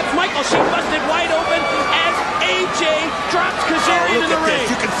into the steps. Michael Shane busted wide open as AJ drops Kazarian in the ring.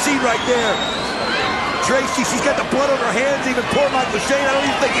 You can see right there. Tracy, she's got the blood on her hands. Even poor Michael Shane, I don't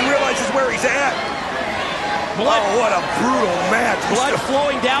even think he realizes where he's at. Blood. Oh, what a brutal match. Blood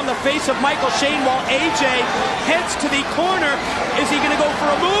flowing down the face of Michael Shane while AJ heads to the corner. Is he going to go for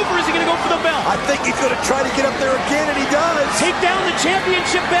a move or is he going to go for the belt? I think he's going to try to get up there again, and he does. Take down the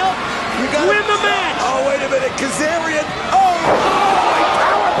championship belt. Win the match. Oh, wait a minute. Kazarian. Oh, he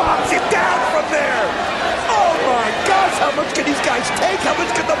powerbombs him down from there. Oh, my gosh. How much can these guys take? How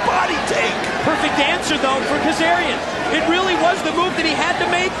much can the body take? Perfect answer, though, for Kazarian. It really was the move that he had to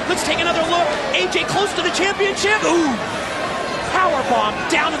make. Let's take another look. AJ close to the championship. Ooh. Powerbomb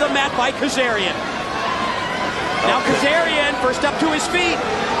down to the mat by Kazarian. Now Kazarian first up to his feet.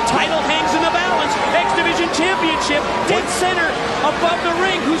 Title hangs in the balance. X Division Championship dead center above the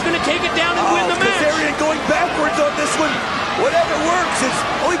ring. Who's going to take it down and win the match? Kazarian going backwards on this one. Whatever works. His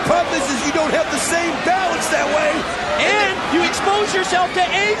only problem is you don't have the same balance that way. And you expose yourself to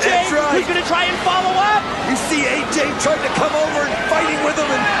AJ, right. who's going to try and follow up. You see AJ trying to come over and fighting with him,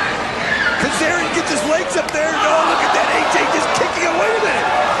 and Kazarian gets his legs up there. Oh, look at that. AJ just kicking him. Wait a minute.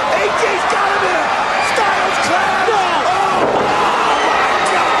 AJ's got him in a Styles clash. No. Oh, my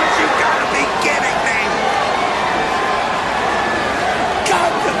gosh. You got to be kidding me.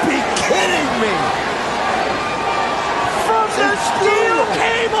 Got to be kidding me. From the steel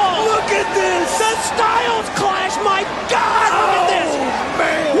cable. Look at this. The Styles clash. My God, look at this.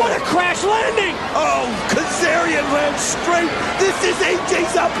 Man. What a crash landing. Oh, Kazarian lands straight. This is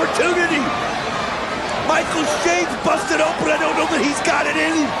AJ's opportunity. Michael Shane's busted open. I don't know that he's got it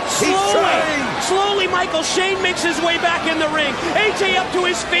in him. He's trying. Slowly, Michael Shane makes his way back in the ring. AJ up to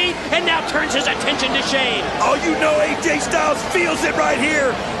his feet and now turns his attention to Shane. Oh, you know AJ Styles feels it right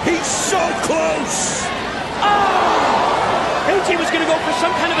here. He's so close. Oh! AJ was going to go for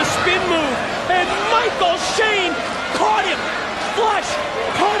some kind of a spin move, and Michael Shane caught him flush,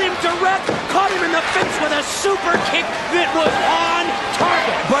 caught him direct, caught him in the face with a super kick that was on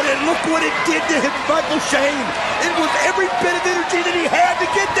target. But look what it did to him, Michael Shane. It was every bit of energy that he had to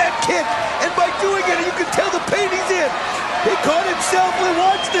get that kick, and by doing it, you can tell the pain he's in. He caught himself.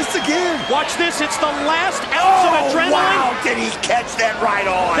 Watch this again. Watch this. It's the last ounce of adrenaline. Wow, did he catch that right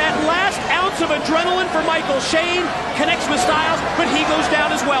on? That last ounce of adrenaline for Michael Shane connects with Styles, but he goes down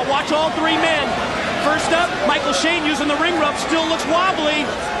as well. Watch all three men. First up, Michael Shane using the ring rope, still looks wobbly.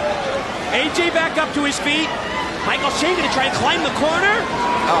 AJ back up to his feet. Michael Shane going to try and climb the corner.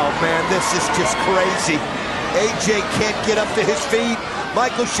 Oh, man, this is just crazy. AJ can't get up to his feet.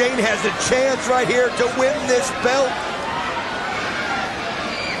 Michael Shane has a chance right here to win this belt.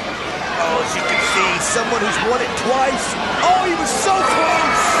 Oh, as you can see, someone who's won it twice. Oh, he was so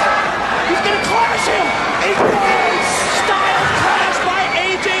close. He's going to clash him. He does. Styles clash by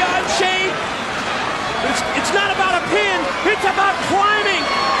AJ on Shane. It's not about a pin. It's about climbing.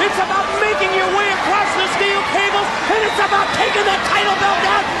 It's about making your way across the steel cables. And it's about taking that title belt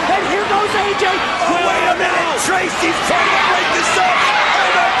out. And here goes AJ. Oh, wait a minute. Tracy's trying to break this up.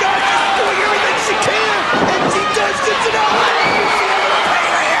 Oh, my gosh. She's doing everything she can. And she does just enough.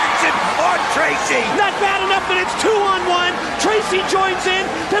 On Tracy. Not bad enough that it's 2-on-1. Tracy joins in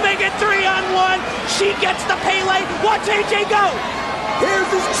to make it 3-on-1. She gets the Pele. Watch AJ go. Here's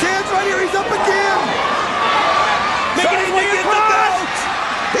his chance right here. He's up again. Making his way across.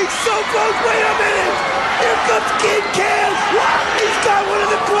 He's so close. Wait a minute. Here comes Kid Cash. He's got one of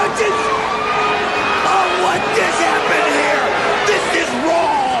the clutches. Oh, what just happened here? This is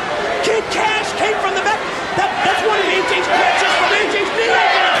wrong. Kid Cash came from the back. That's one of AJ's clutches from AJ's knee.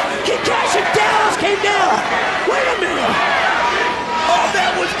 Kid Cash is down.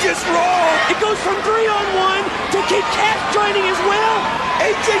 from 3-on-1 to keep Cash joining as well.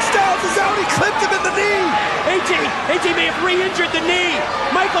 AJ Styles is out. He clipped him in the knee. AJ may have re-injured the knee.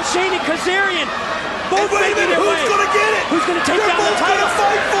 Michael Shane and Kazarian both making their way. Who's going to get it? Who's going to take down the title? They're both going to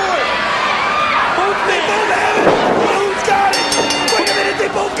fight for it. Both They both have it. Well, who's got it? Wait a minute.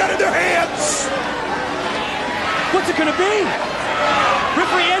 They both got it in their hands. What's it going to be?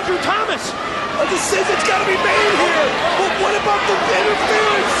 Referee Andrew Thomas. A decision's got to be made here. But what about the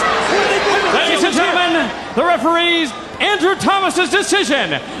interference? What are they going to do? Ladies and gentlemen, the referees, Andrew Thomas's decision,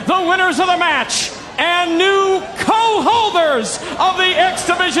 the winners of the match, and new co-holders of the X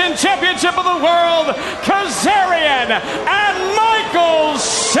Division Championship of the World, Kazarian and Michael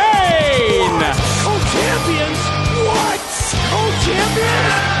Shane. Co-champions? What?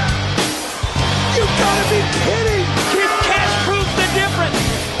 Co-champions? You gotta be kidding! Kid Cash proved the difference.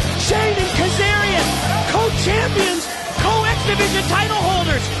 Shane and Kazarian, co-champions, co-X Division title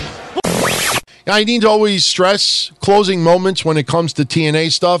holders. I need to always stress closing moments when it comes to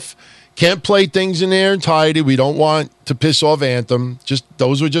TNA stuff. Can't play things in their entirety. We don't want to piss off Anthem.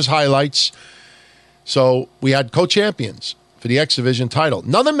 Those were just highlights. So we had co-champions for the X Division title.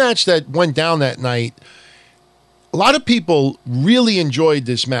 Another match that went down that night. A lot of people really enjoyed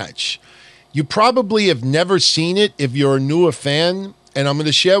this match. You probably have never seen it if you're a newer fan. And I'm going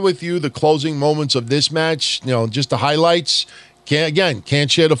to share with you the closing moments of this match. Just the highlights.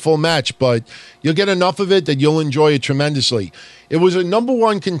 Can't share the full match, but you'll get enough of it that you'll enjoy it tremendously. It was a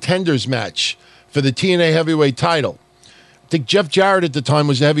 #1 contenders match for the TNA heavyweight title. I think Jeff Jarrett at the time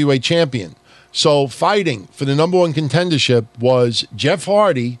was the heavyweight champion. So fighting for the #1 contendership was Jeff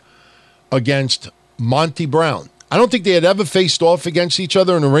Hardy against Monty Brown. I don't think they had ever faced off against each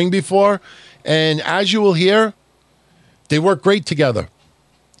other in a ring before. And as you will hear, they work great together.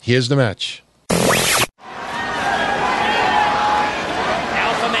 Here's the match.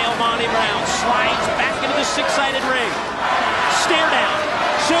 Six-sided ring. Stare down.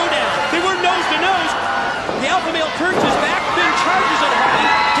 Showdown. They were nose to nose. The Alpha Male turns his back, then charges at Hardy,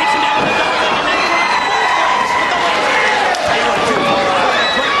 takes him down with the dolphin, and then drops both legs with the leg.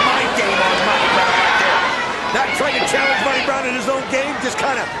 Great mind game on Monty Brown right there. Not trying to challenge Monty Brown in his own game, just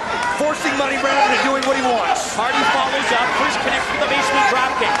kind of forcing Monty Brown into doing what he wants. Hardy follows up, first connects with the basement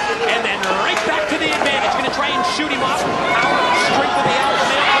dropkick, and then right back to the advantage. Going to try and shoot him off. Power, strength of the Alpha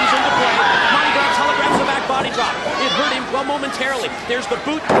Male comes into play. Monty Brown telegraphs the back body drop. It hurt him well momentarily. There's the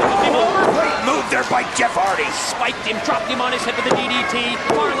boot. Him over. Great move there by Jeff Hardy. Spiked him, dropped him on his head with the DDT.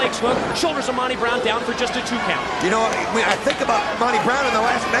 Far legs hook. Shoulders of Monty Brown down for just a 2 count. You know, when I think about Monty Brown in the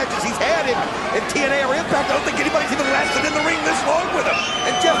last matches he's had in TNA or Impact, I don't think anybody's even lasted in the ring this long with him.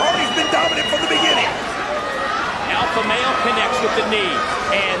 And Jeff Hardy's been dominant from the beginning. Alpha Male connects with the knee.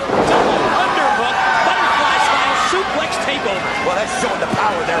 And double underhook. Butterfly style suplex takeover. Well, that's showing the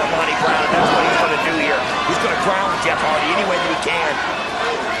power there of Monty Brown. That's what he's going to do here. He's going to ground Jeff Hardy any way that he can.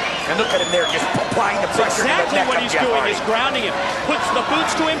 And look at him there, just applying the pressure. Exactly what he's doing is grounding him. Puts the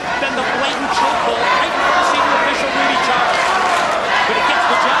boots to him, then the blatant chokehold right for the senior official Rudy Charles. But it gets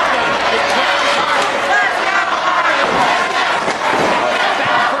the job done. It turns back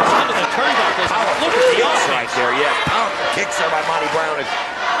first into the turnbuckles. Look at the offense right there, yeah. Powerful kicks there by Monty Brown.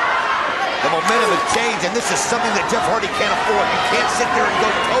 The momentum has changed, and this is something that Jeff Hardy can't afford. You can't sit there and go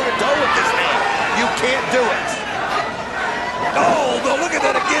toe-to-toe with this man. You can't do it. Oh, look at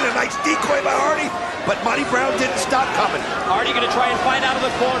that again. A nice decoy by Hardy, but Monty Brown didn't stop coming. Hardy going to try and fight out of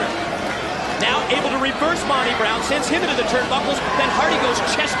the corner. Now able to reverse Monty Brown, sends him into the turnbuckles, then Hardy goes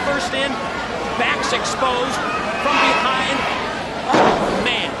chest first in, backs exposed from behind. Oh,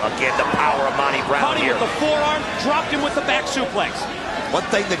 man. Again, the power of Monty Brown Hardy here. with the forearm, dropped him with the back suplex. One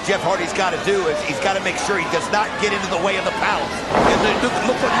thing that Jeff Hardy's got to do is he's got to make sure he does not get into the way of the palace. And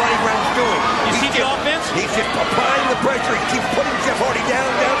look what Monty Brown's doing. You see the offense? He's just applying the pressure. He keeps putting Jeff Hardy down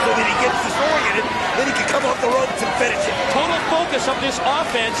so that he gets disoriented. Then he can come off the ropes and finish it. Total focus of this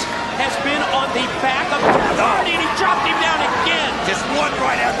offense has been on the back of Hardy, and he dropped him down again. Just one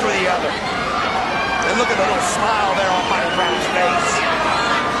right after the other. And look at the little smile there on Monty Brown's face.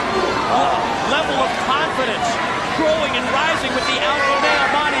 Level of confidence growing and rising with the Alpha Male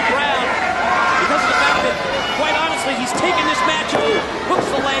Monty Brown because of the fact that, quite honestly, he's taken this match over, hooks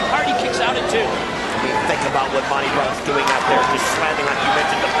the leg, Hardy kicks out at 2. I mean, think about what Monty Brown's doing out there, just slamming, like you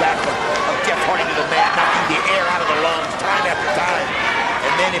mentioned, the back of Jeff Hardy to the mat, knocking the air out of the lungs time after time.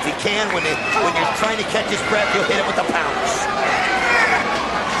 And then if he can, when you're trying to catch his breath, he'll hit it with the pounce.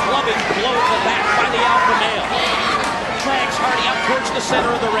 Clubbing blow to the back by the Alpha Male. Drags Hardy up towards the center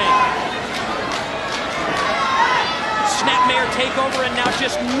of the ring. snapmare takeover and now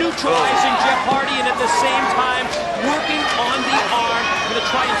just neutralizing Jeff Hardy, and at the same time working on the arm to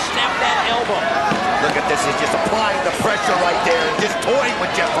try and snap that elbow. Look at this, he's just applying the pressure right there and just toying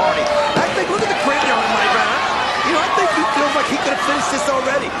with Jeff Hardy. I think, look at the grin there on Money Brown. You know, I think he feels like he could have finished this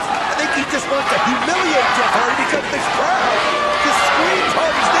already. I think he just wants to humiliate Jeff Hardy because this crowd just screams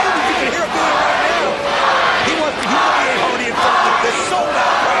Hardy's name, and you can hear him doing it right now. He wants to humiliate Hardy in front of this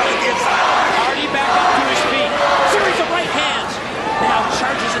sold-out crowd on the inside. Hardy back up to his feet. Series of right hands. Now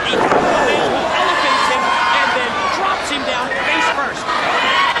charges an elbow, elevates him, and then drops him down face first.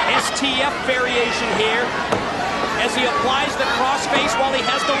 STF variation here as he applies the crossface while he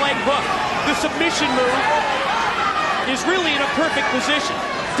has the leg hook. The submission move is really in a perfect position.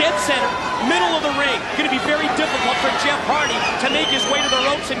 Dead center, middle of the ring. Going to be very difficult for Jeff Hardy to make his way to the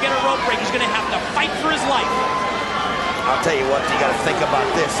ropes and get a rope break. He's going to have to fight for his life. I'll tell you what, you got to think about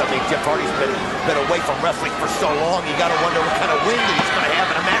this. I mean, Jeff Hardy's been away from wrestling for so long. You got to wonder what kind of wind that he's going to have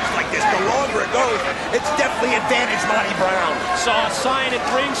in a match like this. The longer it goes, it's definitely advantage Monty Brown. Saw a sign at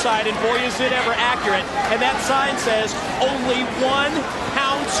ringside, and boy, is it ever accurate. And that sign says, only 1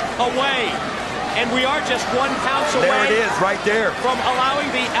 ounce away. And we are just 1 ounce away. There it is, right there. From allowing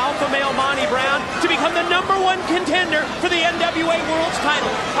the alpha male Monty Brown to become the #1 contender for the NWA World's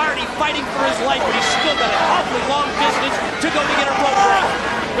title. Hardy fighting for his life, but he's still got an awfully long distance to go to get a rope break.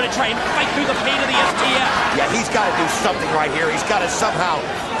 Going to try and fight through the pain of the STF. Yeah, he's got to do something right here. He's got to somehow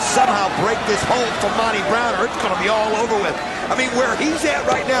break this hold from Monty Brown, or it's going to be all over with. I mean, where he's at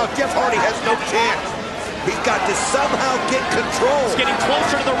right now, Jeff Hardy has no chance. He's got to somehow get control. He's getting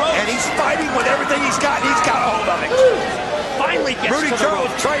closer to the ropes. And he's fighting with everything he's got. He's got a hold of it. Finally gets Rudy to the Charles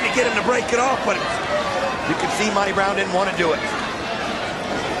ropes. trying to get him to break it off, but you can see Monty Brown didn't want to do it.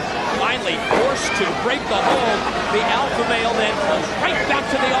 Finally forced to break the hold. The alpha male then comes right back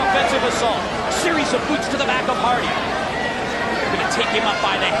to the offensive assault. A series of boots to the back of Hardy. Going to take him up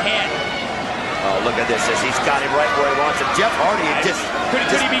by the head. Oh, look at this. He's got him right where he wants him. Jeff Hardy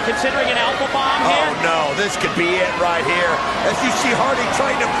Could he be considering an alpha bomb here? Oh, no. This could be it right here. As you see Hardy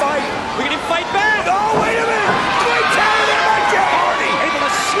trying to fight. Look at him fight back. Oh, wait a minute. Great counter there by Jeff Hardy. Able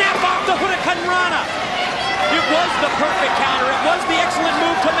to snap off the Hurricane Rana. It was the perfect counter. It was the excellent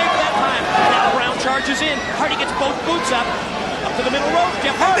move to make that time. Now Brown charges in. Hardy gets both boots up. Up to the middle rope.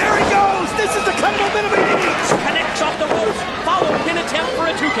 Jeff Hardy. And there he goes. This is the kind of momentum he needs. Connects off the ropes. Followed pin attempt for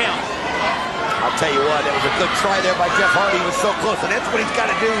a 2 count. I'll tell you what, it was a good try there by Jeff Hardy. He was so close, and that's what he's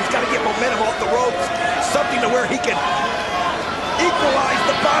got to do. He's got to get momentum off the ropes, something to where he can equalize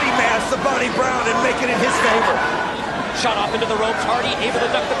the body mass of Monty Brown and make it in his favor. Shot off into the ropes. Hardy able to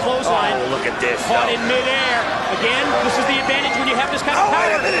duck the clothesline. Oh, look at this. Caught in midair. Again, this is the advantage when you have this kind of power.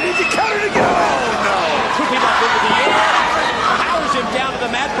 Wait a minute. He's countered again. Oh, no. Took him up into the air. Powers him down to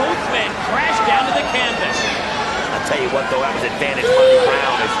the mat. Both men crash down to the canvas. I'll tell you what, though, that was advantage Monty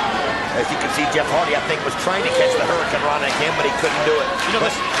Brown. As you can see, Jeff Hardy, I think, was trying to catch the Hurricane Rana again, but he couldn't do it. You know,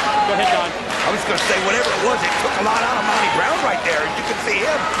 go ahead, Don. I was going to say, whatever it was, it took a lot out of Monty Brown right there. You can see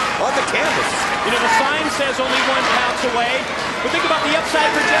him on the canvas. You know, the sign says only 1 ounce away, but think about the upside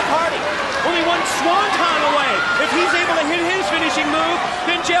for Jeff Hardy. Only 1 swanton away. If he's able to hit his finishing move,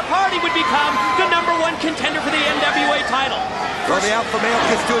 then Jeff Hardy would become the #1 contender for the NWA title. Well, the alpha male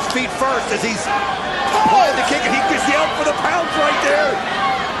gets to his feet first as he's applying the kick, and he gets yelled for the pounds right there.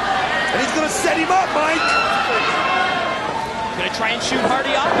 And he's going to set him up, Mike. Going to try and shoot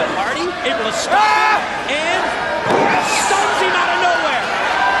Hardy off, but Hardy able to stop him and stuns him out of nowhere.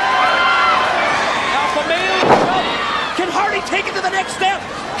 Alpha male in trouble. Can Hardy take it to the next step?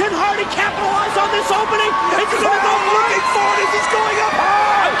 Can Hardy capitalize on this opening? It's looking forward as he's going up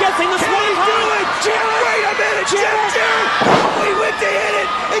high. I'm guessing this one Can he do it? Wait a minute. Jared. Oh, he went to hit it.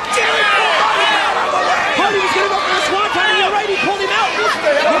 And Jared pulled Hardy out of the way. Hardy was going to go for the swanton to the right. He pulled him out. What's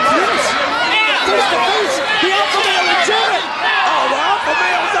this? There's the face. The alpha male and Jared. Oh, the alpha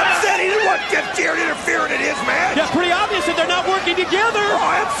male's upset. He didn't want Jeff Jarrett interfering in his match. Yeah, pretty obvious that they're not working together.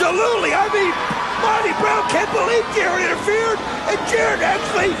 Oh, absolutely. I mean, Monty Brown can't believe Jarrett interfered, and Jarrett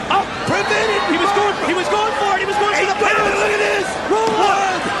actually prevented. He was going for it. He was going for the pound. Look at this. Roll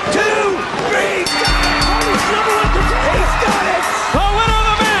 1, 2, 3. Hardy's #1 contender. He's got it. The winner of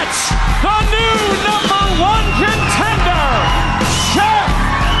the match, the new #1 contender, Jeff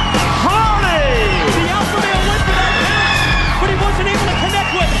Hardy. The alpha male went for that match, but he wasn't able to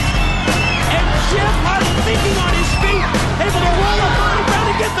connect with it. And Jeff Hardy, thinking on his feet, able to roll up Monty Brown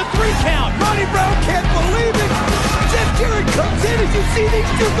and get the 3 count. Monty Brown can't believe it. Jeff Jarrett comes in as you see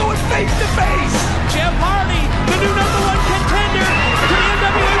these two going face to face. Jeff Hardy, the new #1 contender to the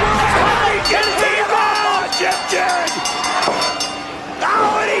NWA World title. Jeff Jarrett.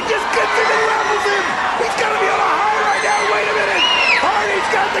 Oh, and he just gets him and levels him. He's got to be on a high right now.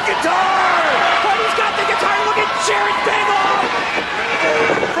 with the guitar! Hardy's got the guitar. Look at Jarrett bang off.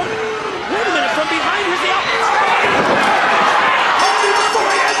 Wait a minute. From behind, here's the Hardy, before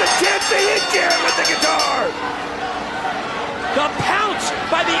he has a chance to hit Jarrett with the guitar! The pounce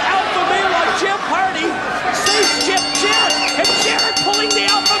by the alpha male on Jeff Hardy saves Jeff Jarrett, and Jarrett pulling the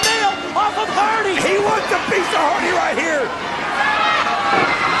alpha male off of Hardy. He wants a piece of Hardy right here.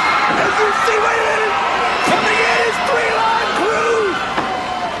 As you see, wait a minute, coming in is 3 Live Crew.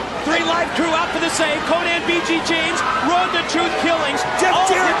 3 Live Crew out for the save. Conan, BG James, Road to Truth Killings. Jeff all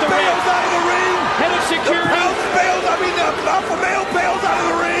Jarrett hit the bails ring. out of the ring. Head of security. The alpha male bails out of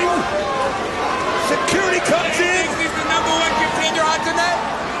the ring. Security comes in. He's the number 1 contender on tonight.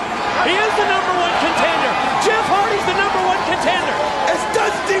 He is the number 1 contender. Jeff Hardy's the number 1 contender. As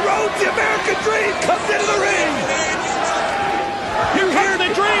Dusty Rhodes, the American Dream, comes into the ring. Here comes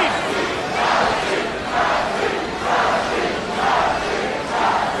the Dream.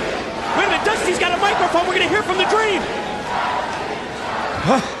 Wait a minute, Dusty's got a microphone. We're going to hear from the Dream.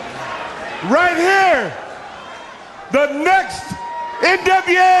 Right here, the next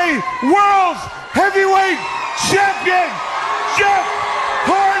NWA World's Heavyweight Champion, Jeff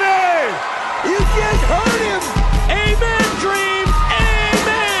Hardy! You just heard him! Amen, Dream!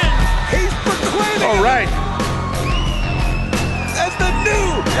 Amen! He's proclaiming All right. as the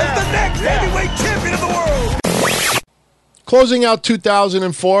next heavyweight champion of the world! Closing out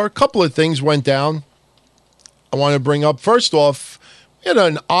 2004, a couple of things went down I want to bring up. First off, we had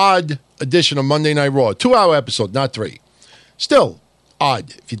an odd edition of Monday Night Raw. 2-hour episode, not 3. Still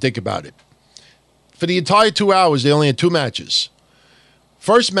odd, if you think about it. For the entire 2 hours, they only had 2 matches.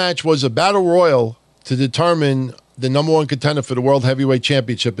 First match was a battle royal to determine the number 1 contender for the World Heavyweight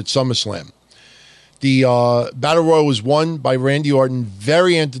Championship at SummerSlam. The battle royal was won by Randy Orton.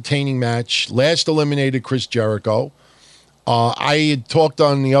 Very entertaining match. Last eliminated Chris Jericho. I had talked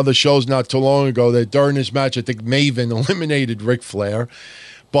on the other shows not too long ago that during this match, I think Maven eliminated Ric Flair.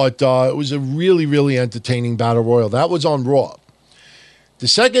 But it was a really, really entertaining battle royal. That was on Raw. The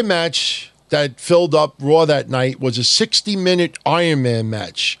second match that filled up Raw that night was a 60-minute Iron Man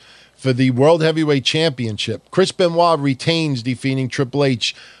match for the World Heavyweight Championship. Chris Benoit retains, defeating Triple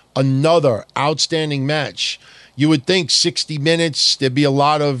H. Another outstanding match. You would think 60 minutes, there'd be a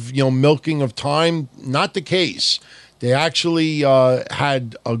lot of milking of time. Not the case. They actually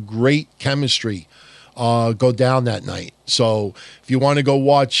had a great chemistry go down that night. So if you want to go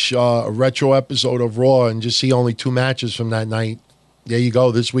watch a retro episode of Raw and just see only 2 matches from that night, there you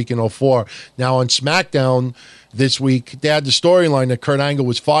go, this week in 04. Now on SmackDown this week, they had the storyline that Kurt Angle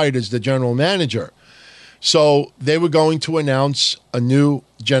was fired as the general manager. So they were going to announce a new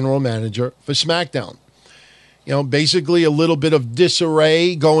general manager for SmackDown. Basically a little bit of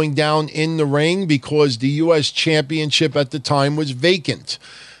disarray going down in the ring because the U.S. Championship at the time was vacant.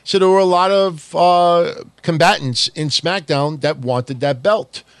 So there were a lot of combatants in SmackDown that wanted that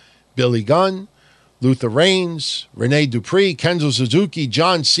belt. Billy Gunn, Luther Reigns, Rene Dupree, Kenzo Suzuki,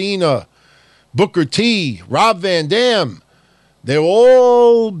 John Cena, Booker T, Rob Van Dam. They were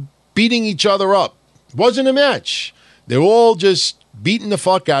all beating each other up. It wasn't a match. They were all just beating the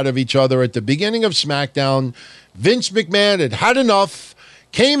fuck out of each other at the beginning of SmackDown. Vince McMahon had had enough,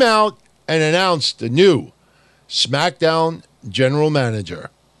 came out and announced the new SmackDown general manager.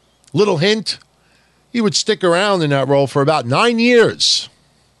 Little hint, he would stick around in that role for about 9 years.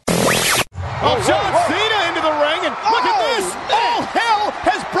 Oh, John Cena into the ring, and look at this! All hell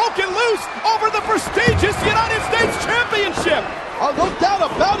has broken loose over the prestigious United States Championship! No doubt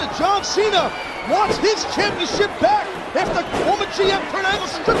about it, John Cena wants his championship back after former GM Kurt Angle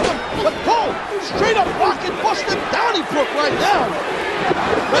stripped him. But go straight up rocket busted Donnybrook right now.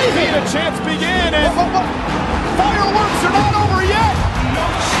 Maybe the chance began, and fireworks are not over yet,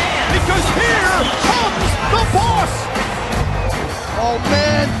 because here comes the boss. Oh,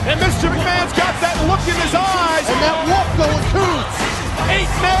 man. And Mr. McMahon's got that look in his eyes. And that walk going, too. 8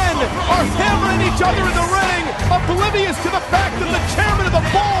 men are hammering each other in the ring, oblivious to the fact that the chairman of the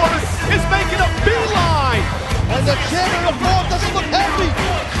board is making a beeline. And the chairman of the board doesn't look happy.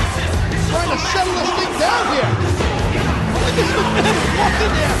 He's trying to settle this thing down here. Look at this McMahon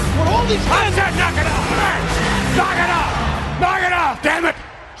walking there with all these... Knock it off! Knock it off! Knock it off, damn it!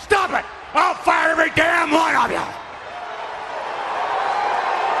 Stop it! I'll fire every damn one of you!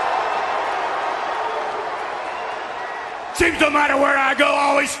 Seems no matter where I go, I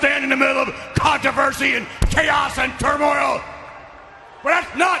always stand in the middle of controversy and chaos and turmoil. But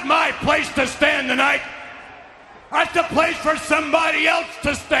that's not my place to stand tonight. That's the place for somebody else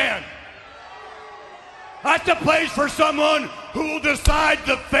to stand. That's the place for someone who will decide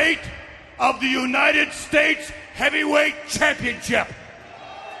the fate of the United States Heavyweight Championship.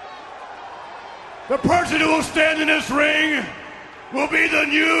 The person who will stand in this ring will be the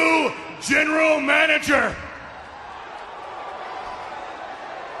new general manager.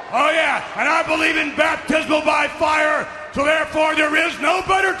 Oh yeah, and I believe in baptismal by fire, so therefore there is no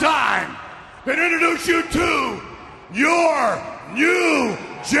better time than to introduce you to your new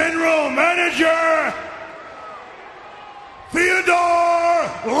general manager,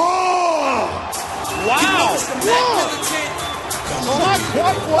 Theodore Long. Wow! Not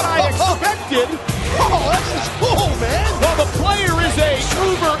quite what I expected. Oh, that's just cool, man. Well, the player is a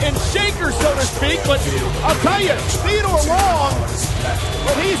mover and shaker, so to speak, but I'll tell you, Theodore Long,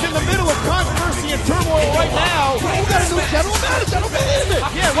 well, he's in the middle of controversy and turmoil right now. We got a new general manager, I don't believe it.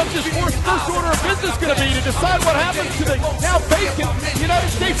 Yeah, what's his first order of business going to be to decide what happens to the now vacant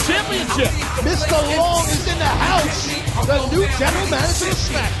United States Championship? Mr. Long is in the house, the new general manager of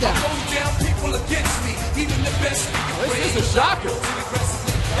SmackDown. This is a shocker.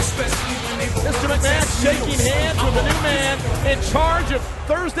 Mr. McMahon shaking hands with the new man in charge of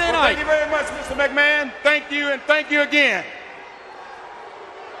Thursday night. Thank you very much, Mr. McMahon. Thank you, and thank you again.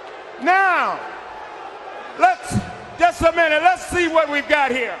 Now, just a minute, let's see what we've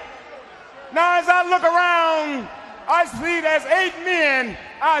got here. Now, as I look around, I see there's 8 men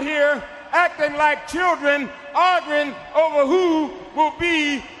out here acting like children, arguing over who will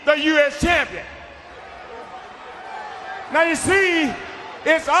be the U.S. champion. Now, you see,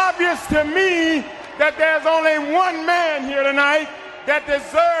 it's obvious to me that there's only one man here tonight that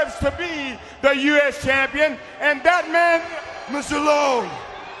deserves to be the U.S. champion, and that man, Mr. Long.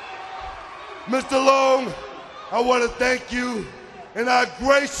 Mr. Long, I want to thank you, and I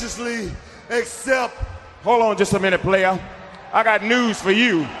graciously accept. Hold on just a minute, player. I got news for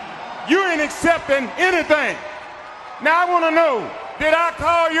you. You ain't accepting anything. Now, I want to know, did I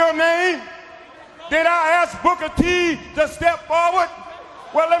call your name? Did I ask Booker T to step forward?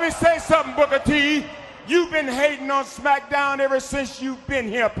 Well, let me say something, Booker T. You've been hating on SmackDown ever since you've been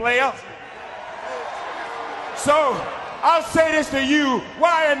here, player. So, I'll say this to you.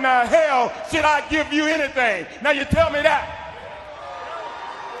 Why in the hell should I give you anything? Now, you tell me that.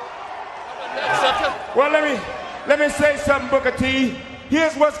 Well, let me say something, Booker T.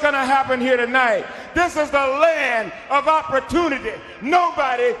 Here's what's going to happen here tonight. This is the land of opportunity.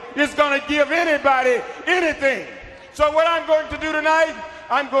 Nobody is going to give anybody anything. So what I'm going to do tonight,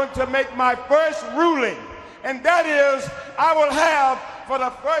 I'm going to make my first ruling. And that is, I will have, for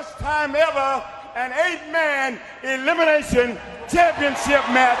the first time ever, an 8-man elimination championship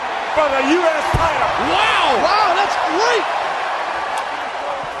match for the U.S. title. Wow! Wow, that's great!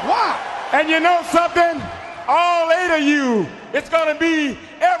 Wow! And you know something? All 8 of you, it's going to be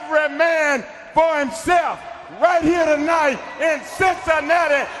every man for himself right here tonight in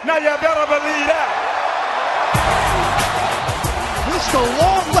Cincinnati. Now you better believe that. Mr.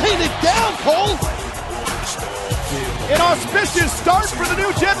 Long laying it down, Cole. An auspicious start for the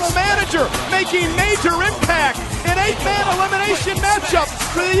new general manager, making major impact. An 8-man elimination matchup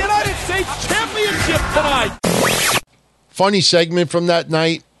for the United States Championship tonight. Funny segment from that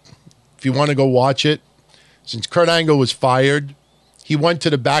night, if you want to go watch it. Since Kurt Angle was fired, he went to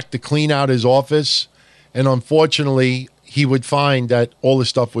the back to clean out his office, and unfortunately, he would find that all the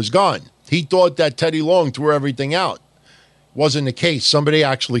stuff was gone. He thought that Teddy Long threw everything out. Wasn't the case. Somebody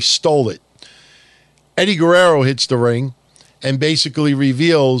actually stole it. Eddie Guerrero hits the ring and basically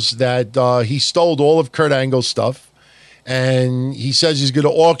reveals that he stole all of Kurt Angle's stuff, and he says he's going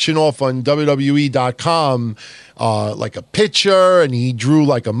to auction off on WWE.com like a picture, and he drew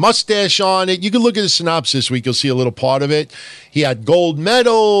like a mustache on it. You can look at the synopsis this week. You'll see a little part of it. He had gold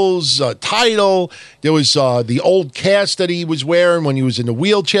medals, a title. There was the old cast that he was wearing when he was in the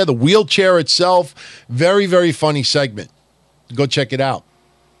wheelchair itself. Very, very funny segment. Go check it out.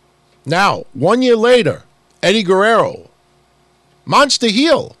 Now, 1 year later, Eddie Guerrero, monster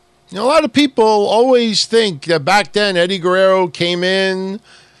heel. You know, a lot of people always think that back then Eddie Guerrero came in,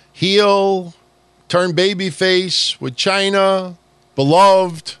 heel, turned babyface with China,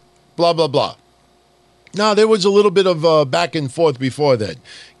 beloved, blah, blah, blah. No, there was a little bit of back and forth before that.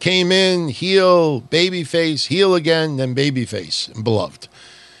 Came in, heel, babyface, heel again, then babyface, and beloved.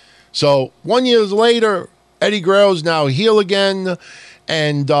 So 1 year later, Eddie Guerrero's now heel again.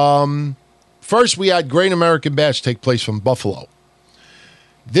 And first we had Great American Bash take place from Buffalo.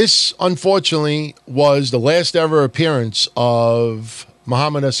 This, unfortunately, was the last ever appearance of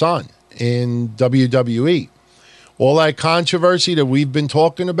Muhammad Hassan in WWE. All that controversy that we've been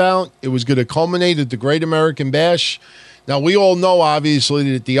talking about, it was going to culminate at the Great American Bash. Now, we all know,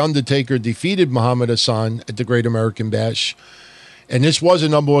 obviously, that The Undertaker defeated Muhammad Hassan at the Great American Bash, and this was a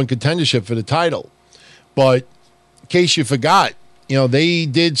 #1 contendership for the title. But in case you forgot, they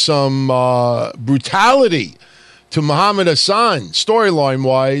did some brutality to Muhammad Hassan,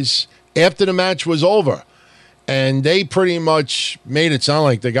 storyline-wise, after the match was over. And they pretty much made it sound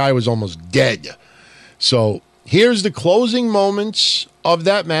like the guy was almost dead. So here's the closing moments of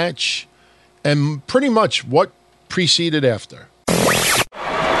that match and pretty much what preceded after.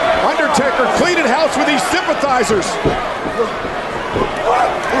 Undertaker cleaning house with these sympathizers.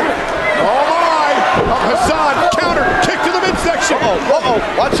 Oh my! Hassan counter kick to the midsection.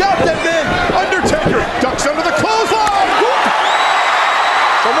 Watch out, that man. Undertaker ducks under the clothesline.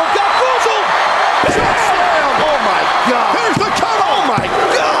 Someone got foozled. Choke slam. Oh my God. There's the cover. Oh my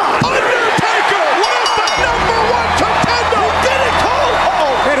God. Undertaker is the #1 contender. You did it, Cole.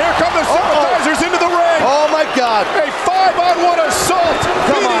 And here come the sympathizers into the ring. Oh my God. A 5-on-1 assault.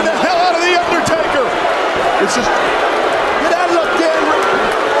 Beating the hell out of the Undertaker. This is. Get out of the damn ring.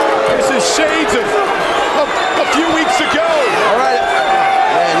 This is shades of a few weeks ago. All right.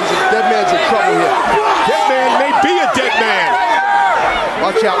 Man, dead man's in trouble here. Dead man may be a dead man.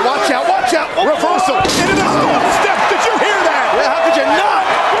 Watch out, watch out, watch out. Reversal into the steel step. Did you hear that? Yeah, how could you not?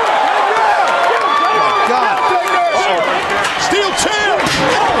 Oh my God. Steel chair.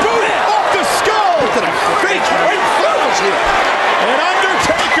 Boot off the skull. To the face right in front of us here. And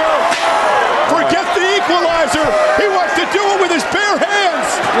Undertaker, forget the equalizer. He wants to do it with his bare hands.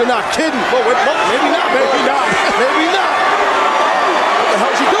 You're not kidding. Oh, wait, no, maybe not. Maybe not. Maybe not. What the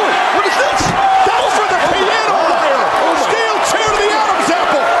hell's he doing? What is this? That was for the piano wire. Steel chair to the Adam's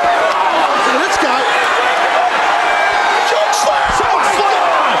apple. Look at this guy. Choke slam. Choke slam.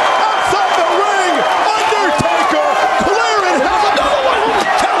 Outside the ring. Undertaker clearing There's another one. Holy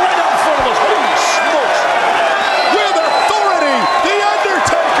cow, right out in front of us. Holy smokes. with authority. The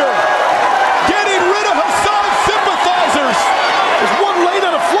Undertaker getting rid of Hassan's sympathizers. There's one laying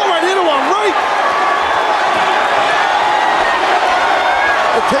on the floor right here to our right.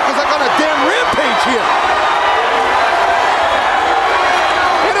 The Taker's like on a damn rampage here.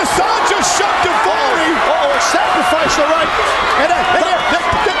 And Hassan just shoved Daivari. Sacrifice the right. And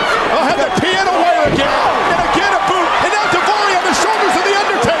I'll have the piano wire again. And again a boot. And now Daivari on the shoulders of the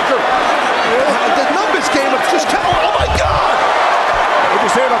Undertaker. The numbers game of just count. Oh my God! What did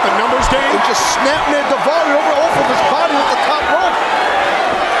you say about the numbers game? He just snapped near Daivari over off of his body with the top rope.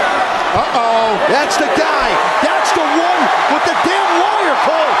 Uh-oh. That's the guy. That's the one with the damn wire,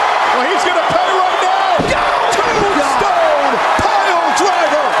 Cole. Well, he's going to pay right now. Tombstone pile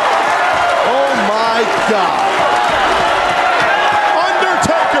driver. Oh my God.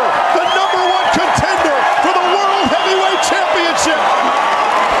 Undertaker, the #1 contender for the World Heavyweight Championship.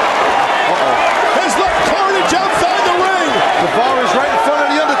 Has left carnage outside the ring. Daivari's right in front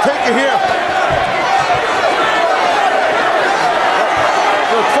of the Undertaker here.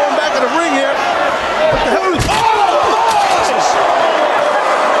 Gonna throw him back in the ring here. What the hell is...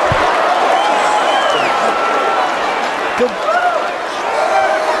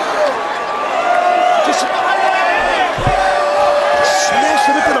 Just smashed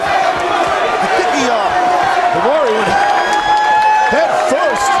him into the... I think he, Daivari went head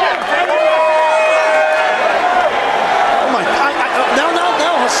first. Oh my God!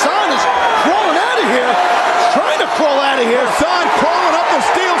 Now Hassan is crawling out of here. He's trying to crawl out of here. Hassan crawling up the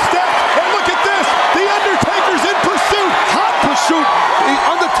steel steps. And look at this. The Undertaker's in pursuit. Hot pursuit. The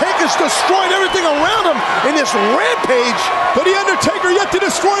Undertaker's destroying everything around him in this rampage. But the Undertaker yet to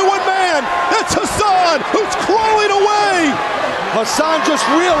destroy one man. That's Hassan, who's crawling away. Hassan just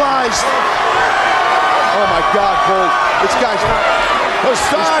realized. Oh my God, Cole. This guy's...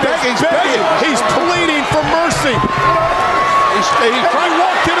 Hassan is begging. He's pleading for mercy. He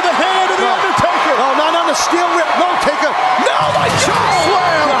walked into the hand of the Undertaker. No, not on the steel ramp. No, Taker. No, my Choke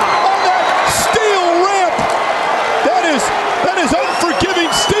slam on that steel ramp. That is unforgiving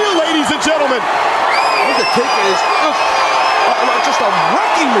steel, ladies and gentlemen. Undertaker is just a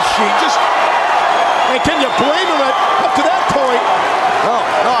wrecking machine. And can you blame him up to that point? No,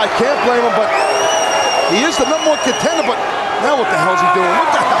 I can't blame him, but he is the #1 contender, but now what the hell's he doing?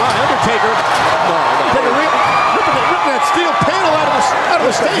 What the hell? Undertaker. Undertaker ripping that steel panel out of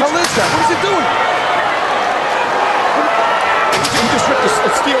the stage. What the hell is that? What is he doing? He just ripped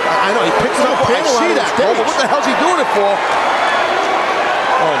the steel. I know, he picks it up. I see that, Cole, but what the hell's he doing it for?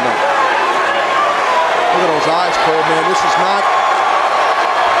 Oh, no. Look at those eyes, Cole, man. This is not...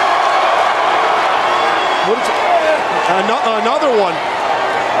 What is it? Another one.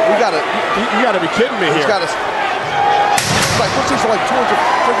 You gotta be kidding me here. What's these like 200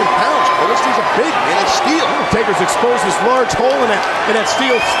 friggin' pounds, Cole? These things are big, man. It's steel. Undertaker's exposed this large hole in that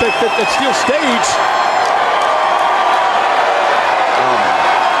steel stage.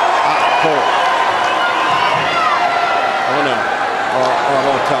 Cole. Oh no.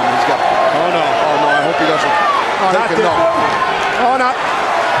 tell me he's got. Oh no! Oh no! I hope he doesn't. Oh, not this. Oh no!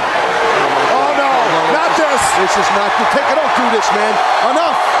 Oh no! Not this! This is not good. Don't do this, man.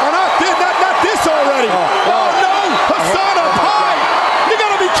 Enough! Not this already! Oh no! Hassan up high! You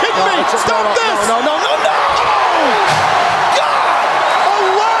gotta be kidding me! Stop this! No! God! A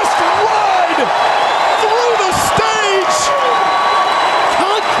last ride through the stage!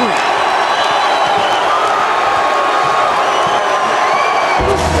 Concrete!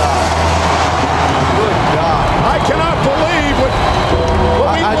 I cannot believe what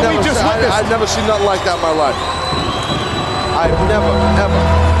we just witnessed. I've never seen nothing like that in my life. I've never, ever.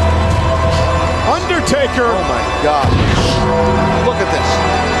 Undertaker. Oh my God. Look at this.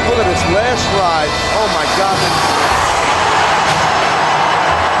 Look at this last ride. Oh my God.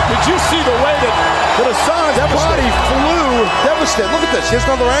 Did you see the way that Hassan's body flew? Devastated. Look at this. Here's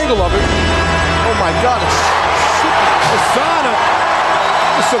another angle of it. Oh my God. Hassan,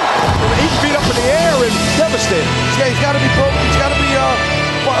 listen, 8 feet up in the air and devastated. Yeah, he's got to be broken. He's got to be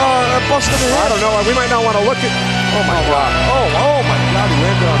busted in the head. I don't know. We might not want to look at. Oh my God. Oh my God. He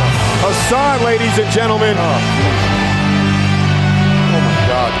landed on a. Hassan, ladies and gentlemen. Oh my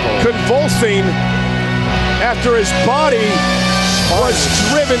God. Cole. Convulsing after his body was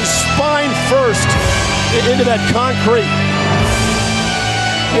driven spine first into that concrete.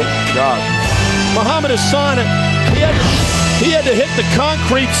 Oh my God. Muhammad Hassan, he had to hit the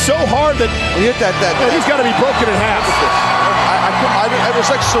concrete so hard that he hit that. He's got to be broken in half. I was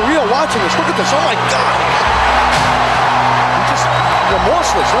like surreal watching this. Look at this. Oh my God. He's just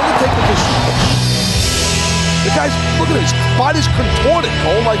remorseless. Undertaker just. The guy's, look at his body's contorted,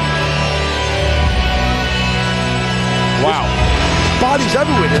 Cole. Like. Wow. Bodies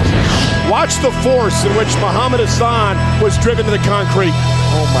everywhere. Watch the force in which Muhammad Hassan was driven to the concrete.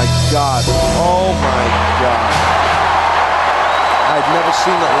 Oh my God. Oh my God. I've never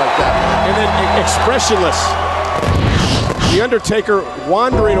seen it like that. And then expressionless. The Undertaker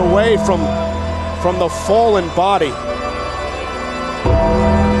wandering away from the fallen body.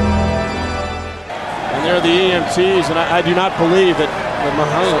 And there are the EMTs, and I do not believe that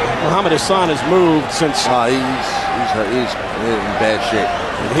Muhammad Hassan has moved since. He's in bad shape.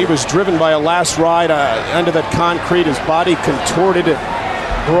 And he was driven by a last ride under that concrete. His body contorted,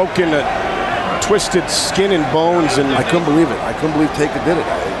 broken, twisted skin and bones. And I couldn't believe it. I couldn't believe Taker did it.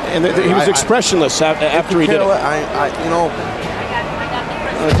 And he was expressionless after he did it. I'm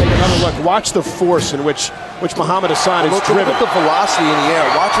going to take another look. Watch the force in which Muhammad Hassan is driven. Look at the velocity in the air.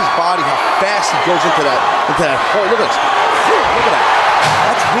 Watch his body, how fast he goes into that hole. Look at this. Look at that.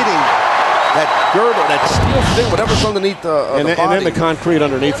 That's hitting that girdle, that steel thing, whatever's underneath the body. And then the concrete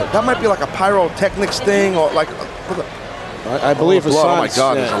underneath it. That might be like a pyrotechnics thing, or like. I believe Hassan's. Oh my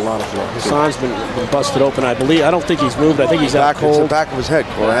God, there's a lot of blood. Hassan's been busted open. I don't think he's moved. I think he's out cold. It's the back of his head,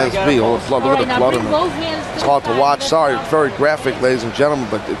 Cole. It has to be. All the blood. Look at the blood in him. It's hard to watch. Sorry, it's very graphic, ladies and gentlemen,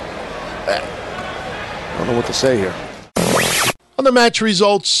 but I don't know what to say here. On the match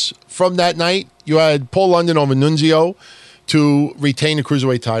results from that night, you had Paul London over Nunzio to retain the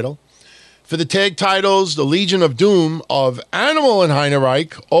Cruiserweight title. For the tag titles, the Legion of Doom of Animal and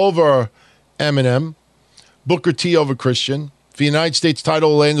Heinerreich over Eminem. Booker T over Christian. For the United States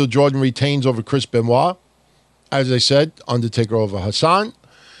title, Orlando Jordan retains over Chris Benoit. As I said, Undertaker over Hassan.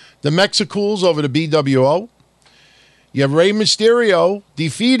 The Mexicools over the BWO. You have Rey Mysterio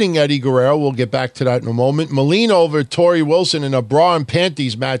defeating Eddie Guerrero. We'll get back to that in a moment. Molina over Tori Wilson in a bra and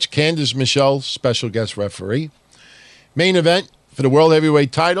panties match. Candice Michelle, special guest referee. Main event for the World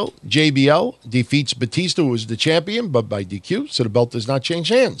Heavyweight title. JBL defeats Batista, who was the champion, but by DQ, so the belt does not change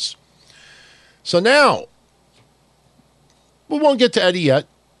hands. So now, we won't get to Eddie yet.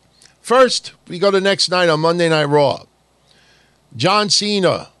 First, we go to next night on Monday Night Raw. John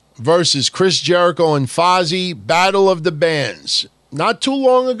Cena versus Chris Jericho and Fozzy, Battle of the Bands. Not too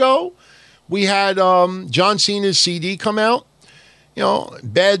long ago, we had John Cena's CD come out. You know,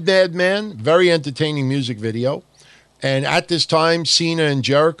 Bad Bad Man, very entertaining music video. And at this time, Cena and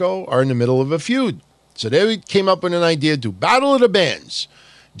Jericho are in the middle of a feud. So they came up with an idea to Battle of the Bands.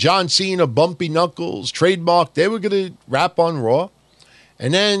 John Cena, Bumpy Knuckles, Trademark, they were going to rap on Raw.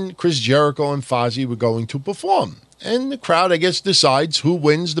 And then Chris Jericho and Fozzy were going to perform. And the crowd, I guess, decides who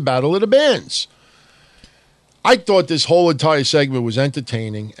wins the Battle of the Bands. I thought this whole entire segment was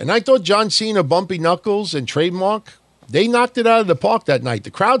entertaining. And I thought John Cena, Bumpy Knuckles, and Trademark, they knocked it out of the park that night.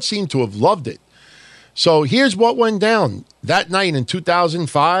 The crowd seemed to have loved it. So here's what went down that night in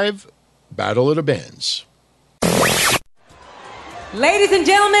 2005, Battle of the Bands. Ladies and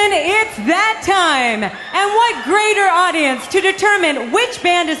gentlemen, it's that time. And what greater audience to determine which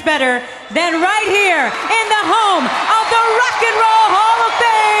band is better than right here in the home of the Rock and Roll Hall of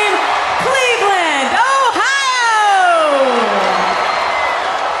Fame.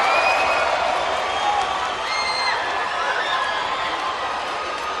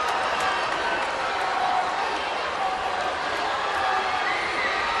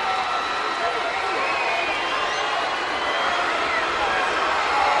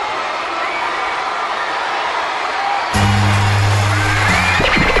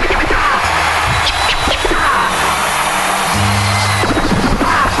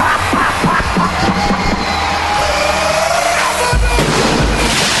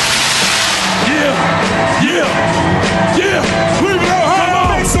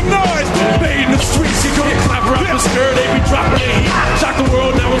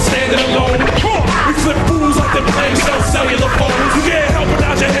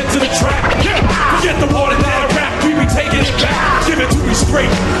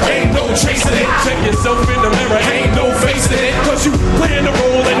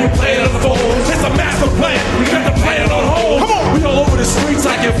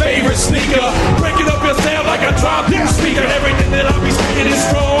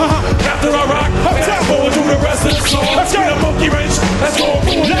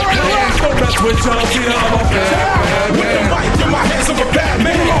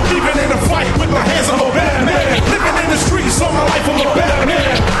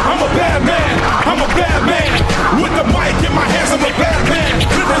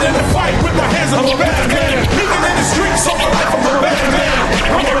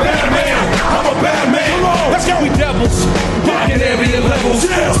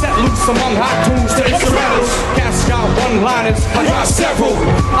 among hot tunes, they surrenders. Cast out one-liners, I got several.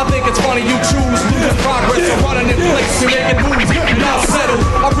 I think it's funny you choose losing progress or running in place to make it move. Y'all settle.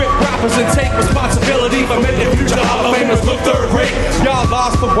 I rip rappers and take responsibility for making future Hall of Famers look third rate. Y'all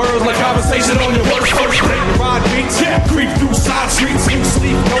lost for words like conversation on your worst first date. Ride beats, creep through side streets, you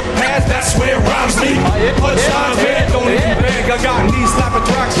sleep, notepads, that's where rhymes meet. Punchlines, man, don't even beg. I got knees slapping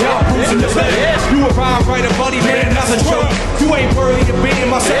tracks, y'all bruising your leg. You a rhyme writer, buddy, man, that's a joke. You ain't worthy of being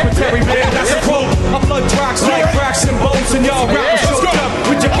my secretary, man, that's a quote. I flood tracks like cracks and bones, and y'all rappers showed up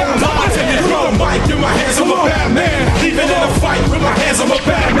with your own lines in your throat. Mic in my hands, I'm a bad man. Even in a fight with my hands, I'm a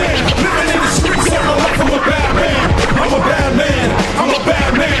bad man. Living in the streets all my life, I'm a bad man. I'm a bad man. I'm a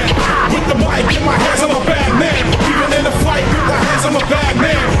bad man. With the mic in my hands, I'm a bad man. Even in a fight with my hands, I'm a bad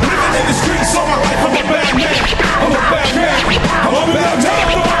man. Living in the streets all my life, I'm a bad man. I'm a bad man. I'm a bad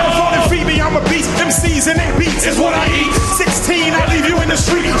man. Phoebe, I'm a beast. MCs and their beats is what I eat. 16, I leave you in the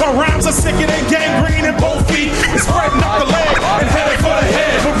street. My rhymes are sicker than gangrene in both feet. It's spreading up the leg and headed for the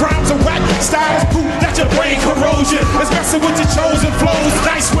head. My rhymes are whack, styles poop, that's your brain corrosion. It's messing with your chosen flows.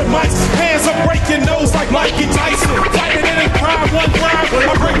 Dice with mics, hands up breaking nose like Mikey Tyson. Fighting in a crowd, one crowd.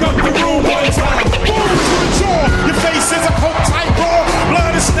 I break up the room one time. Boom to the jaw. Your face is a coke type raw.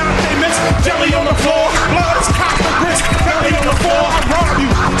 Blood is not they mix. Jelly on the floor. Blood is copper grist. Belly on the floor. I rob you.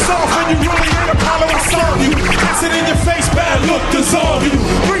 Soft when you really ain't Apollo. I solve you. Acid in your face. Bad look dissolve you.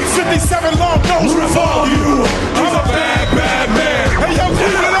 357 long nose revolve you. I'm a bad, bad man. Hey yo,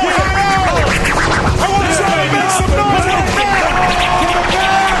 Cleveland, Ohio. I want y'all to make some noise right now. I'm a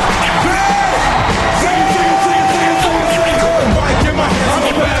bad, bad. Mic in my hands, I'm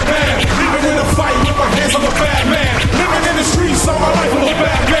a bad man. Even in a fight with my hands, I'm a bad man. Living in the streets all my life, I'm a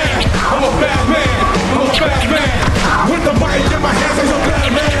bad man. I'm a bad man. I'm a bad man. With the mic in my hands, I'm a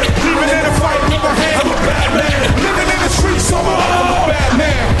bad man. Even in a fight with my hands, I'm a bad man. Living in the streets all my life, I'm a bad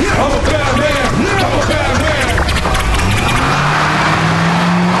man. I'm a bad man. I'm a bad man.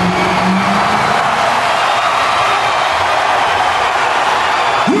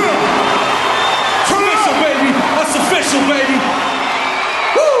 Official, baby. That's official, baby.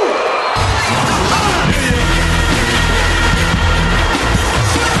 Woo!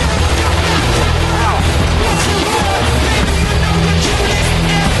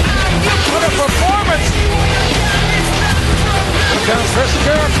 What a performance! Here comes Chris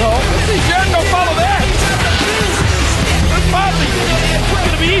Jericho. Let's see Jericho follow that. Where's Fozzy? It's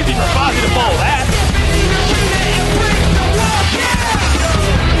going to be easy for Fozzy to follow that.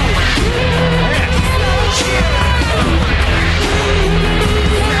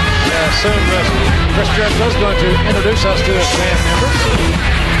 Yeah, soon Chris Jericho is going to introduce us to his band members.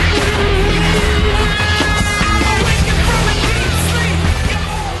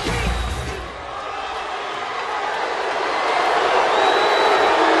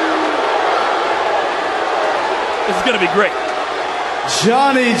 This is going to be great.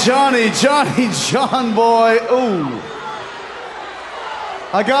 John boy. Ooh.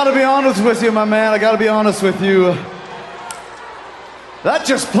 I gotta be honest with you, my man. I gotta be honest with you. That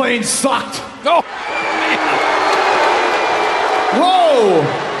just plain sucked. Oh. Whoa.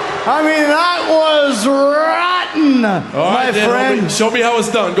 I mean, that was rotten, All right, my Dan, friend. show me how it's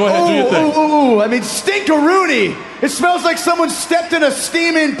done. Go ahead, do your thing. Ooh. I mean, stinkeroonie. It smells like someone stepped in a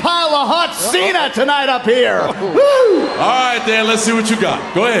steaming pile of hot Cena tonight up here. Woo. All right, Dan, let's see what you got.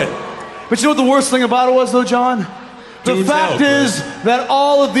 Go ahead. But you know what the worst thing about it was, though, John? The Dude's fact hell, is that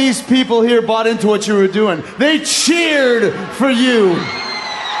all of these people here bought into what you were doing. They cheered for you.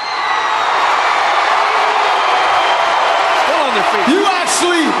 Still on their feet.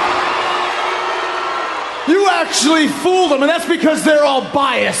 You actually fooled them, and that's because they're all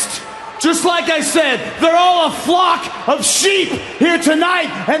biased. Just like I said, they're all a flock of sheep here tonight,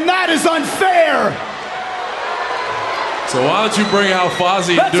 and that is unfair. So why don't you bring out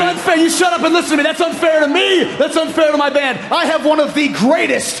Fozzy? That's unfair. You shut up and listen to me. That's unfair to me. That's unfair to my band. I have one of the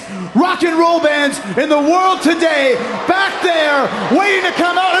greatest rock and roll bands in the world today back there waiting to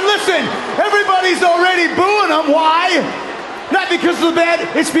come out. And listen, everybody's already booing them. Why? Not because of the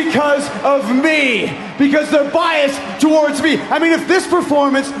band, it's because of me. Because they're biased towards me. I mean, if this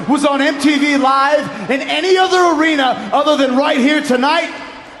performance was on MTV Live in any other arena other than right here tonight,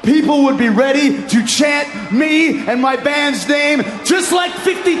 people would be ready to chant me and my band's name just like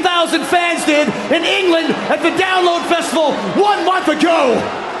 50,000 fans did in England at the Download Festival 1 month ago.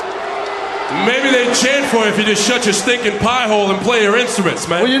 Maybe they'd chant for you if you just shut your stinking pie hole and play your instruments,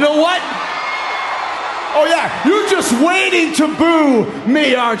 man. Well, you know what? Oh yeah, you're just waiting to boo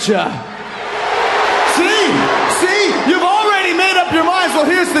me, aren't you? See, you've already made up your minds. Well,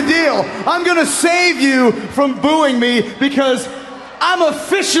 here's the deal. I'm gonna save you from booing me because I'm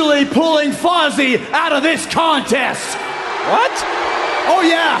officially pulling Fozzy out of this contest. What? Oh,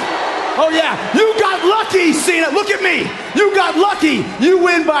 yeah. Oh, yeah. You got lucky, Cena. Look at me. You got lucky. You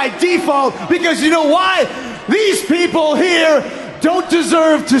win by default because you know why? These people here don't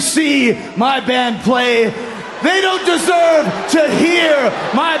deserve to see my band play. They don't deserve to hear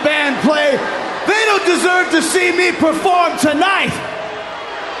my band play. They don't deserve to see me perform tonight.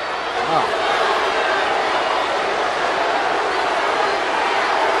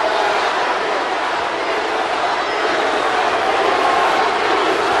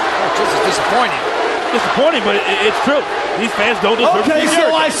 This is disappointing. Disappointing, but it's true. These fans don't deserve to Okay, see so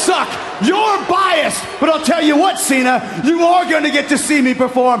Jericho. I suck. You're biased, but I'll tell you what, Cena, you are going to get to see me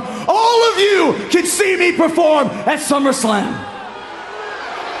perform. All of you can see me perform at SummerSlam.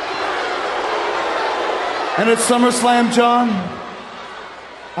 And at SummerSlam, John,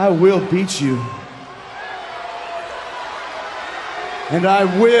 I will beat you. And I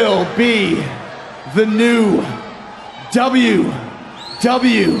will be the new WWE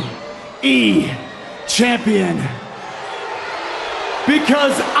champion.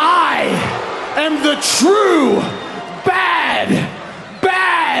 Because I am the true bad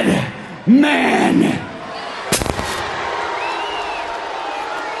man.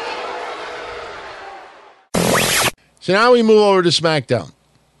 So now we move over to SmackDown.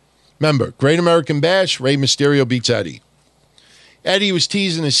 Remember, Great American Bash, Rey Mysterio beats Eddie. Eddie was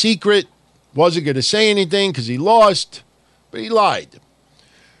teasing a secret, wasn't going to say anything because he lost, but he lied.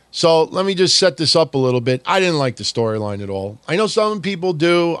 So let me just set this up a little bit. I didn't like the storyline at all. I know some people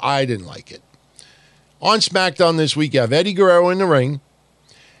do. I didn't like it. On SmackDown this week, you have Eddie Guerrero in the ring.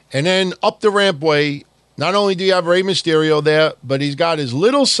 And then up the rampway, not only do you have Rey Mysterio there, but he's got his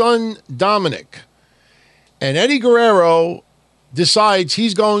little son, Dominic. And Eddie Guerrero decides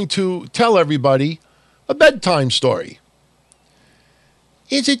he's going to tell everybody a bedtime story.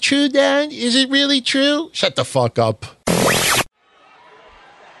 Is it true, Dad? Is it really true? Shut the fuck up.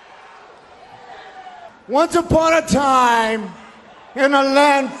 Once upon a time, in a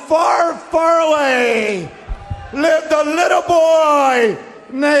land far, far away, lived a little boy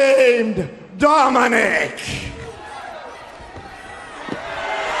named Dominic.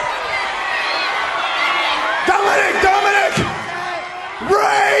 Dominic!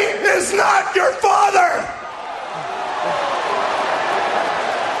 Ray is not your father!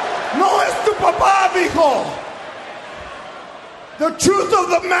 No es tu papá, mijo! The truth of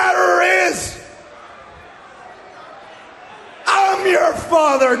the matter is, I'm your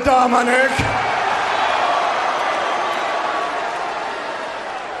father, Dominic.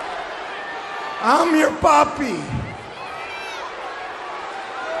 I'm your papi.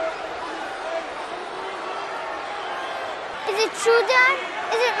 Is it true, Dad?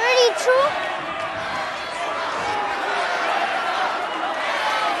 Is it really true?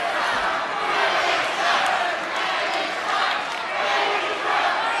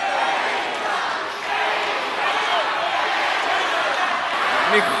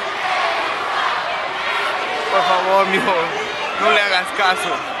 Mijo, por favor, mijo, no le hagas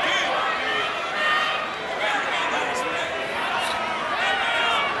caso.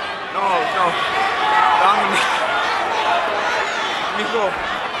 No, Dominic. Mijo.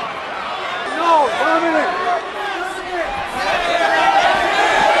 No, Dominic.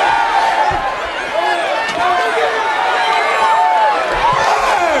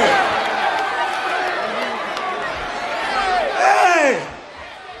 Hey!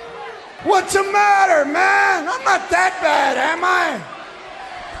 What's the matter, man? I'm not that bad, am I?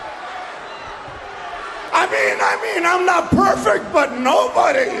 I mean, I'm not perfect, but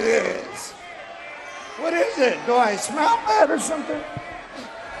nobody is. What is it? Do I smell bad or something?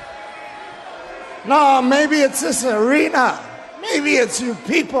 No, maybe it's this arena. Maybe it's you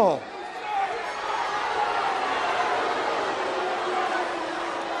people.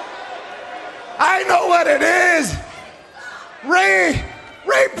 I know what it is. Ray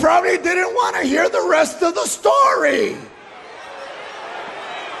probably didn't want to hear the rest of the story.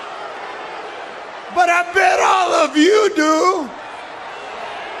 But I bet all of you do.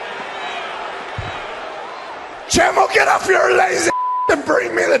 Chemo, get off your lazy and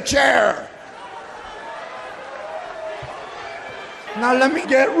bring me the chair. Now let me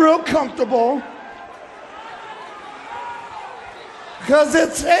get real comfortable. Because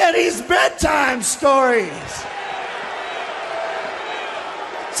it's Eddie's bedtime stories.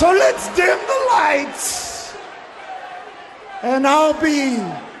 So let's dim the lights. And I'll be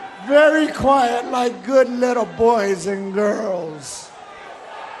very quiet like good little boys and girls.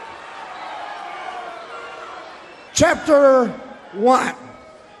 Chapter 1.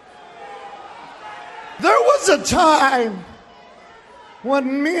 There was a time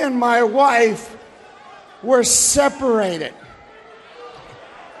when me and my wife were separated.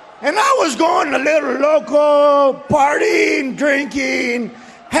 And I was going to little local, partying, drinking,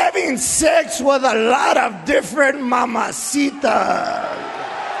 having sex with a lot of different mamacitas.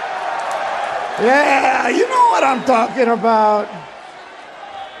 Yeah, you know what I'm talking about.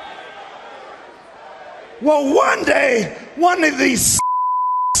 Well, one day, one of these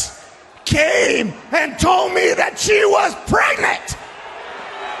came and told me that she was pregnant.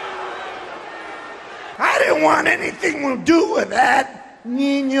 I didn't want anything to do with that,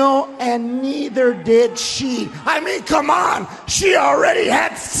 Nino, and neither did she. I mean, come on, she already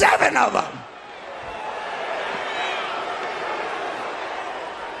had 7 of them.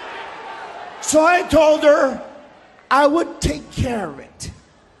 So I told her I would take care of it.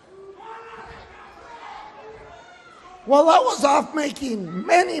 Well, I was off making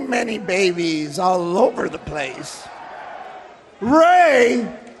many, many babies all over the place. Ray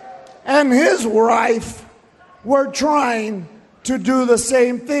and his wife were trying to do the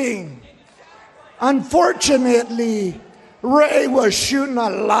same thing. Unfortunately, Ray was shooting a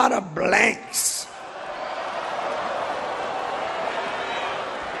lot of blanks.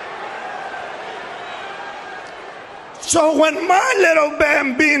 So when my little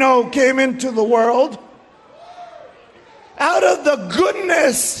bambino came into the world, out of the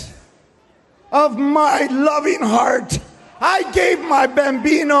goodness of my loving heart, I gave my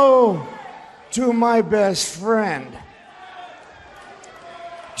bambino to my best friend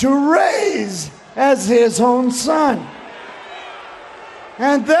to raise as his own son.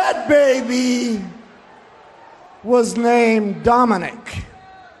 And that baby was named Dominic.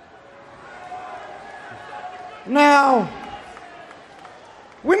 Now,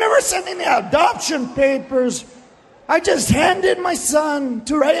 we never sent any adoption papers. I just handed my son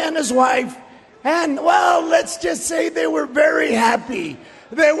to Ray and his wife, and, well, let's just say they were very happy.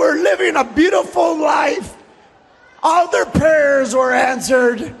 They were living a beautiful life. All their prayers were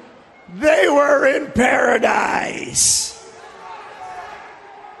answered. They were in paradise.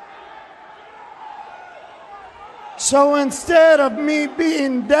 So instead of me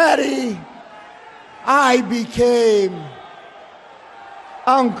being daddy, I became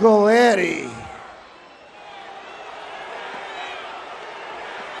Uncle Eddie.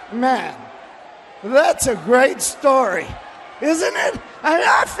 Man, that's a great story, isn't it?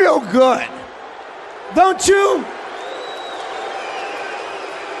 I feel good. Don't you?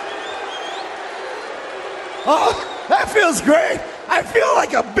 Oh, that feels great. I feel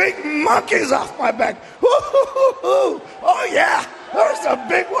like a big monkey's off my back. Oh, yeah. There's a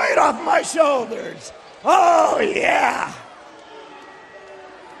big weight off my shoulders. Oh, yeah.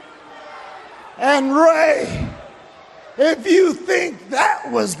 And Ray, if you think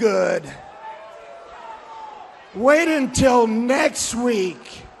that was good, wait until next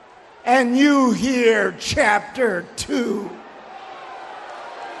week and you hear chapter 2.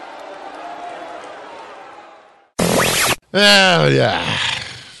 Well, yeah.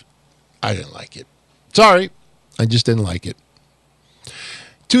 I didn't like it. Sorry. I just didn't like it.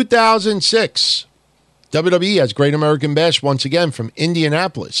 2006. WWE has Great American Bash once again from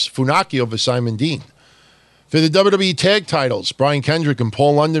Indianapolis. Funaki over Simon Dean. For the WWE tag titles, Brian Kendrick and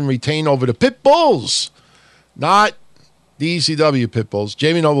Paul London retain over the Pit Bulls. Not the ECW Pit Bulls.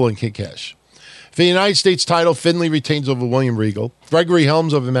 Jamie Noble and Kid Cash. For the United States title, Finlay retains over William Regal. Gregory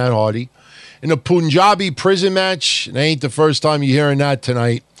Helms over Matt Hardy. In a Punjabi prison match, it ain't the first time you're hearing that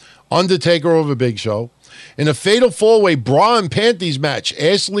tonight, Undertaker over Big Show. In a fatal four-way bra and panties match,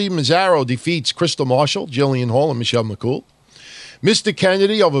 Ashley Mazzaro defeats Crystal Marshall, Jillian Hall, and Michelle McCool. Mr.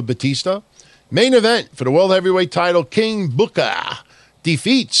 Kennedy over Batista. Main event for the World Heavyweight title, King Booker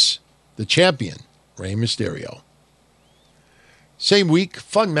defeats the champion, Rey Mysterio. Same week,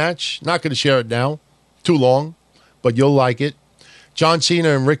 fun match. Not going to share it now. Too long, but you'll like it. John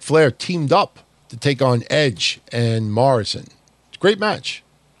Cena and Ric Flair teamed up to take on Edge and Morrison. It's a great match.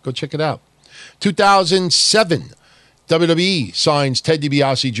 Go check it out. 2007, WWE signs Ted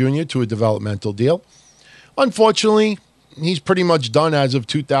DiBiase Jr. to a developmental deal. Unfortunately, he's pretty much done as of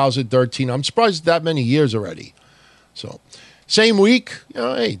 2013. I'm surprised that many years already. So, same week,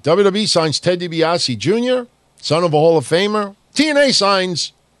 hey, WWE signs Ted DiBiase Jr., son of a Hall of Famer. TNA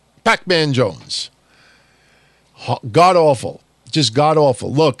signs Pac-Man Jones. God-awful. Just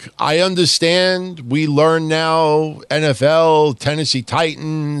god-awful. Look, I understand. We learn now NFL, Tennessee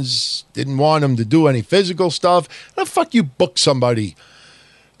Titans didn't want him to do any physical stuff. How the fuck you book somebody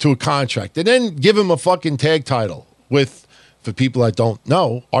to a contract and then give him a fucking tag title with, for people that don't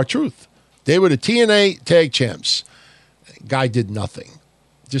know, R-Truth. They were the TNA tag champs. Guy did nothing.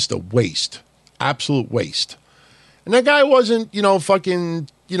 Just a waste. Absolute waste. And that guy wasn't, fucking,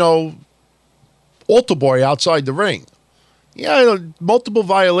 altar boy outside the ring. Yeah, multiple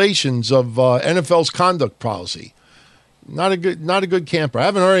violations of NFL's conduct policy. Not a good camper. I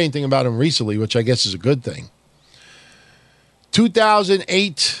haven't heard anything about him recently, which I guess is a good thing.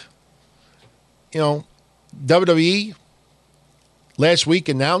 2008, WWE last week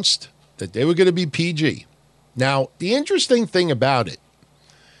announced that they were going to be PG. Now, the interesting thing about it,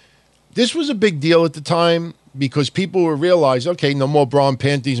 this was a big deal at the time because people were realized, okay, no more bra and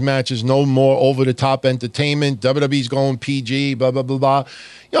panties matches, no more over-the-top entertainment, WWE's going PG, blah, blah, blah, blah.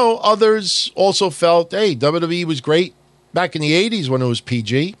 Others also felt, hey, WWE was great back in the 80s when it was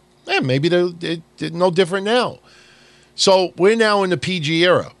PG. Yeah, maybe they're no different now. So we're now in the PG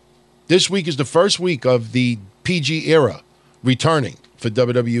era. This week is the first week of the PG era returning for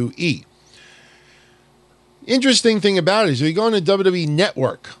WWE. Interesting thing about it is we go on the WWE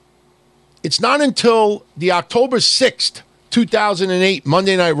Network. It's not until the October 6th, 2008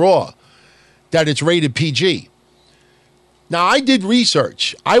 Monday Night Raw that it's rated PG. Now, I did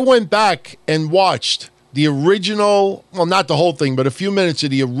research. I went back and watched the original, well, not the whole thing, but a few minutes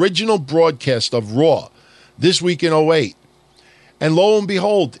of the original broadcast of Raw this week in 08. And lo and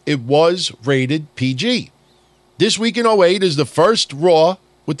behold, it was rated PG. This week in 08 is the first Raw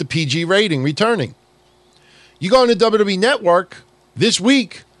with the PG rating returning. You go on the WWE Network, this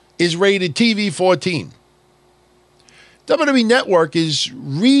week is rated TV-14. WWE Network is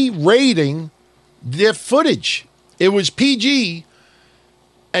re-rating their footage. It was PG,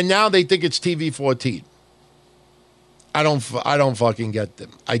 and now they think it's TV-14. I don't fucking get them.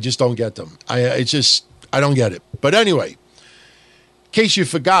 I just don't get them. I don't get it. But anyway, in case you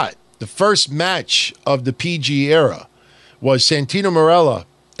forgot, the first match of the PG era was Santino Marella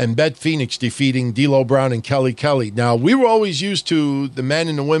and Beth Phoenix defeating D'Lo Brown and Kelly Kelly. Now, we were always used to the men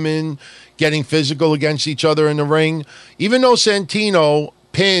and the women getting physical against each other in the ring. Even though Santino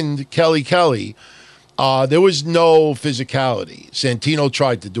pinned Kelly Kelly, there was no physicality. Santino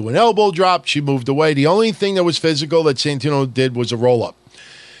tried to do an elbow drop. She moved away. The only thing that was physical that Santino did was a roll-up.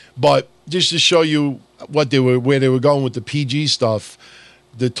 But just to show you where they were going with the PG stuff,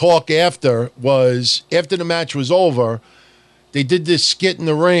 the talk after was, after the match was over, they did this skit in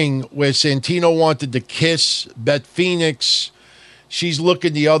the ring where Santino wanted to kiss Beth Phoenix. She's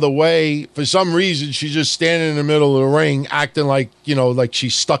looking the other way. For some reason, she's just standing in the middle of the ring, acting like, like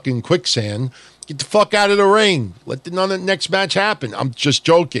she's stuck in quicksand. Get the fuck out of the ring. Let the next match happen. I'm just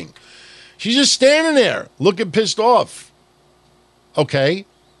joking. She's just standing there, looking pissed off. Okay?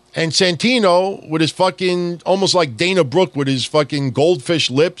 And Santino, with his fucking, almost like Dana Brooke with his fucking goldfish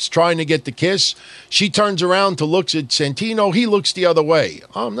lips trying to get the kiss, she turns around to look at Santino. He looks the other way.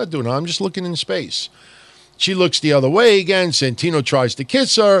 Oh, I'm not doing it. I'm just looking in space. She looks the other way again. Santino tries to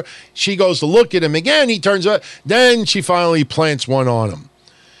kiss her. She goes to look at him again. He turns up. Then she finally plants one on him.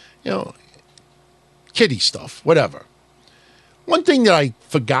 Kiddie stuff, whatever. One thing that I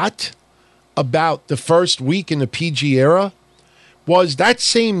forgot about the first week in the PG era was that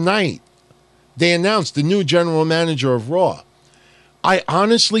same night they announced the new general manager of Raw. I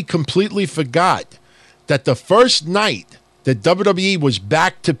honestly completely forgot that the first night that WWE was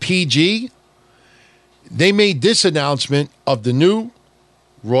back to PG, they made this announcement of the new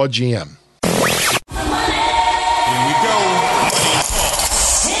Raw GM.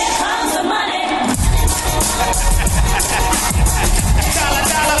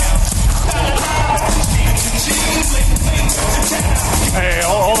 Hey,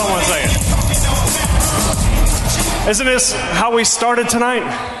 hold on 1 second. Isn't this how we started tonight?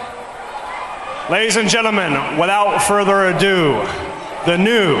 Ladies and gentlemen, without further ado, the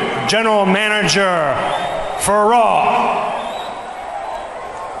new general manager for Raw.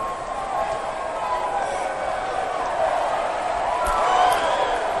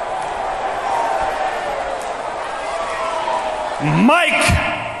 Mike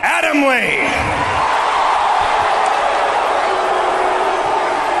Adamle.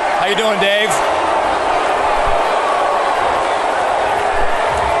 How you doing, Dave?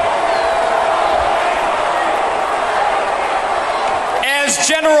 As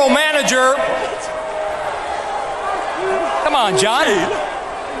general manager, come on, John.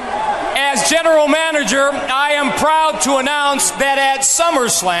 As general manager, I am proud to announce that at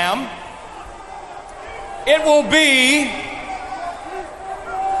SummerSlam, it will be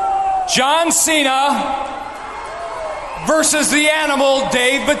John Cena versus the animal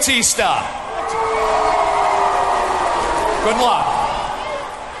Dave Bautista. Good luck.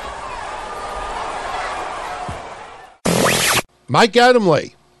 Mike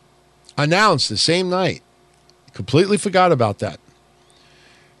Adamle announced the same night. Completely forgot about that.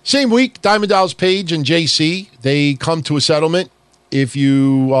 Same week, Diamond Dallas Page and JC, they come to a settlement. If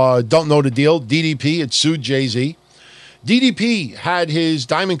you don't know the deal, DDP had sued Jay-Z. DDP had his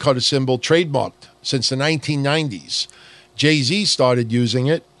diamond cutter symbol trademarked since the 1990s. Jay-Z started using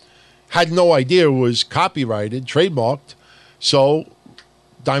it, had no idea it was copyrighted, trademarked, so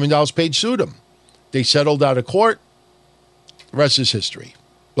Diamond Dallas Page sued him. They settled out of court. The rest is history.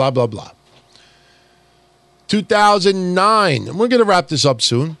 Blah, blah, blah. 2009, and we're going to wrap this up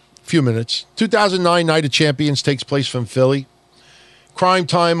soon, a few minutes. 2009 Night of Champions takes place from Philly. Crime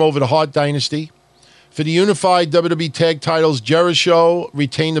time over the Hart Dynasty. For the unified WWE tag titles, Jericho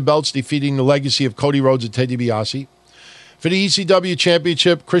retained the belts, defeating the legacy of Cody Rhodes and Ted DiBiase. For the ECW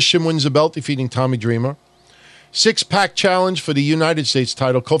Championship, Christian wins the belt, defeating Tommy Dreamer. Six-pack challenge for the United States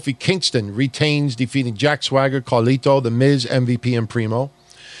title, Kofi Kingston retains, defeating Jack Swagger, Carlito, The Miz, MVP, and Primo.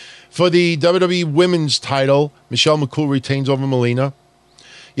 For the WWE Women's title, Michelle McCool retains over Melina.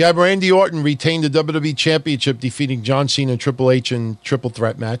 You have Randy Orton retain the WWE Championship, defeating John Cena and Triple H in triple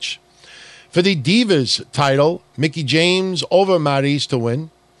threat match. For the Divas title, Mickie James over Maryse to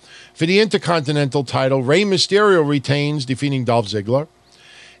win. For the Intercontinental title, Rey Mysterio retains, defeating Dolph Ziggler.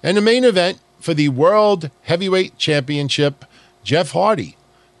 And the main event for the World Heavyweight Championship, Jeff Hardy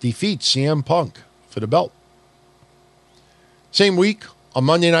defeats CM Punk for the belt. Same week, on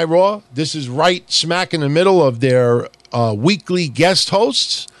Monday Night Raw, this is right smack in the middle of their weekly guest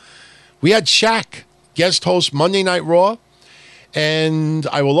hosts. We had Shaq guest host Monday Night Raw, and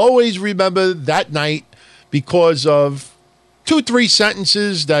I will always remember that night because of 2-3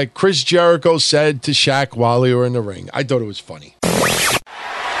 sentences that Chris Jericho said to Shaq while they were in the ring. I thought it was funny.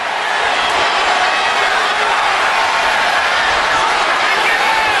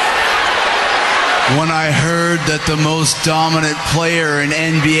 When I heard that the most dominant player in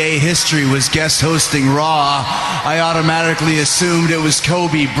NBA history was guest hosting Raw, I automatically assumed it was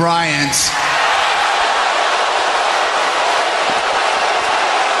Kobe Bryant.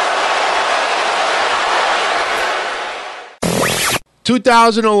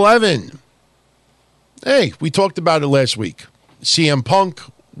 2011. Hey, we talked about it last week. CM Punk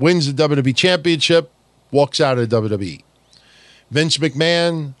wins the WWE Championship, walks out of the WWE. Vince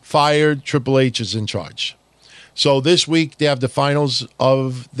McMahon fired, Triple H is in charge. So this week they have the finals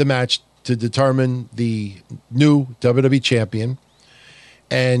of the match to determine the new WWE champion.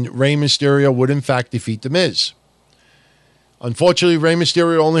 And Rey Mysterio would in fact defeat The Miz. Unfortunately, Rey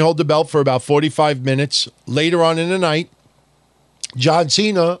Mysterio only held the belt for about 45 minutes. Later on in the night, John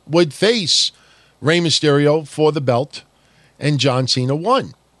Cena would face Rey Mysterio for the belt, and John Cena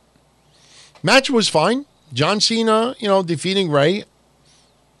won. Match was fine. John Cena, defeating Rey.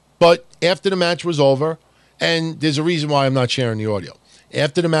 But after the match was over, and there's a reason why I'm not sharing the audio.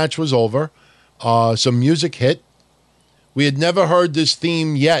 After the match was over, some music hit. We had never heard this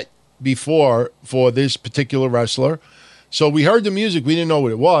theme yet before for this particular wrestler. So we heard the music. We didn't know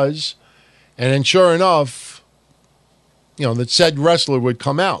what it was. And then sure enough, that said wrestler would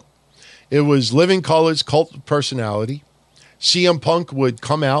come out. It was Living Colour's Cult of Personality. CM Punk would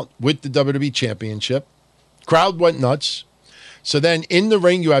come out with the WWE Championship. Crowd went nuts. So then in the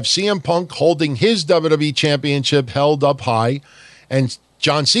ring, you have CM Punk holding his WWE Championship held up high, and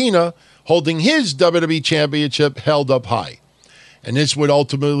John Cena holding his WWE Championship held up high. And this would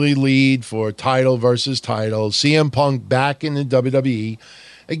ultimately lead for title versus title. CM Punk back in the WWE.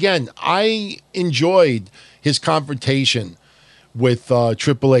 Again, I enjoyed his confrontation with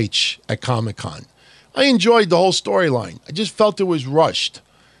Triple H at Comic-Con. I enjoyed the whole storyline. I just felt it was rushed.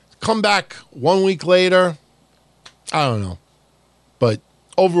 Come back 1 week later, I don't know. But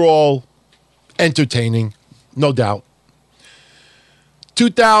overall, entertaining, no doubt.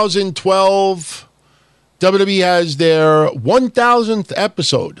 2012, WWE has their 1,000th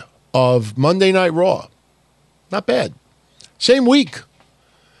episode of Monday Night Raw. Not bad. Same week.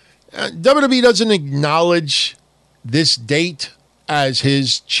 WWE doesn't acknowledge this date as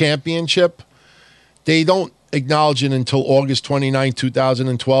his championship. They don't acknowledge it until August 29,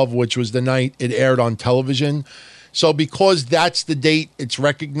 2012, which was the night it aired on television. So because that's the date it's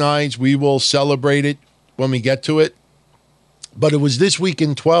recognized, we will celebrate it when we get to it. But it was this week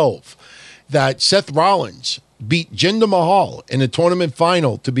in 12 that Seth Rollins beat Jinder Mahal in a tournament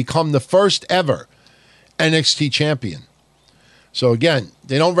final to become the first ever NXT champion. So again,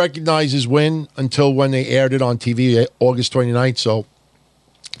 they don't recognize his win until when they aired it on TV, August 29th. So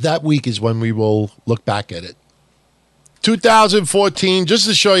that week is when we will look back at it. 2014, just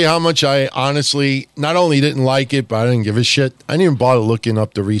to show you how much I honestly not only didn't like it, but I didn't give a shit. I didn't even bother looking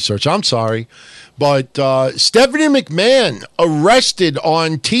up the research. I'm sorry. But Stephanie McMahon arrested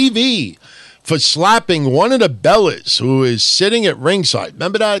on TV for slapping one of the Bellas who is sitting at ringside.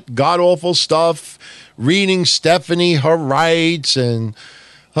 Remember that god-awful stuff? Reading Stephanie her rights and...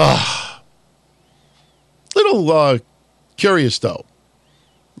 little curious, though.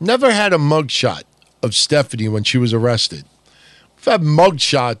 Never had a mugshot of Stephanie when she was arrested. We've had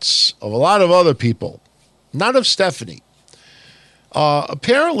mugshots of a lot of other people, not of Stephanie.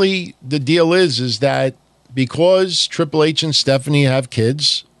 Apparently, the deal is that because Triple H and Stephanie have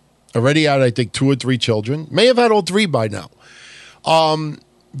kids, already had, I think, 2 or 3 children, may have had all 3 by now,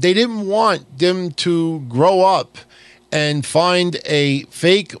 they didn't want them to grow up and find a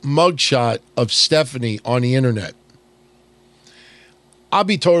fake mugshot of Stephanie on the internet. I'll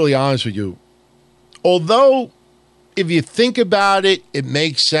be totally honest with you. Although, if you think about it, it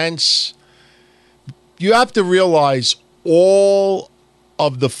makes sense. You have to realize all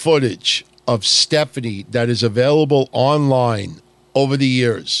of the footage of Stephanie that is available online over the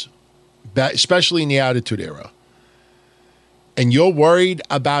years, especially in the Attitude Era, and you're worried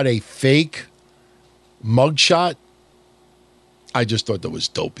about a fake mugshot, I just thought that was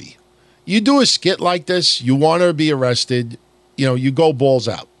dopey. You do a skit like this, you want her to be arrested, you go balls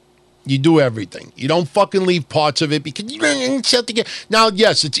out. You do everything. You don't fucking leave parts of it because you now,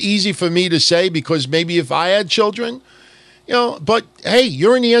 yes, it's easy for me to say because maybe if I had children, but hey,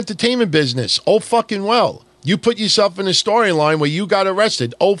 you're in the entertainment business. Oh, fucking well. You put yourself in a storyline where you got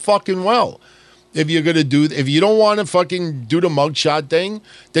arrested. Oh, fucking well. If you don't want to fucking do the mugshot thing,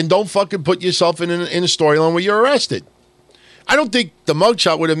 then don't fucking put yourself in a storyline where you're arrested. I don't think the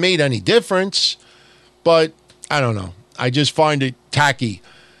mugshot would have made any difference, but I don't know. I just find it tacky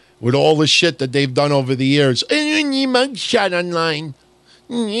with all the shit that they've done over the years. Mugshot online.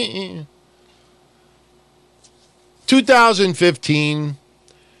 2015,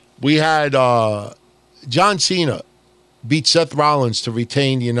 we had John Cena beat Seth Rollins to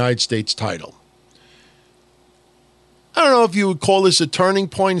retain the United States title. I don't know if you would call this a turning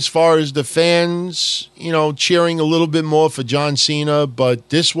point as far as the fans, cheering a little bit more for John Cena, but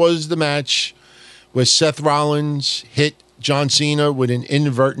this was the match where Seth Rollins hit John Cena with an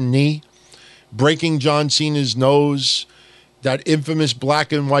inadvertent knee, breaking John Cena's nose. That infamous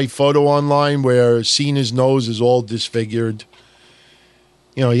black and white photo online where Cena's nose is all disfigured.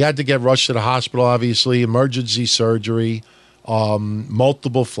 He had to get rushed to the hospital, obviously, emergency surgery,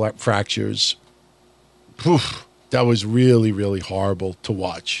 multiple fractures. Oof. That was really, really horrible to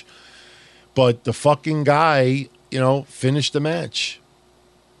watch. But the fucking guy, finished the match.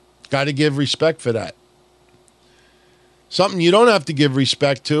 Got to give respect for that. Something you don't have to give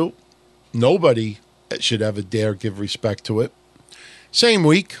respect to. Nobody should ever dare give respect to it. Same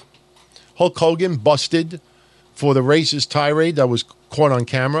week, Hulk Hogan busted for the racist tirade that was caught on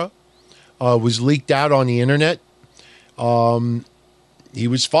camera, was leaked out on the internet. He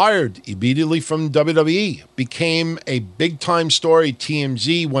was fired immediately from WWE. Became a big-time story.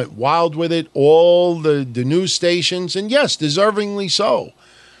 TMZ went wild with it. All the news stations, and yes, deservingly so.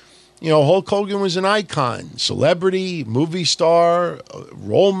 Hulk Hogan was an icon, celebrity, movie star,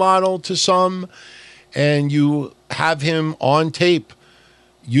 role model to some, and you have him on tape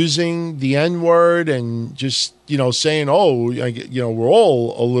using the N-word and just, saying, we're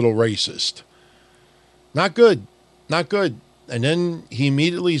all a little racist. Not good. Not good. And then he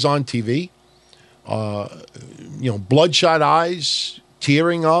immediately is on TV, bloodshot eyes,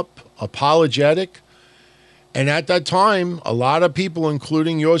 tearing up, apologetic. And at that time, a lot of people,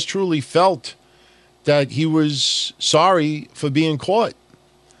 including yours truly, felt that he was sorry for being caught.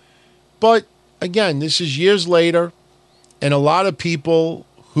 But again, this is years later, and a lot of people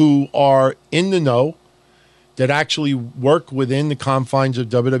who are in the know that actually work within the confines of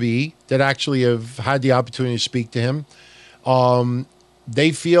WWE, that actually have had the opportunity to speak to him,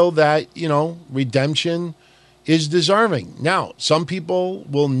 they feel that, redemption is deserving. Now, some people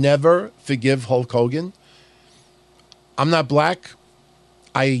will never forgive Hulk Hogan. I'm not black.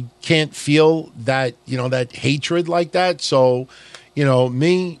 I can't feel that, that hatred like that. So,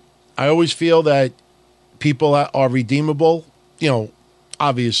 me, I always feel that people are redeemable,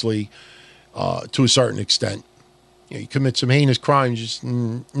 obviously, to a certain extent. You commit some heinous crimes, just,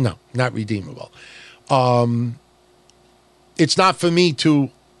 no, not redeemable. It's not for me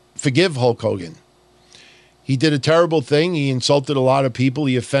to forgive Hulk Hogan. He did a terrible thing. He insulted a lot of people.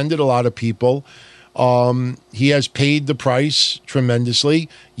 He offended a lot of people. He has paid the price tremendously.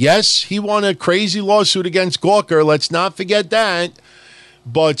 Yes, he won a crazy lawsuit against Gawker. Let's not forget that.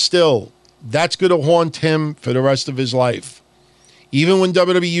 But still, that's going to haunt him for the rest of his life. Even when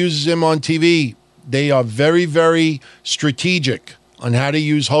WWE uses him on TV, they are very, very strategic on how to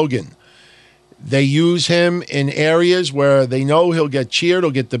use Hogan. They use him in areas where they know he'll get cheered,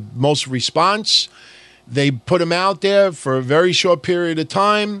 he'll get the most response. They put him out there for a very short period of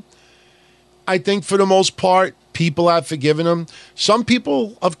time. I think for the most part, people have forgiven him. Some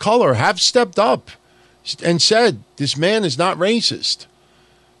people of color have stepped up and said, this man is not racist.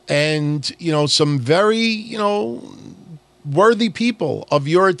 And, some very, worthy people of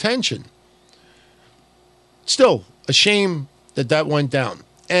your attention. Still, a shame that went down.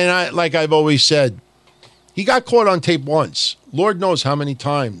 And like I've always said, he got caught on tape once. Lord knows how many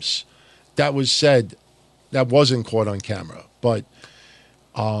times that was said that wasn't caught on camera. But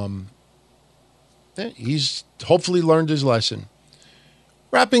he's hopefully learned his lesson.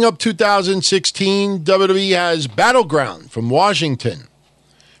 Wrapping up 2016, WWE has Battleground from Washington.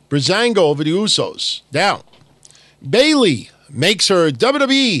 Breezango over the Usos. Down. Bayley makes her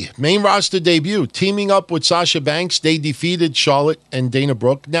WWE main roster debut, teaming up with Sasha Banks. They defeated Charlotte and Dana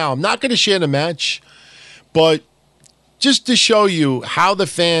Brooke. Now, I'm not going to share the match, but just to show you how the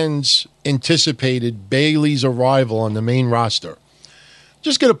fans anticipated Bayley's arrival on the main roster,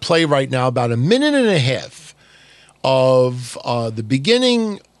 just going to play right now about a minute and a half of the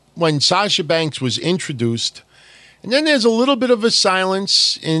beginning when Sasha Banks was introduced. And then there's a little bit of a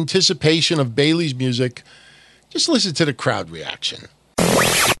silence in anticipation of Bayley's music. Just listen to the crowd reaction.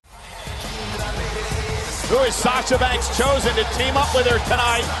 Who is Sasha Banks chosen to team up with her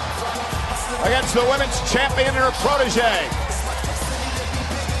tonight against the women's champion and her protege?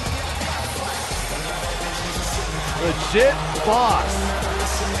 Legit boss.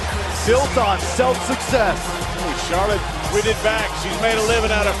 Built on self-success. Charlotte tweeted back. She's made a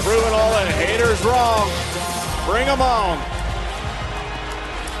living out of proving all the haters wrong. Bring them on.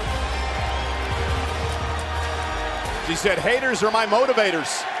 She said, haters are my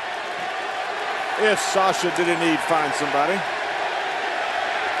motivators. If Sasha did indeed find somebody.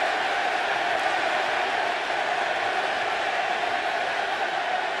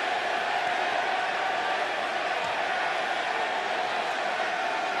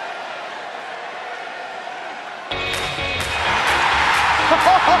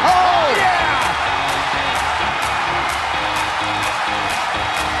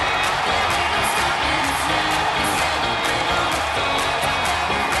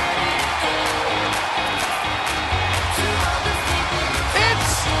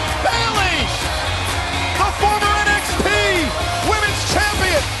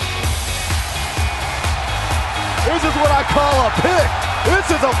 This is what I call a pick. This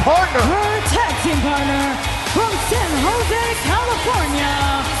is a partner. Her tag team partner from San Jose, California,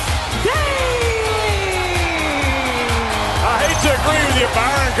 Bayley. I hate to agree with you,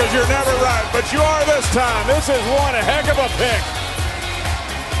 Byron, because you're never right, but you are this time. This is one heck of a pick.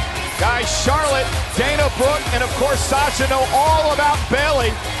 Guys, Charlotte, Dana Brooke, and of course Sasha know all about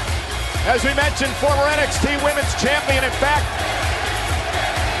Bayley. As we mentioned, former NXT Women's Champion. In fact,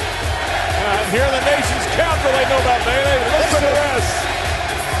 here in the nation's capital, they know about Bayley. Listen to this.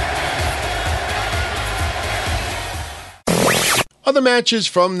 Other matches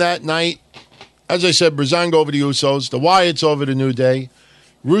from that night, as I said, Breezango over the Usos, the Wyatts over the New Day,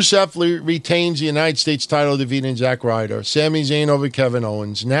 Rusev retains the United States title, defeating Zack Ryder, Sami Zayn over Kevin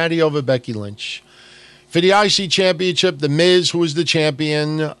Owens, Natty over Becky Lynch. For the IC Championship, The Miz, who was the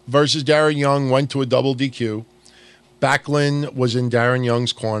champion, versus Darren Young, went to a double DQ. Backlund was in Darren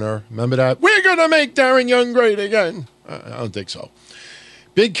Young's corner. Remember that? We're going to make Darren Young great again. I don't think so.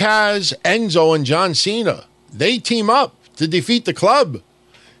 Big Cass, Enzo, and John Cena, they team up to defeat the Club.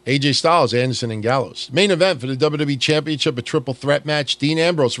 AJ Styles, Anderson, and Gallows. Main event for the WWE Championship, a triple threat match. Dean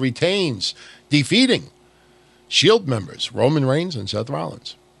Ambrose retains, defeating Shield members Roman Reigns and Seth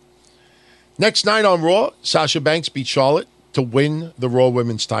Rollins. Next night on Raw, Sasha Banks beat Charlotte to win the Raw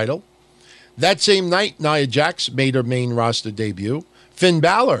Women's title. That same night, Nia Jax made her main roster debut. Finn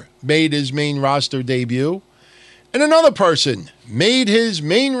Balor made his main roster debut. And another person made his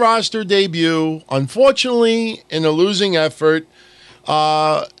main roster debut, unfortunately, in a losing effort.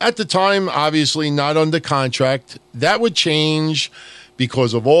 At the time, obviously not under contract. That would change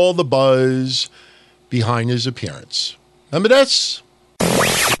because of all the buzz behind his appearance. Remember this?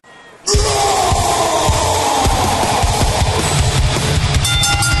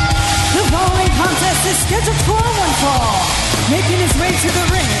 Is scheduled for one fall. Making his way to the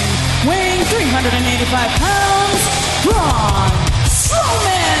ring, weighing 385 pounds, Braun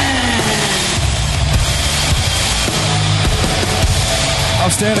Strowman.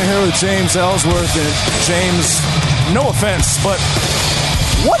 I'm standing here with James Ellsworth, and James, no offense, but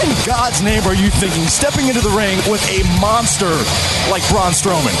what in God's name are you thinking stepping into the ring with a monster like Braun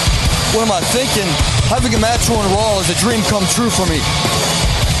Strowman? What am I thinking? Having a match on Raw is a dream come true for me.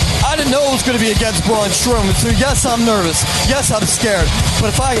 I didn't know it was going to be against Braun Strowman, so yes, I'm nervous. Yes, I'm scared.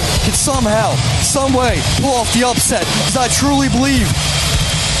 But if I can somehow, some way, pull off the upset, because I truly believe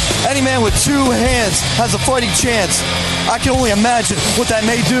any man with two hands has a fighting chance, I can only imagine what that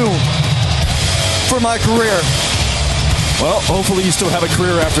may do for my career. Well, hopefully you still have a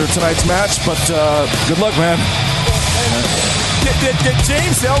career after tonight's match, but good luck, man. Did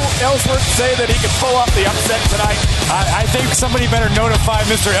James Ellsworth say that he could pull off the upset tonight? I think somebody better notify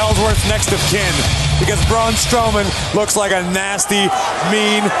Mr. Ellsworth's next of kin, because Braun Strowman looks like a nasty,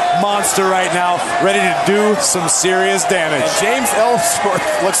 mean monster right now, ready to do some serious damage. And James Ellsworth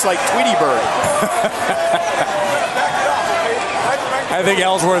looks like Tweety Bird. I think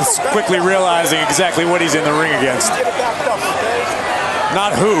Ellsworth's quickly realizing exactly what he's in the ring against.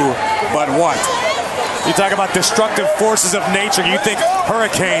 Not who, but what. You talk about destructive forces of nature. You think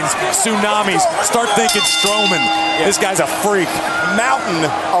hurricanes, tsunamis. Start thinking Strowman. Yeah. This guy's a freak. Mountain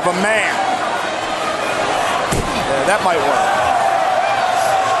of a man. Yeah, that might work.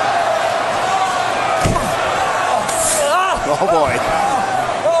 Oh, boy.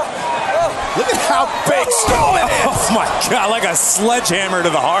 Look at how big Strowman is. Oh, my God. Like a sledgehammer to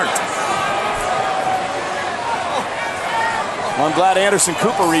the heart. Well, I'm glad Anderson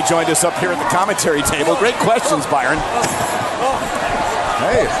Cooper rejoined us up here at the commentary table. Great questions, Byron.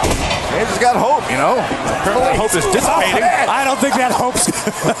 Hey, James has got hope, you know. Apparently hope is dissipating. I don't think that hope's...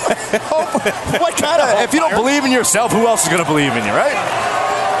 What kind of... If you don't believe in yourself, who else is going to believe in you, right?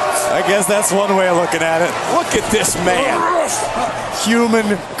 I guess that's one way of looking at it. Look at this man.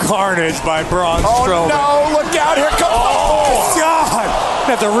 Human carnage by Braun Strowman. Oh, no, look out, here comes... Oh, God!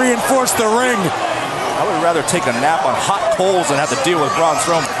 Have to reinforce the ring. I would rather take a nap on hot coals than have to deal with Braun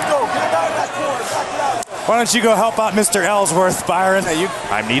Strowman. Why don't you go help out Mr. Ellsworth, Byron?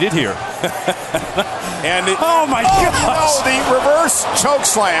 I'm needed here. And oh my gosh! No, the reverse choke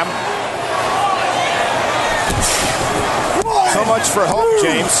slam. So much for hope,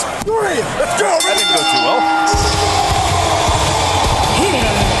 James. Let's go. That didn't go too well. Here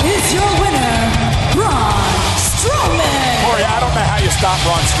is your winner, Braun Strowman. Corey, I don't know how you stop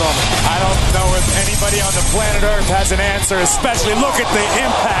Braun Strowman. I don't know if anybody on the planet Earth has an answer, especially look at the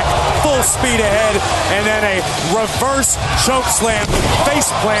impact, full speed ahead, and then a reverse choke slam face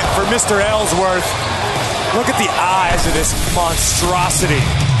plant for Mr. Ellsworth. Look at the eyes of this monstrosity,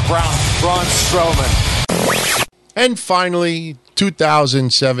 Braun Strowman. And finally,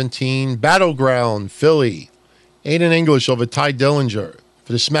 2017 Battleground Philly. Aiden English over Ty Dillinger.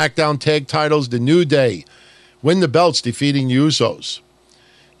 For the SmackDown Tag Titles, The New Day win the belts, defeating the Usos.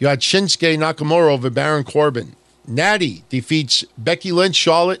 You had Shinsuke Nakamura over Baron Corbin. Natty defeats Becky Lynch,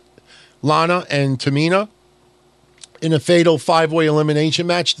 Charlotte, Lana, and Tamina in a fatal 5-way elimination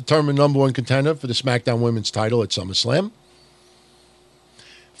match, determined number one contender for the SmackDown Women's title at SummerSlam.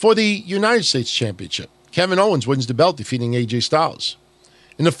 For the United States Championship, Kevin Owens wins the belt, defeating AJ Styles.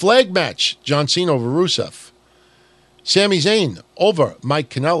 In a flag match, John Cena over Rusev. Sami Zayn over Mike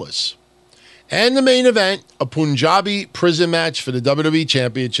Kanellis. And the main event, a Punjabi prison match for the WWE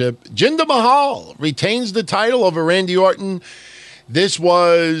Championship. Jinder Mahal retains the title over Randy Orton. This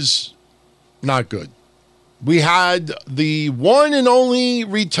was not good. We had the one and only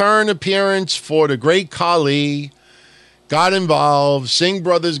return appearance for the great Khali. Got involved. Singh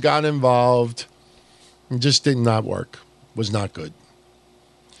brothers got involved. It just did not work. Was not good.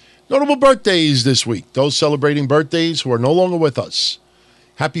 Notable birthdays this week. Those celebrating birthdays who are no longer with us.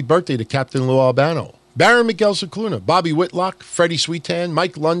 Happy birthday to Captain Lou Albano, Baron Miguel Cicluna, Bobby Whitlock, Freddie Sweetan,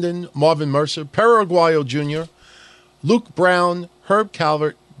 Mike London, Marvin Mercer, Perro Aguayo Jr., Luke Brown, Herb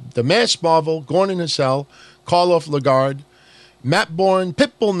Calvert, The Masked Marvel, Gordon Hassel, Karloff Lagarde, Matt Bourne,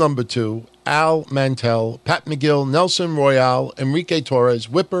 Pitbull No. 2, Al Mantell, Pat McGill, Nelson Royale, Enrique Torres,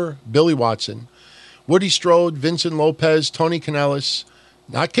 Whipper, Billy Watson, Woody Strode, Vincent Lopez, Tony Kanellis,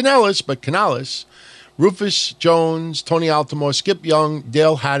 not Kanellis, but Canales, Rufus Jones, Tony Altamore, Skip Young,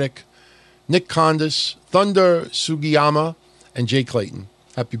 Dale Haddock, Nick Condis, Thunder Sugiyama, and Jay Clayton.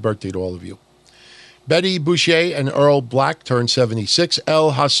 Happy birthday to all of you. Betty Boucher and Earl Black turned 76.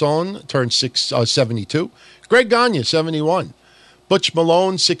 El Hasson turned 72. Greg Gagne, 71. Butch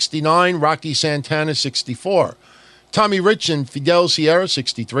Malone, 69. Rocky Santana, 64. Tommy Rich and Fidel Sierra,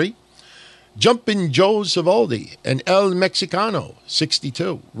 63. Jumpin' Joe Savoldi and El Mexicano,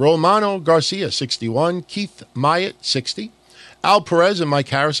 62. Romano Garcia, 61. Keith Myatt, 60. Al Perez and Mike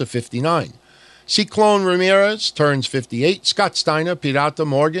Harris, 59. Ciclone Ramirez turns 58. Scott Steiner, Pirata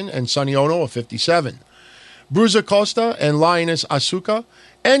Morgan, and Sonny Ono, 57. Bruiser Costa and Lioness Asuka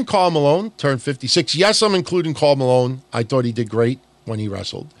and Karl Malone turned 56. Yes, I'm including Karl Malone. I thought he did great when he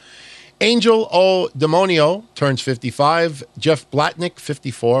wrestled. Angel O. Demonio turns 55. Jeff Blatnick,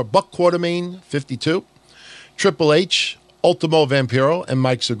 54. Buck Quartermain, 52. Triple H, Ultimo Vampiro, and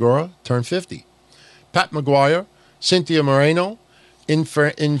Mike Segura turn 50. Pat McGuire, Cynthia Moreno,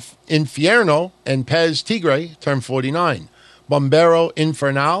 Infierno, and Pez Tigre turn 49. Bombero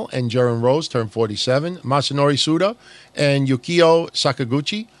Infernal and Jaron Rose turn 47. Masanori Suda and Yukio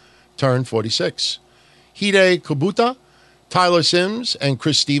Sakaguchi turn 46. Hide Kubuta, Tyler Sims, and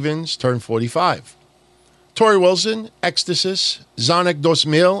Chris Stevens turn 45. Tori Wilson, Ecstasis, Zonic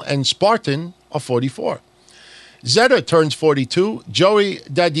 2000, and Spartan are 44. Zeta turns 42. Joey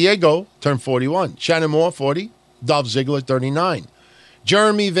Dadiego turned 41. Shannon Moore, 40. Dolph Ziggler, 39.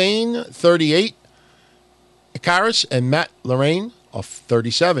 Jeremy Vane, 38. Icarus and Matt Lorraine are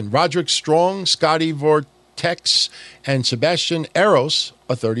 37. Roderick Strong, Scotty Vortex, and Sebastian Eros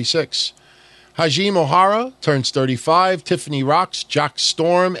are 36. Hajime Ohara turns 35. Tiffany Rocks, Jock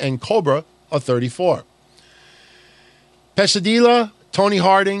Storm, and Cobra are 34. Pesadilla, Tony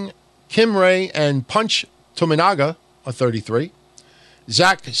Harding, Kim Ray, and Punch Tominaga are 33.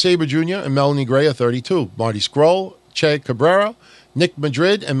 Zack Sabre Jr. and Melanie Gray are 32. Marty Scurll, Che Cabrera, Nick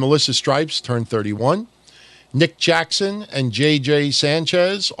Madrid, and Melissa Stripes turn 31. Nick Jackson and J.J.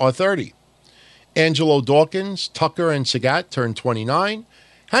 Sanchez are 30. Angelo Dawkins, Tucker, and Sagat turn 29.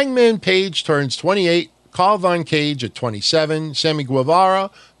 Hangman Page turns 28. Carl Von Cage at 27. Sammy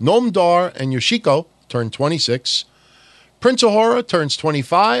Guevara, Noam Dar, and Yoshiko turn 26. Prince Ahura turns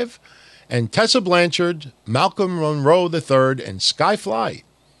 25. And Tessa Blanchard, Malcolm Monroe III, and Skyfly,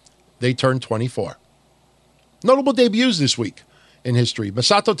 they turn 24. Notable debuts this week in history.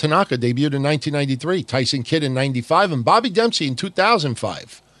 Masato Tanaka debuted in 1993, Tyson Kidd in 95, and Bobby Dempsey in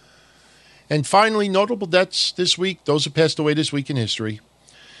 2005. And finally, notable deaths this week, those who passed away this week in history.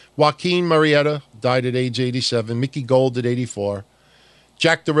 Joaquin Murrieta died at age 87, Mickey Gold at 84,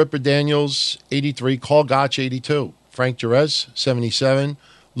 Jack the Ripper Daniels, 83, Carl Gotch, 82, Frank Jerez, 77,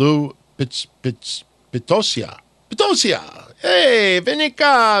 Lou Pitosia. Hey,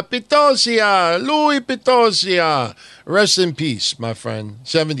 Venica, Pitosia, Louis Pitosia. Rest in peace, my friend.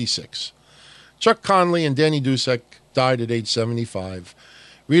 76. Chuck Conley and Danny Dusek died at age 75.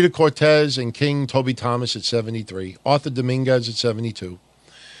 Rita Cortez and King Toby Thomas at 73. Arthur Dominguez at 72.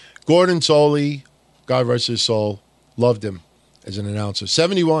 Gordon Soley, God rest his soul, loved him as an announcer.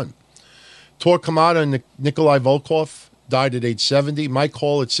 71. Tor Kamada and Nikolai Volkov died at age 70. Mike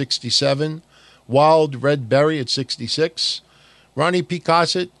Hall at 67. Wild Red Berry at 66. Ronnie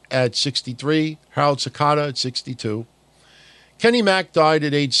Picassett at 63. Harold Sakata at 62. Kenny Mack died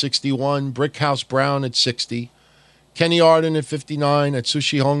at age 61. Brickhouse Brown at 60. Kenny Arden at 59.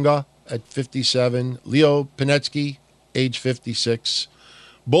 Atsushi Honga at 57. Leo Panetsky, age 56.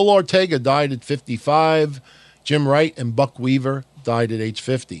 Bull Ortega died at 55. Jim Wright and Buck Weaver died at age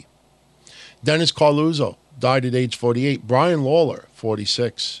 50. Dennis Carluzzo died at age 48. Brian Lawler,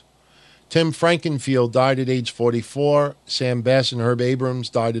 46. Tim Frankenfield died at age 44. Sam Bass and Herb Abrams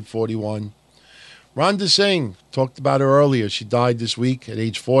died at 41. Rhonda Singh, talked about her earlier. She died this week at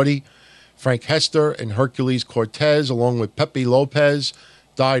age 40. Frank Hester and Hercules Cortez, along with Pepe Lopez,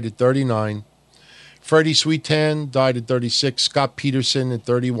 died at 39. Freddie Sweetan died at 36. Scott Peterson at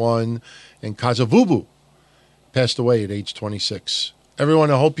 31. And Kazavubu passed away at age 26.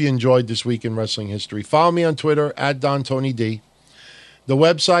 Everyone, I hope you enjoyed this week in wrestling history. Follow me on Twitter at DonTonyD. The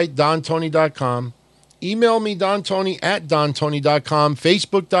website, DonTony.com. Email me, DonTony at DonTony.com.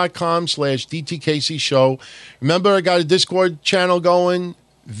 Facebook.com/DTKC Show. Remember, I got a Discord channel going.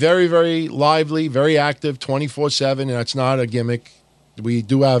 Very, very lively, very active, 24/7, and that's not a gimmick. We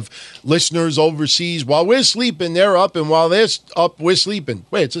do have listeners overseas. While we're sleeping, they're up, and while they're up, we're sleeping.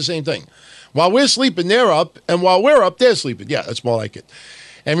 Wait, it's the same thing. While we're sleeping, they're up, and while we're up, they're sleeping. Yeah, that's more like it.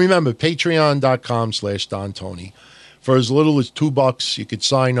 And remember, patreon.com/DonTony. For as little as $2, you could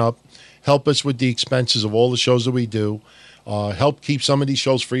sign up, help us with the expenses of all the shows that we do, help keep some of these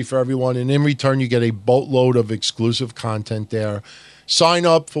shows free for everyone, and in return, you get a boatload of exclusive content there. Sign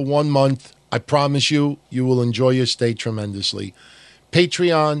up for 1 month. I promise you, you will enjoy your stay tremendously.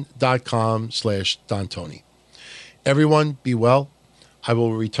 Patreon.com/DonTony. Everyone, be well. I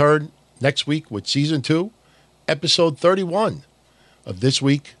will return next week with Season 2, Episode 31 of This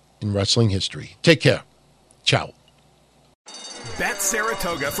Week in Wrestling History. Take care. Ciao. Bet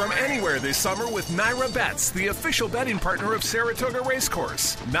Saratoga from anywhere this summer with Naira Bets, the official betting partner of Saratoga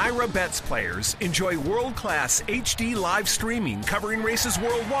Racecourse. Naira Bets players enjoy world-class HD live streaming covering races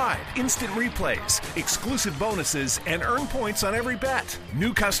worldwide, instant replays, exclusive bonuses, and earn points on every bet.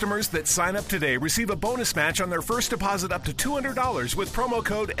 New customers that sign up today receive a bonus match on their first deposit up to $200 with promo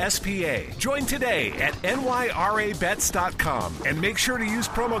code SPA. Join today at nyrabets.com and make sure to use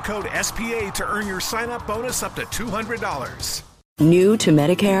promo code SPA to earn your sign-up bonus up to $200. New to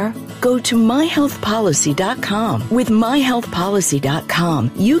Medicare? Go to myhealthpolicy.com. With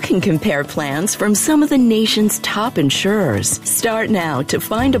myhealthpolicy.com, you can compare plans from some of the nation's top insurers. Start now to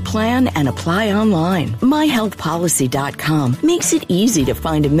find a plan and apply online. myhealthpolicy.com makes it easy to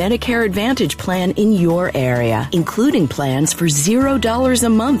find a Medicare Advantage plan in your area, including plans for $0 a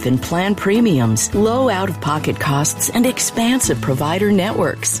month in plan premiums, low out-of-pocket costs, and expansive provider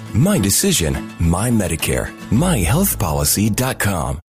networks. My decision, my Medicare. myhealthpolicy.com.